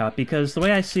talk to the cop, because the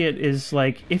way I see it is,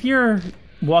 like, if you're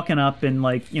walking up and,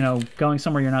 like, you know, going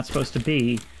somewhere you're not supposed to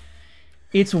be,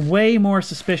 it's way more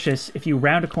suspicious if you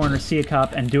round a corner, see a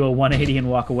cop, and do a 180 and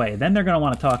walk away. Then they're going to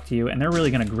want to talk to you, and they're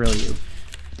really going to grill you.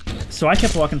 So I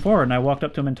kept walking forward, and I walked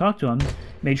up to him and talked to him,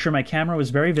 made sure my camera was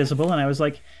very visible, and I was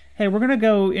like, hey, we're going to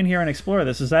go in here and explore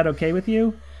this. Is that okay with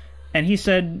you? And he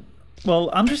said, well,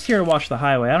 I'm just here to watch the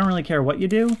highway. I don't really care what you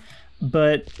do.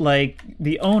 But, like,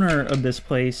 the owner of this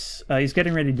place, he's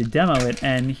getting ready to demo it,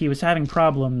 and he was having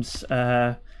problems.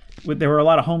 There were a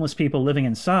lot of homeless people living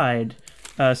inside,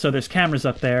 so there's cameras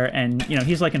up there, and, you know,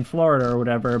 he's, like, in Florida or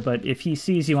whatever, but if he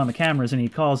sees you on the cameras and he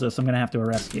calls us, I'm going to have to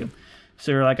arrest you.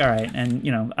 So we're like, all right, and,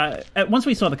 you know, once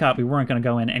we saw the cop, we weren't going to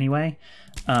go in anyway,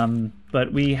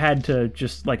 but we had to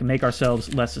just, like, make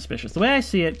ourselves less suspicious. The way I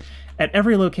see it, at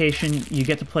every location, you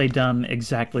get to play dumb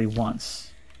exactly once.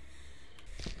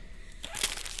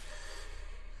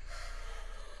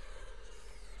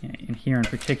 Yeah, and here in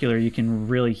particular, you can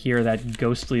really hear that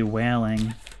ghostly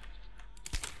wailing.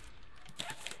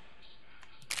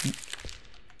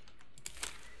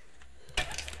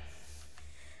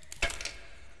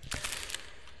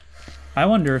 I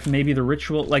wonder if maybe the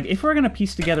ritual... Like, if we're going to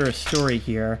piece together a story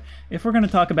here, if we're going to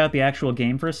talk about the actual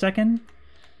game for a second,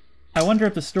 I wonder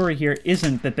if the story here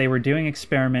isn't that they were doing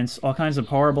experiments, all kinds of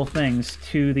horrible things,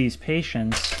 to these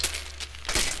patients.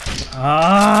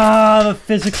 Ah, the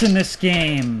physics in this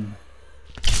game!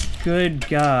 Good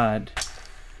God.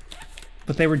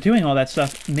 But they were doing all that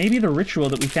stuff. Maybe the ritual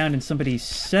that we found in somebody's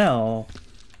cell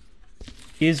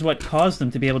is what caused them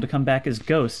to be able to come back as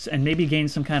ghosts, and maybe gain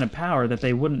some kind of power that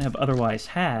they wouldn't have otherwise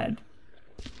had.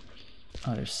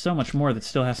 Oh, there's so much more that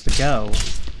still has to go.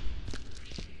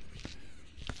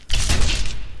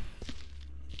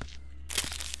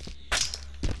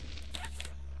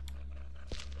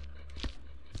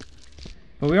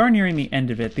 But we are nearing the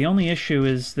end of it. The only issue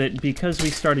is that because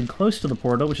we started close to the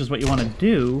portal, which is what you want to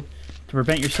do to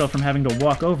prevent yourself from having to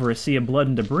walk over a sea of blood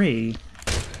and debris,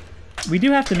 we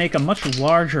do have to make a much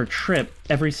larger trip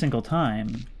every single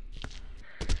time.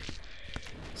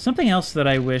 Something else that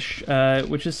I wish,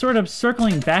 which is sort of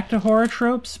circling back to horror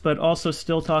tropes, but also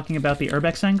still talking about the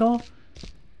urbex angle,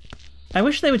 I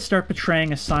wish they would start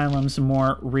portraying asylums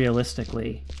more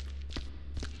realistically.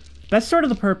 That's sort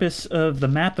of the purpose of the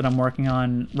map that I'm working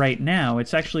on right now.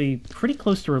 It's actually pretty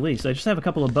close to release. I just have a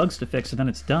couple of bugs to fix and then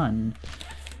it's done.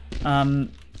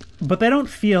 But they don't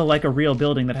feel like a real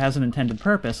building that has an intended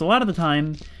purpose. A lot of the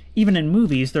time, even in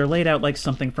movies, they're laid out like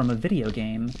something from a video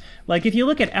game. Like, if you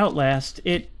look at Outlast,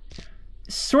 it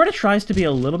sort of tries to be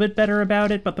a little bit better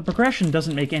about it, but the progression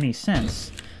doesn't make any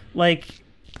sense. Like,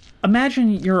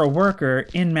 imagine you're a worker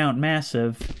in Mount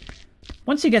Massive.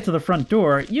 Once you get to the front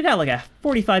door, you got like a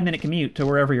 45-minute commute to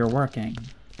wherever you're working.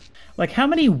 Like, how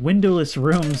many windowless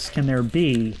rooms can there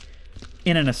be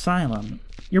in an asylum?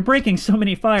 You're breaking so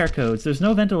many fire codes. There's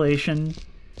no ventilation.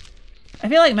 I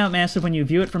feel like Mount Massive, when you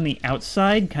view it from the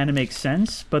outside, kind of makes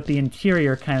sense, but the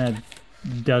interior kind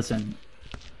of doesn't.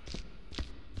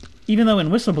 Even though in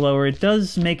Whistleblower, it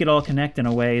does make it all connect in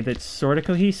a way that's sort of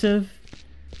cohesive,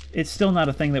 it's still not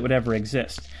a thing that would ever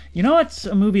exist. You know what's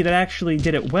a movie that actually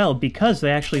did it well because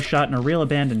they actually shot in a real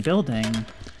abandoned building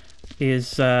is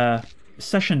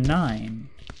Session 9.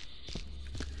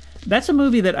 That's a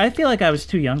movie that I feel like I was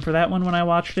too young for that one when I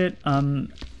watched it.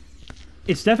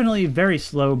 It's definitely a very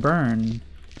slow burn.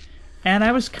 And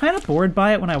I was kind of bored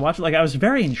by it when I watched it. Like, I was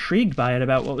very intrigued by it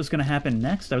about what was going to happen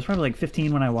next. I was probably like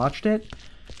 15 when I watched it.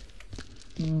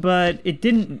 But it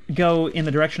didn't go in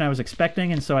the direction I was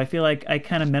expecting, and so I feel like I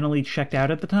kind of mentally checked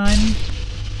out at the time.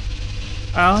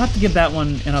 I'll have to give that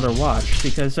one another watch,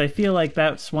 because I feel like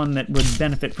that's one that would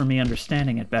benefit from me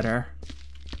understanding it better.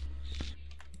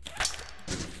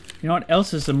 You know what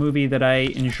else is a movie that I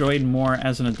enjoyed more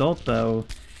as an adult, though?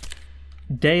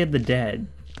 Day of the Dead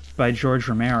by George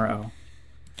Romero.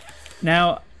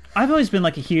 Now, I've always been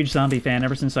like a huge zombie fan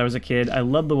ever since I was a kid. I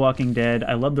love The Walking Dead.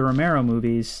 I love the Romero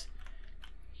movies.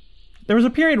 There was a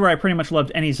period where I pretty much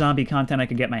loved any zombie content I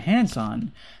could get my hands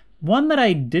on. One that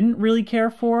I didn't really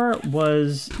care for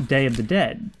was Day of the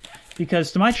Dead.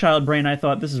 Because to my child brain, I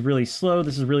thought, this is really slow,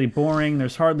 this is really boring,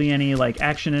 there's hardly any, like,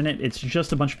 action in it, it's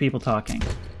just a bunch of people talking.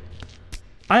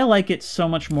 I like it so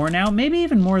much more now, maybe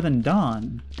even more than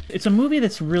Dawn. It's a movie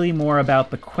that's really more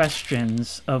about the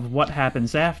questions of what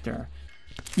happens after.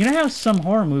 You know how some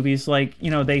horror movies, like, you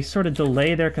know, they sort of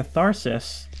delay their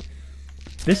catharsis?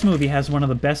 This movie has one of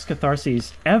the best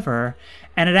catharses ever,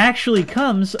 and it actually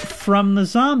comes from the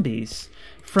zombies.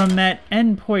 From that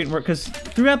end point where, because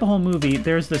throughout the whole movie,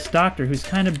 there's this doctor who's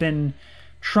kind of been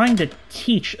trying to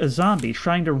teach a zombie,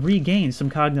 trying to regain some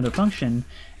cognitive function,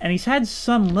 and he's had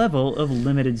some level of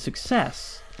limited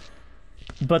success.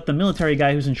 But the military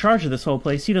guy who's in charge of this whole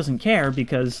place, he doesn't care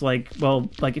because, like, well,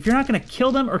 like, if you're not going to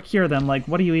kill them or cure them, like,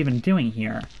 what are you even doing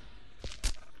here?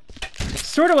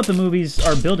 Sort of what the movies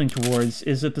are building towards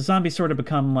is that the zombies sort of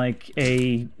become, like,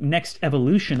 a next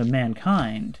evolution of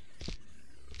mankind.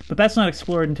 But that's not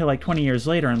explored until like 20 years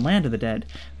later in Land of the Dead.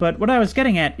 But what I was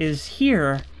getting at is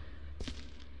here,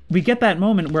 we get that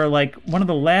moment where like one of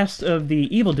the last of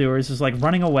the evildoers is like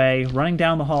running away, running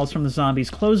down the halls from the zombies,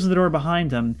 closes the door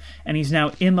behind him, and he's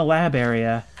now in the lab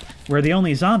area where the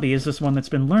only zombie is this one that's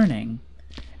been learning.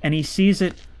 And he sees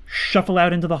it shuffle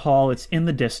out into the hall, it's in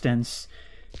the distance,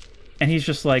 and he's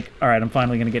just like, alright, I'm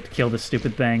finally gonna get to kill this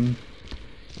stupid thing.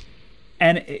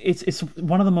 And it's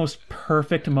one of the most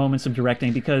perfect moments of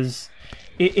directing because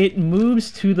it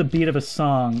moves to the beat of a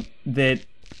song that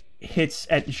hits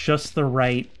at just the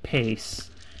right pace.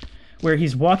 Where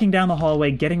he's walking down the hallway,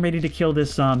 getting ready to kill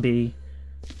this zombie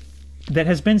that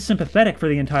has been sympathetic for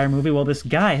the entire movie, while this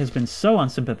guy has been so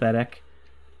unsympathetic.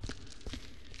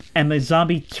 And the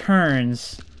zombie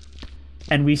turns,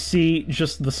 and we see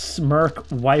just the smirk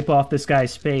wipe off this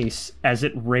guy's face as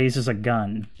it raises a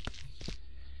gun.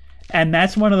 And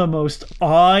that's one of the most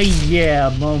aw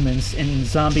yeah moments in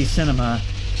zombie cinema.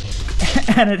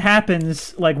 And it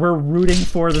happens like we're rooting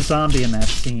for the zombie in that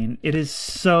scene. It is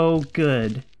so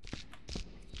good.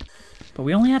 But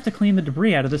we only have to clean the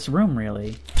debris out of this room,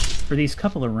 really. For these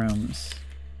couple of rooms.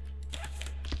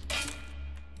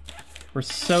 We're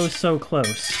so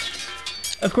close.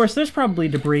 Of course, there's probably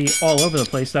debris all over the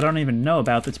place that I don't even know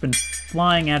about that's been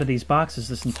flying out of these boxes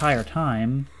this entire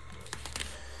time.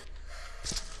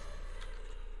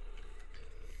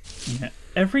 Yeah,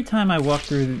 every time I walk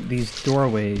through these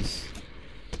doorways,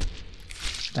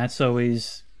 that's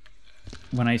always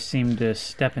when I seem to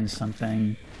step in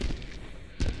something.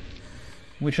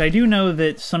 Which I do know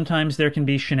that sometimes there can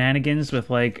be shenanigans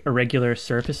with, like, irregular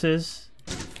surfaces.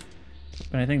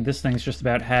 But I think this thing's just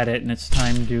about had it, and it's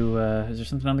time to, is there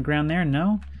something on the ground there?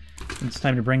 No? It's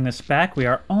time to bring this back. We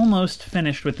are almost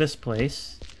finished with this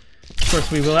place. Of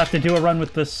course, we will have to do a run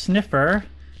with the sniffer,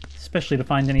 especially to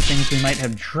find any things we might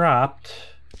have dropped.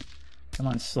 Come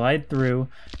on, slide through.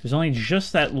 There's only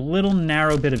just that little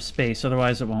narrow bit of space,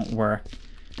 otherwise it won't work.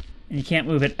 And you can't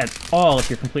move it at all if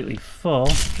you're completely full.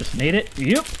 Just made it.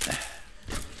 Yep.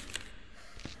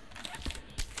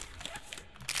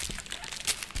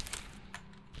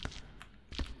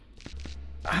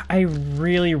 I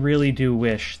really do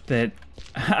wish that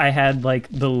I had, like,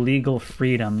 the legal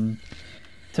freedom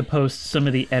to post some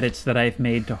of the edits that I've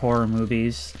made to horror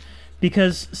movies,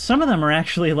 because some of them are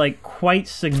actually, like, quite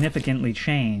significantly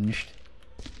changed.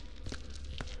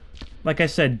 Like I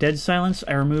said, Dead Silence,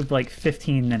 I removed, like,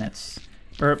 15 minutes.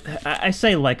 Or, I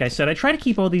say like I said, I try to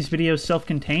keep all these videos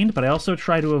self-contained, but I also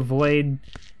try to avoid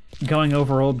going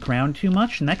over old ground too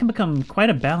much, and that can become quite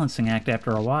a balancing act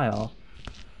after a while.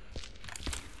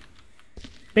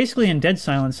 Basically, in Dead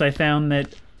Silence, I found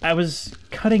that I was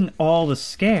cutting all the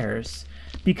scares,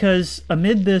 because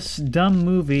amid this dumb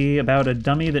movie about a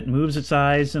dummy that moves its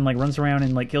eyes and, like, runs around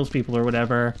and, like, kills people or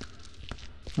whatever,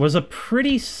 was a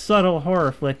pretty subtle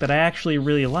horror flick that I actually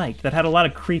really liked, that had a lot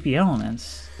of creepy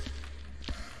elements.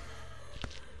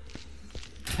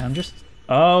 And I'm just...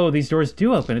 Oh, these doors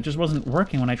do open. It just wasn't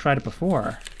working when I tried it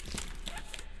before.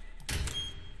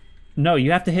 No,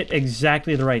 you have to hit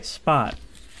exactly the right spot.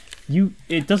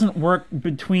 It doesn't work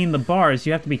between the bars.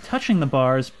 You have to be touching the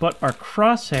bars, but our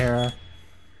crosshair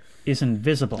is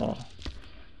invisible.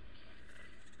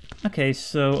 Okay,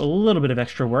 so a little bit of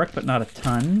extra work, but not a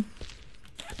ton.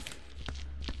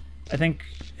 I think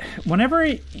whenever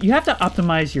you have to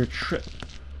optimize your trip...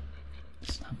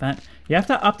 Stop that. You have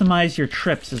to optimize your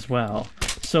trips as well.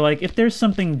 So, like, if there's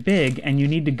something big and you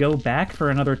need to go back for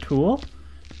another tool,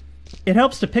 it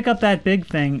helps to pick up that big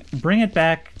thing, bring it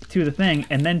back to the thing,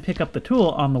 and then pick up the tool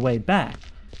on the way back.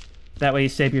 That way you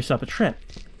save yourself a trip.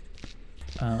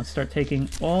 Let's start taking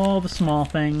all the small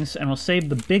things, and we'll save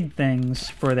the big things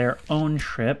for their own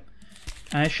trip.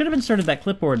 I should have inserted that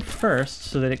clipboard first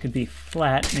so that it could be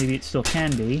flat. Maybe it still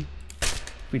can be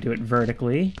if we do it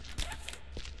vertically.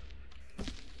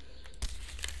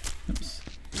 Oops.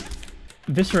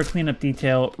 Viscera cleanup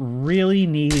detail really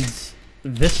needs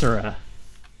Viscera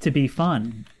to be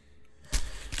fun.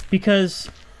 Because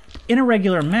in a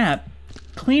regular map,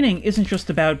 cleaning isn't just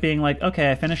about being like,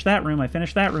 okay, I finished that room, I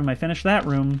finished that room, I finished that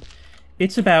room.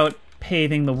 It's about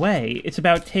paving the way. It's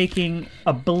about taking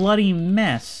a bloody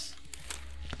mess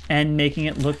and making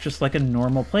it look just like a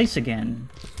normal place again.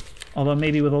 Although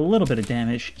maybe with a little bit of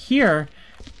damage. Here,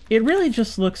 it really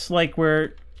just looks like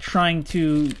we're trying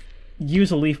to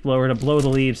use a leaf blower to blow the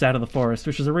leaves out of the forest,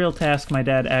 which is a real task my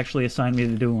dad actually assigned me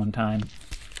to do one time.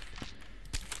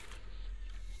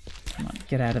 Come on,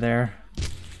 get out of there.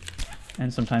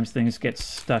 And sometimes things get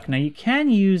stuck. Now you can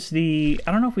use the...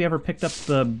 I don't know if we ever picked up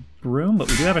the broom, but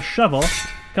we do have a shovel.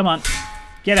 Come on,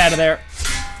 get out of there.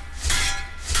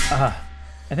 I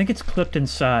think it's clipped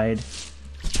inside.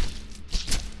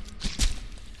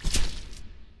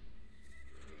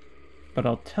 But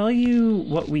I'll tell you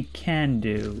what we can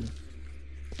do.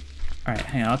 Alright,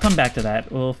 hang on, I'll come back to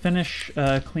that. We'll finish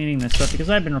cleaning this up, because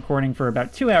I've been recording for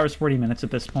about 2 hours, 40 minutes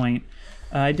at this point.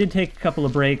 I did take a couple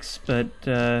of breaks, but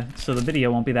so the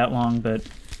video won't be that long, but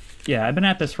yeah, I've been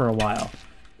at this for a while,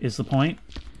 is the point.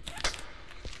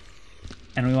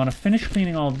 And we want to finish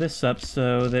cleaning all of this up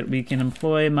so that we can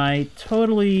employ my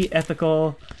totally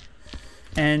ethical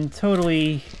and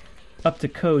totally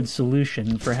up-to-code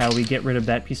solution for how we get rid of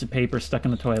that piece of paper stuck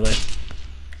in the toilet.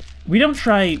 We don't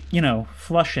try, you know,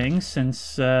 flushing,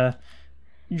 since,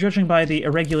 judging by the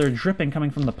irregular dripping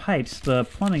coming from the pipes, the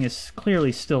plumbing is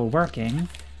clearly still working.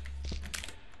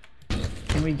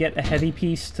 Can we get a heavy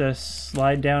piece to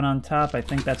slide down on top? I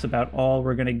think that's about all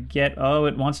we're gonna get. Oh,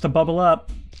 it wants to bubble up.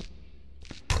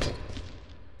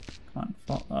 Come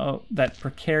on. Oh, that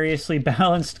precariously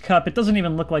balanced cup. It doesn't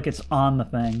even look like it's on the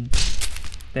thing.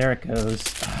 There it goes.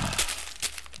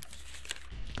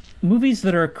 Movies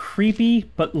that are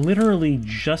creepy, but literally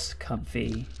just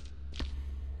comfy.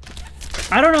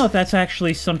 I don't know if that's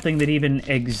actually something that even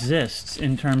exists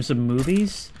in terms of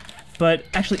movies, but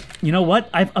actually, you know what?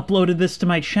 I've uploaded this to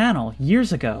my channel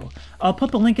years ago. I'll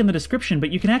put the link in the description,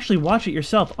 but you can actually watch it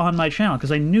yourself on my channel,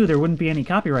 because I knew there wouldn't be any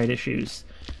copyright issues.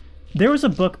 There was a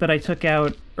book that I took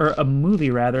out, or a movie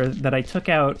rather, that I took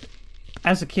out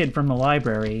as a kid from the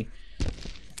library,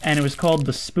 and it was called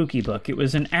The Spooky Book. It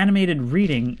was an animated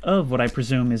reading of what I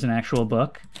presume is an actual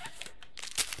book,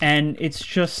 and it's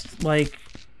just like...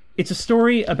 It's a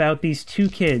story about these two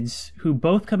kids who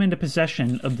both come into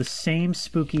possession of the same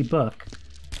spooky book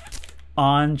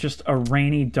on just a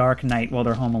rainy, dark night while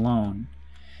they're home alone.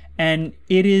 And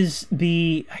it is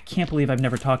the... I can't believe I've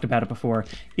never talked about it before.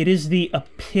 It is the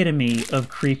epitome of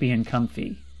creepy and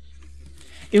comfy.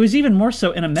 It was even more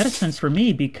so in a meta sense for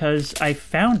me because I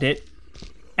found it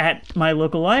at my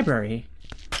local library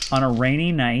on a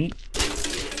rainy night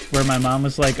where my mom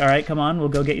was like, all right, come on, we'll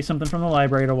go get you something from the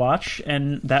library to watch,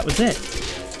 and that was it.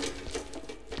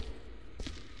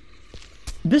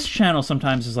 This channel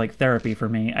sometimes is like therapy for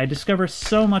me. I discover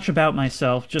so much about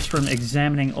myself just from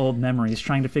examining old memories,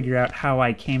 trying to figure out how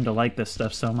I came to like this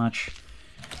stuff so much.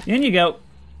 In you go.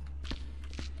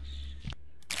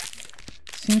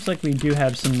 Seems like we do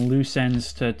have some loose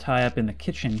ends to tie up in the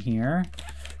kitchen here.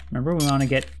 Remember, we want to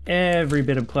get every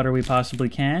bit of clutter we possibly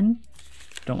can.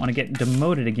 Don't want to get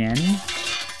demoted again.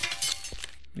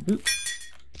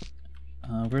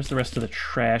 Where's the rest of the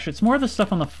trash? It's more of the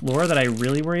stuff on the floor that I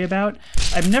really worry about.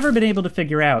 I've never been able to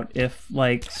figure out if,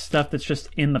 like, stuff that's just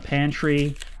in the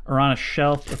pantry or on a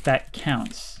shelf, if that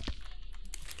counts.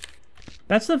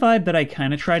 That's the vibe that I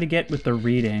kind of try to get with the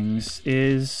readings,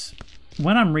 is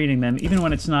when I'm reading them, even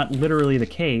when it's not literally the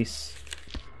case,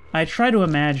 I try to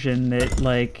imagine that,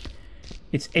 like,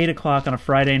 it's 8 o'clock on a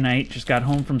Friday night, just got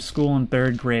home from school in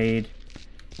 3rd grade,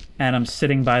 and I'm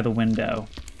sitting by the window.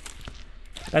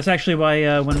 That's actually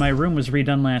why when my room was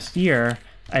redone last year,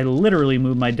 I literally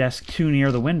moved my desk too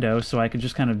near the window so I could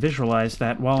just kind of visualize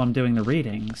that while I'm doing the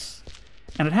readings.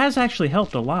 And it has actually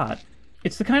helped a lot.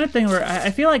 It's the kind of thing where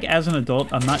I feel like as an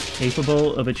adult, I'm not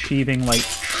capable of achieving, like,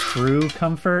 true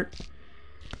comfort,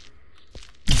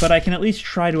 but I can at least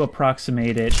try to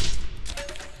approximate it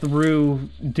through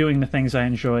doing the things I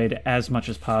enjoyed as much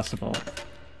as possible.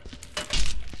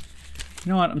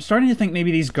 You know what, I'm starting to think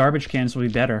maybe these garbage cans will be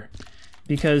better,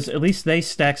 because at least they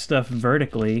stack stuff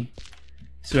vertically,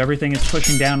 so everything is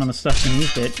pushing down on the stuff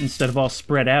beneath it instead of all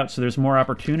spread out, so there's more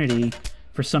opportunity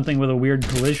for something with a weird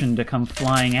collision to come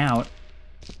flying out.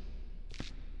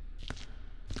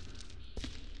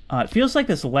 It feels like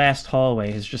this last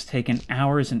hallway has just taken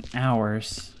hours and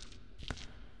hours.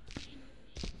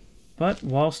 But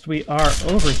whilst we are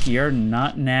over here,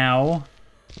 not now.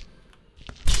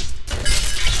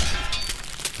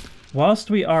 Whilst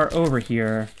we are over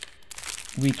here,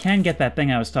 we can get that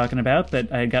thing I was talking about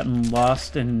that I had gotten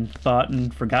lost and thought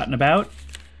and forgotten about.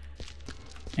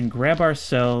 And grab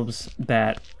ourselves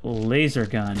that laser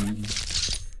gun.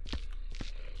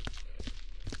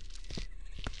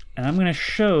 And I'm going to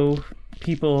show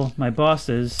people, my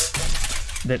bosses,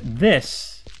 that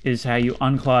this is how you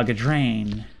unclog a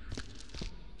drain.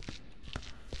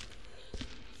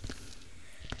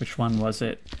 Which one was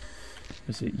it?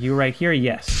 Was it you right here?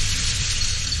 Yes.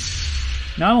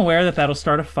 Now I'm aware that that'll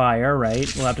start a fire,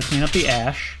 right? We'll have to clean up the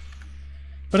ash.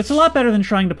 But it's a lot better than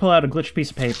trying to pull out a glitched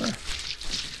piece of paper.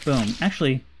 Boom.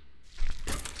 Actually,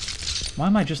 why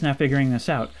am I just now figuring this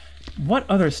out? What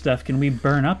other stuff can we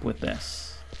burn up with this?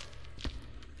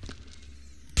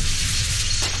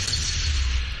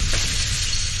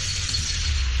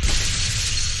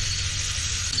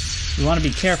 We want to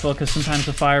be careful because sometimes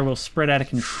the fire will spread out of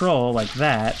control like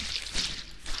that.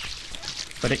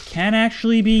 But it can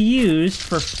actually be used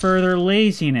for further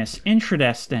laziness.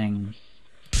 Interesting.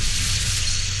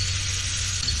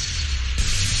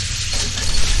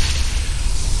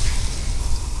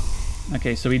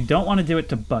 Okay, so we don't want to do it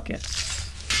to buckets.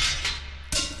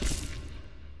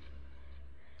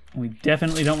 We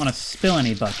definitely don't want to spill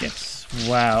any buckets.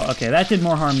 Wow, okay, that did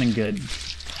more harm than good.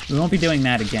 We won't be doing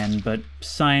that again, but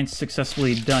science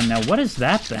successfully done. Now, what is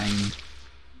that thing?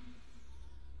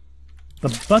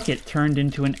 The bucket turned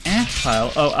into an ash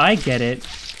pile. Oh, I get it.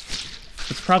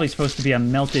 It's probably supposed to be a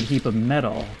melted heap of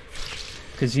metal.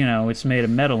 Because, you know, it's made of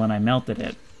metal and I melted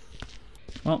it.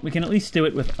 Well, we can at least do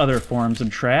it with other forms of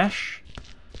trash.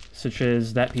 Such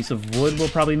as that piece of wood will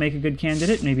probably make a good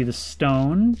candidate. Maybe the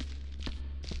stone.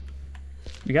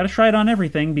 We gotta try it on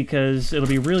everything because it'll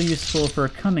be real useful for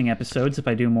coming episodes if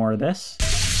I do more of this.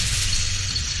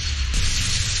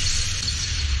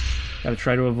 Gotta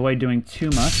try to avoid doing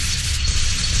too much.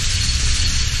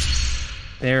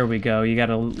 There we go. You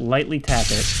gotta lightly tap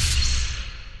it.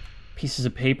 Pieces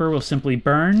of paper will simply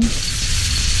burn.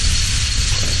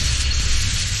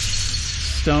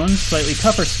 Stones, slightly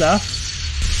tougher stuff.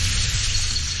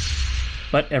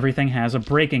 But everything has a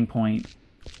breaking point.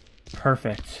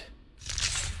 Perfect.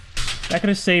 That could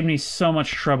have saved me so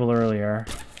much trouble earlier.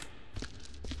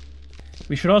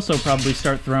 We should also probably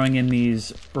start throwing in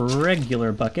these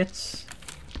regular buckets.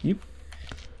 Yep.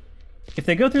 If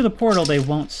they go through the portal, they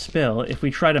won't spill. If we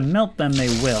try to melt them, they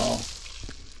will.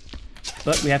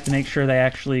 But we have to make sure they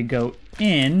actually go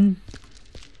in.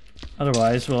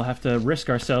 Otherwise, we'll have to risk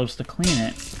ourselves to clean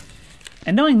it.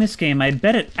 And knowing this game, I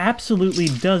bet it absolutely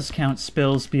does count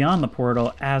spills beyond the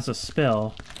portal as a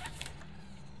spill.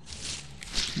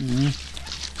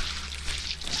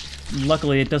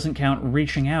 Luckily, it doesn't count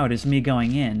reaching out as me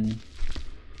going in.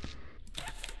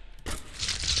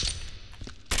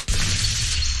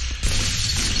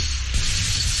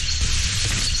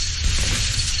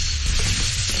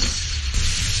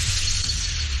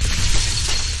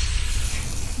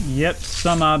 Yep,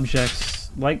 some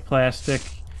objects, like plastic,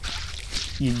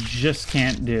 you just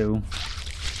can't do.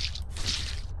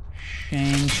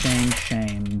 Shame, shame,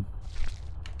 shame.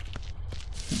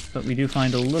 But we do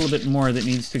find a little bit more that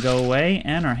needs to go away,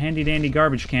 and our handy-dandy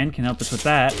garbage can help us with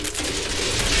that.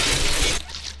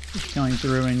 Just going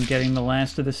through and getting the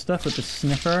last of this stuff with the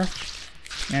sniffer.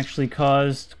 We actually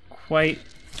caused quite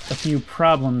a few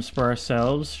problems for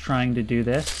ourselves trying to do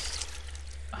this.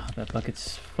 Oh, that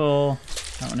bucket's full.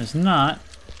 That one is not.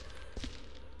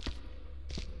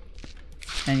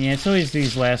 And yeah, it's always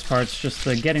these last parts, just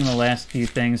the getting the last few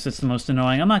things that's the most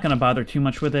annoying. I'm not going to bother too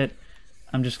much with it.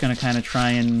 I'm just going to kind of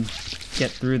try and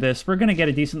get through this. We're going to get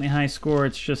a decently high score.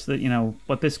 It's just that, you know,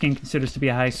 what this game considers to be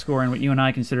a high score and what you and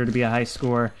I consider to be a high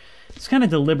score, it's kind of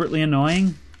deliberately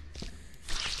annoying.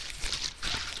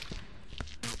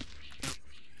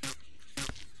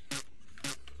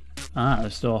 Ah,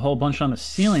 there's still a whole bunch on the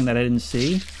ceiling that I didn't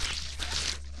see.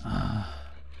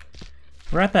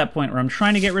 We're at that point where I'm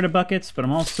trying to get rid of buckets, but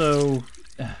I'm also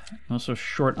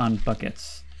short on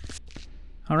buckets.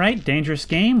 Alright, dangerous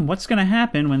game. What's going to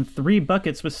happen when 3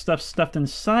 buckets with stuff stuffed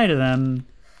inside of them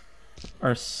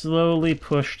are slowly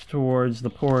pushed towards the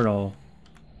portal?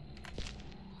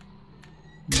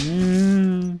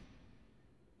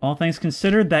 All things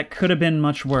considered, that could have been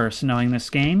much worse, knowing this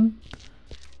game.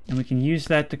 And we can use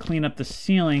that to clean up the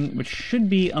ceiling, which should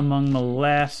be among the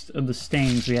last of the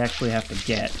stains we actually have to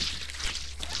get.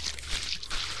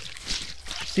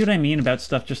 See what I mean about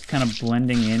stuff just kind of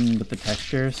blending in with the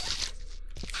textures?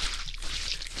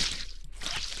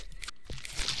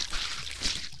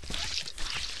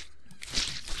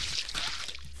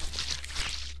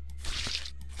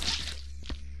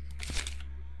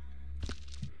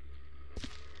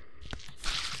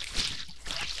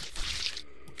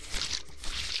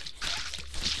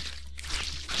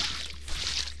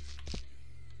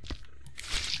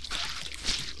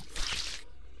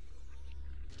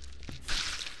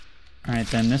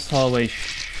 Alright, then this hallway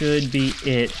should be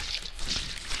it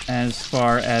as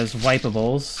far as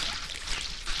wipables.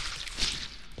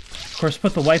 Of course,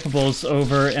 put the wipables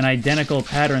over an identical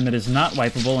pattern that is not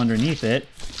wipeable underneath it.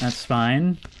 That's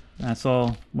fine. That's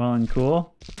all well and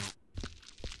cool.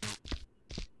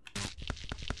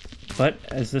 But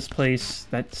as this place,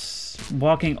 that's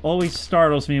walking always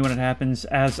startles me when it happens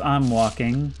as I'm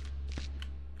walking.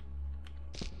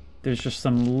 There's just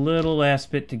some little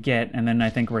last bit to get, and then I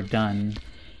think we're done.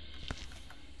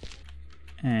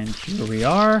 And here we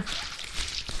are.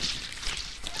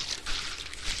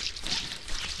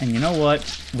 And you know what?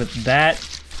 With that,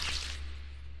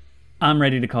 I'm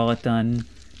ready to call it done.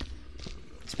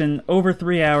 It's been over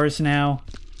 3 hours now.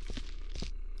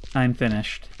 I'm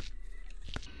finished.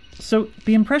 So,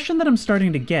 the impression that I'm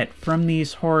starting to get from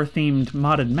these horror-themed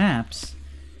modded maps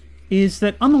is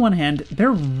that, on the one hand,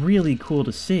 they're really cool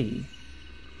to see.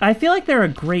 I feel like they're a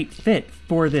great fit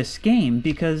for this game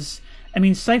because, I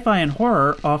mean, sci-fi and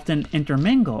horror often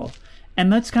intermingle,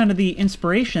 and that's kind of the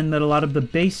inspiration that a lot of the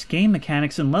base game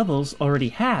mechanics and levels already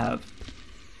have.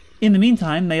 In the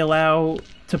meantime, they allow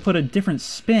to put a different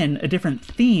spin, a different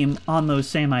theme on those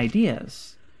same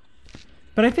ideas.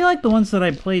 But I feel like the ones that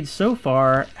I've played so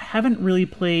far haven't really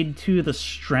played to the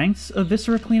strengths of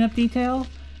Viscera cleanup detail,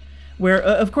 where,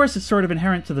 of course, it's sort of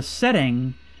inherent to the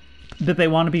setting that they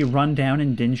want to be run down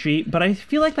and dingy, but I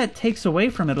feel like that takes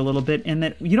away from it a little bit in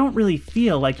that you don't really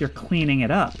feel like you're cleaning it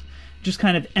up, just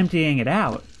kind of emptying it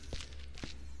out.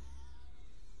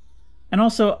 And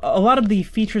also, a lot of the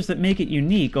features that make it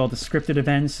unique, all the scripted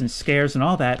events and scares and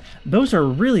all that, those are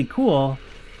really cool,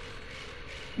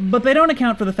 but they don't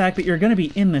account for the fact that you're going to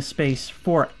be in this space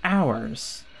for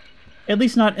hours. At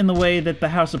least not in the way that the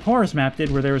House of Horrors map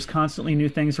did, where there was constantly new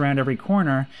things around every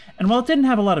corner. And while it didn't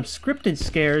have a lot of scripted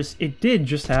scares, it did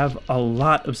just have a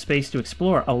lot of space to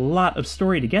explore, a lot of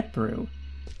story to get through.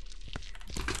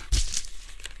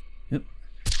 Oop.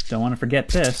 Don't want to forget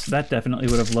this. That definitely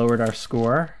would have lowered our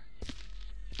score.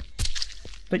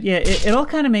 But yeah, it all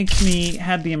kind of makes me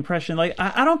have the impression, like,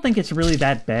 I don't think it's really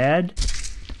that bad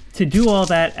to do all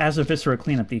that as a Viscera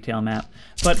cleanup detail map.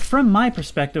 But from my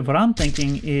perspective, what I'm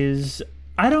thinking is,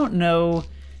 I don't know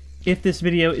if this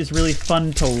video is really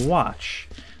fun to watch.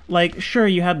 Like, sure,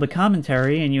 you have the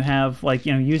commentary, and you have, like,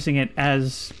 you know, using it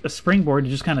as a springboard to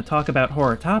just kind of talk about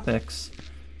horror topics.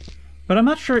 But I'm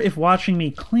not sure if watching me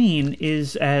clean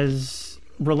is as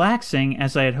relaxing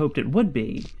as I had hoped it would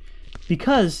be,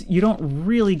 because you don't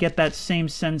really get that same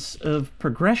sense of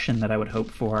progression that I would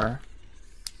hope for.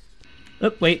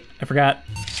 Oh, wait, I forgot.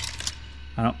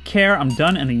 I don't care, I'm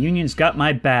done, and the Union's got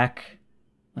my back.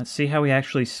 Let's see how we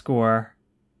actually score.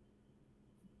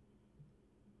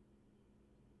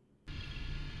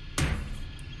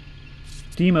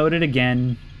 Demoted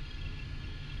again.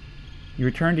 You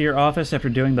return to your office after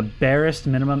doing the barest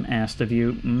minimum asked of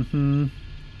you. Mm-hmm.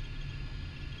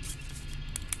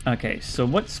 Okay, so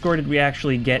what score did we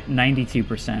actually get?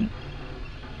 92%.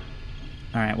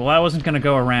 Alright, well I wasn't going to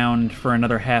go around for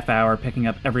another half hour picking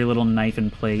up every little knife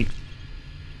and plate.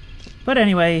 But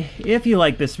anyway, if you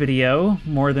like this video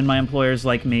more than my employers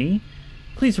like me,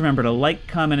 please remember to like,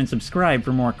 comment, and subscribe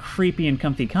for more creepy and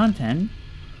comfy content.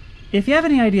 If you have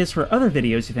any ideas for other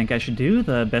videos you think I should do,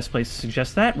 the best place to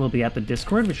suggest that will be at the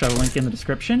Discord, which I will link in the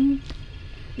description.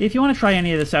 If you want to try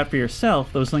any of this out for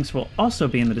yourself, those links will also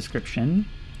be in the description.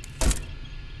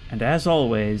 And as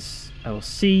always, I will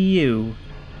see you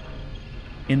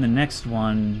in the next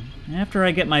one, after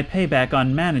I get my payback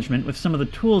on management with some of the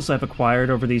tools I've acquired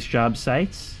over these job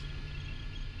sites.